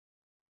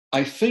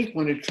I think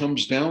when it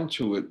comes down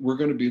to it, we're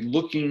going to be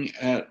looking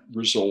at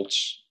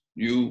results,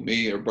 you,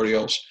 me, everybody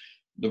else,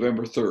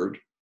 November 3rd.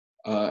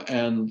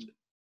 And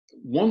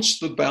once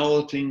the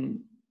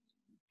balloting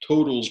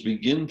totals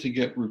begin to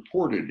get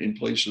reported in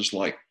places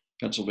like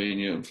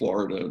Pennsylvania and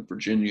Florida and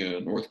Virginia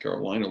and North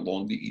Carolina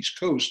along the East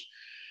Coast,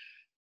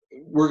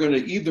 we're going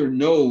to either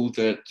know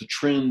that the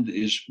trend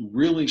is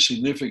really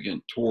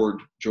significant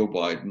toward Joe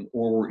Biden,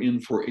 or we're in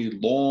for a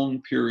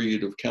long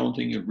period of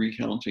counting and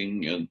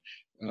recounting and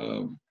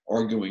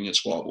arguing and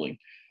squabbling.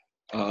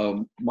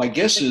 My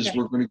guess is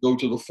we're going to go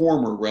to the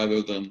former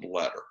rather than the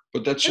latter,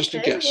 but that's just a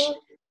guess.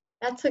 Well,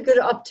 that's a good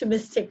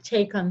optimistic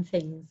take on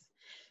things.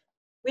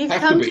 We've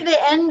come to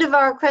the end of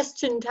our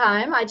question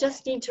time. I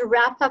just need to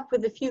wrap up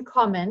with a few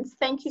comments.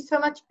 Thank you so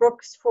much,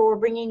 Brooks, for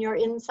bringing your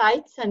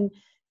insights, and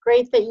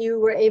great that you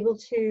were able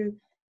to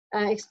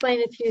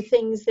explain a few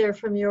things there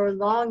from your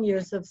long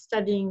years of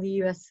studying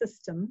the US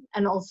system,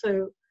 and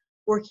also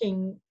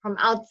working from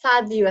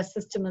outside the US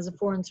system as a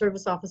foreign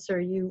service officer.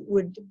 You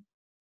would,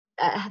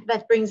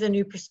 that brings a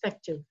new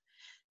perspective.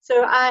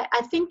 So I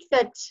think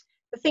that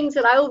the things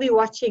that I will be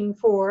watching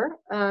for,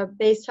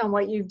 based on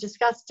what you've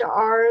discussed,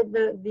 are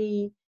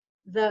the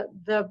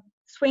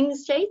swing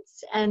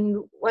states and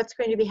what's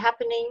going to be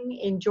happening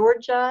in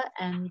Georgia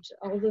and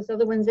all those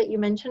other ones that you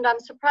mentioned. I'm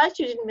surprised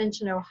you didn't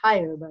mention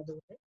Ohio, by the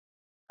way.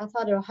 I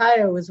thought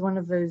Ohio was one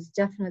of those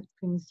definite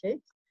swing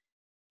states,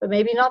 but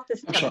maybe not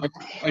this time.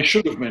 I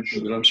should have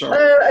mentioned it. I'm sorry.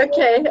 Oh,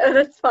 okay. Oh,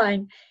 that's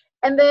fine.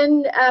 And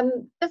then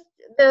just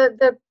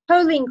the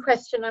polling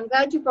question, I'm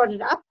glad you brought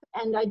it up.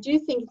 And I do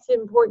think it's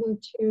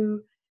important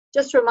to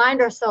just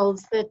remind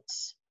ourselves that,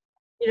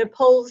 you know,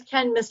 polls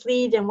can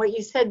mislead, and what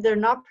you said, they're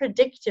not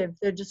predictive,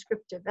 they're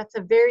descriptive. That's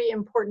a very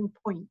important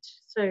point.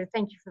 So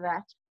thank you for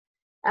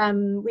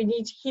that. We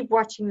need to keep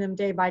watching them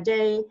day by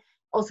day,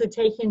 also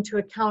take into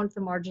account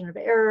the margin of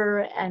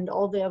error and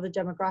all the other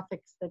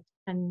demographics that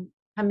can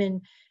come in.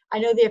 I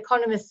know The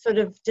Economist sort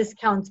of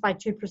discounts by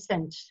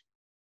 2%,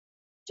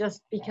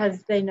 just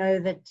because they know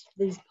that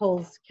these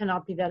polls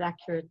cannot be that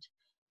accurate.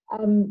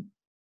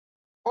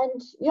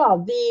 And yeah,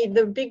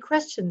 the big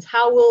questions: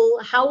 how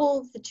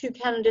will the two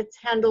candidates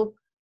handle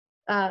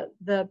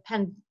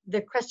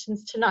the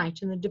questions tonight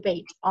in the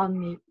debate on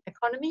the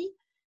economy,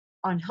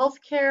 on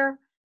healthcare,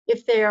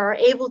 if they are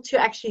able to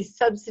actually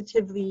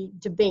substantively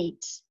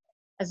debate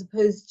as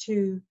opposed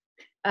to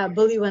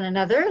bully one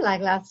another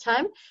like last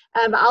time.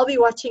 I'll be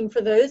watching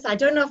for those. I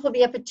don't know if I'll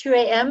be up at 2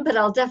 a.m., but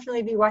I'll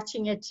definitely be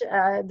watching it,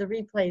 the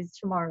replays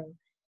tomorrow.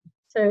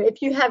 So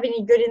if you have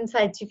any good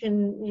insights, you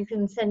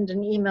can send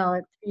an email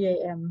at 3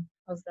 a.m.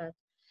 How's that?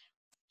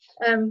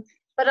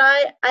 But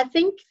I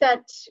think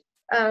that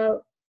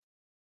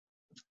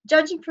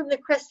judging from the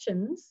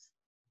questions,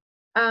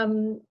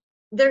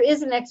 there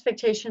is an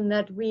expectation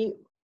that we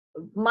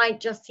might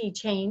just see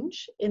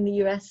change in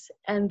the US,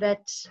 and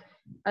that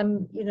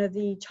you know,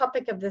 the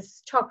topic of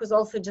this talk was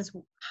also just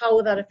how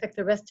will that affect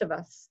the rest of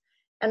us.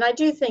 And I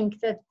do think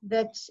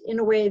that in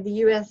a way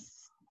the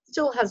US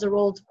still has a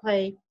role to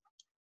play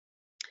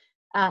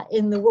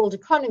in the world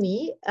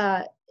economy,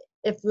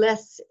 if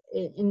less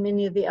in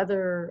many of the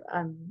other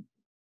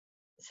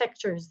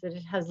sectors that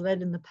it has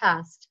led in the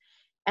past.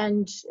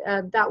 And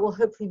that will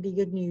hopefully be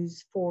good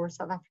news for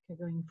South Africa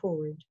going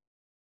forward.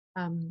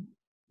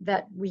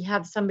 That we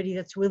have somebody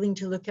that's willing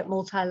to look at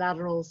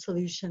multilateral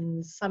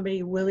solutions,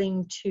 somebody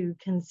willing to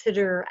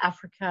consider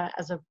Africa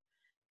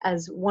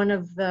as one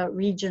of the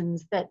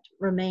regions that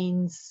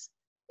remains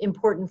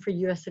important for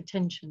US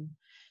attention.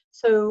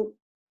 So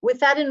with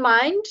that in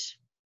mind,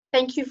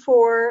 thank you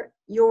for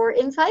your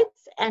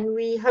insights, and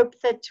we hope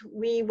that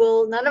we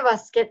will, none of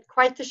us, get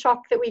quite the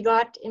shock that we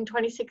got in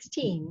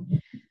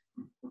 2016.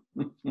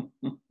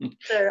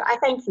 So I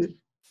thank you.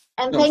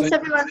 And thanks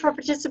everyone for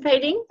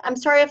participating. I'm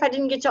sorry if I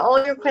didn't get to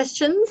all your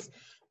questions.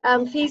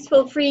 Please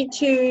feel free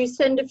to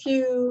send a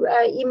few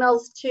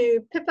emails to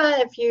Pippa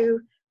if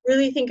you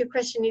really think a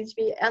question needs to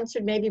be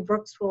answered. Maybe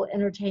Brooks will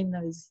entertain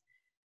those.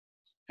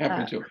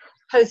 Happy to.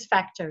 Post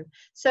facto.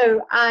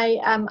 So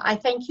I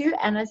thank you,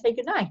 and I say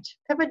good night.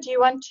 Pippa, do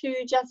you want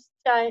to just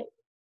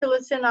fill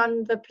us in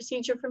on the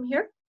procedure from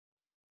here?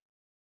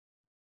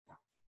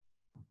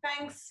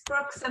 Thanks,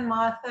 Brooks and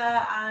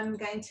Martha. I'm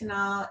going to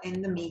now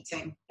end the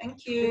meeting.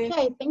 Thank you.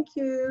 Okay, thank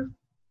you.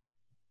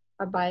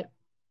 Bye-bye.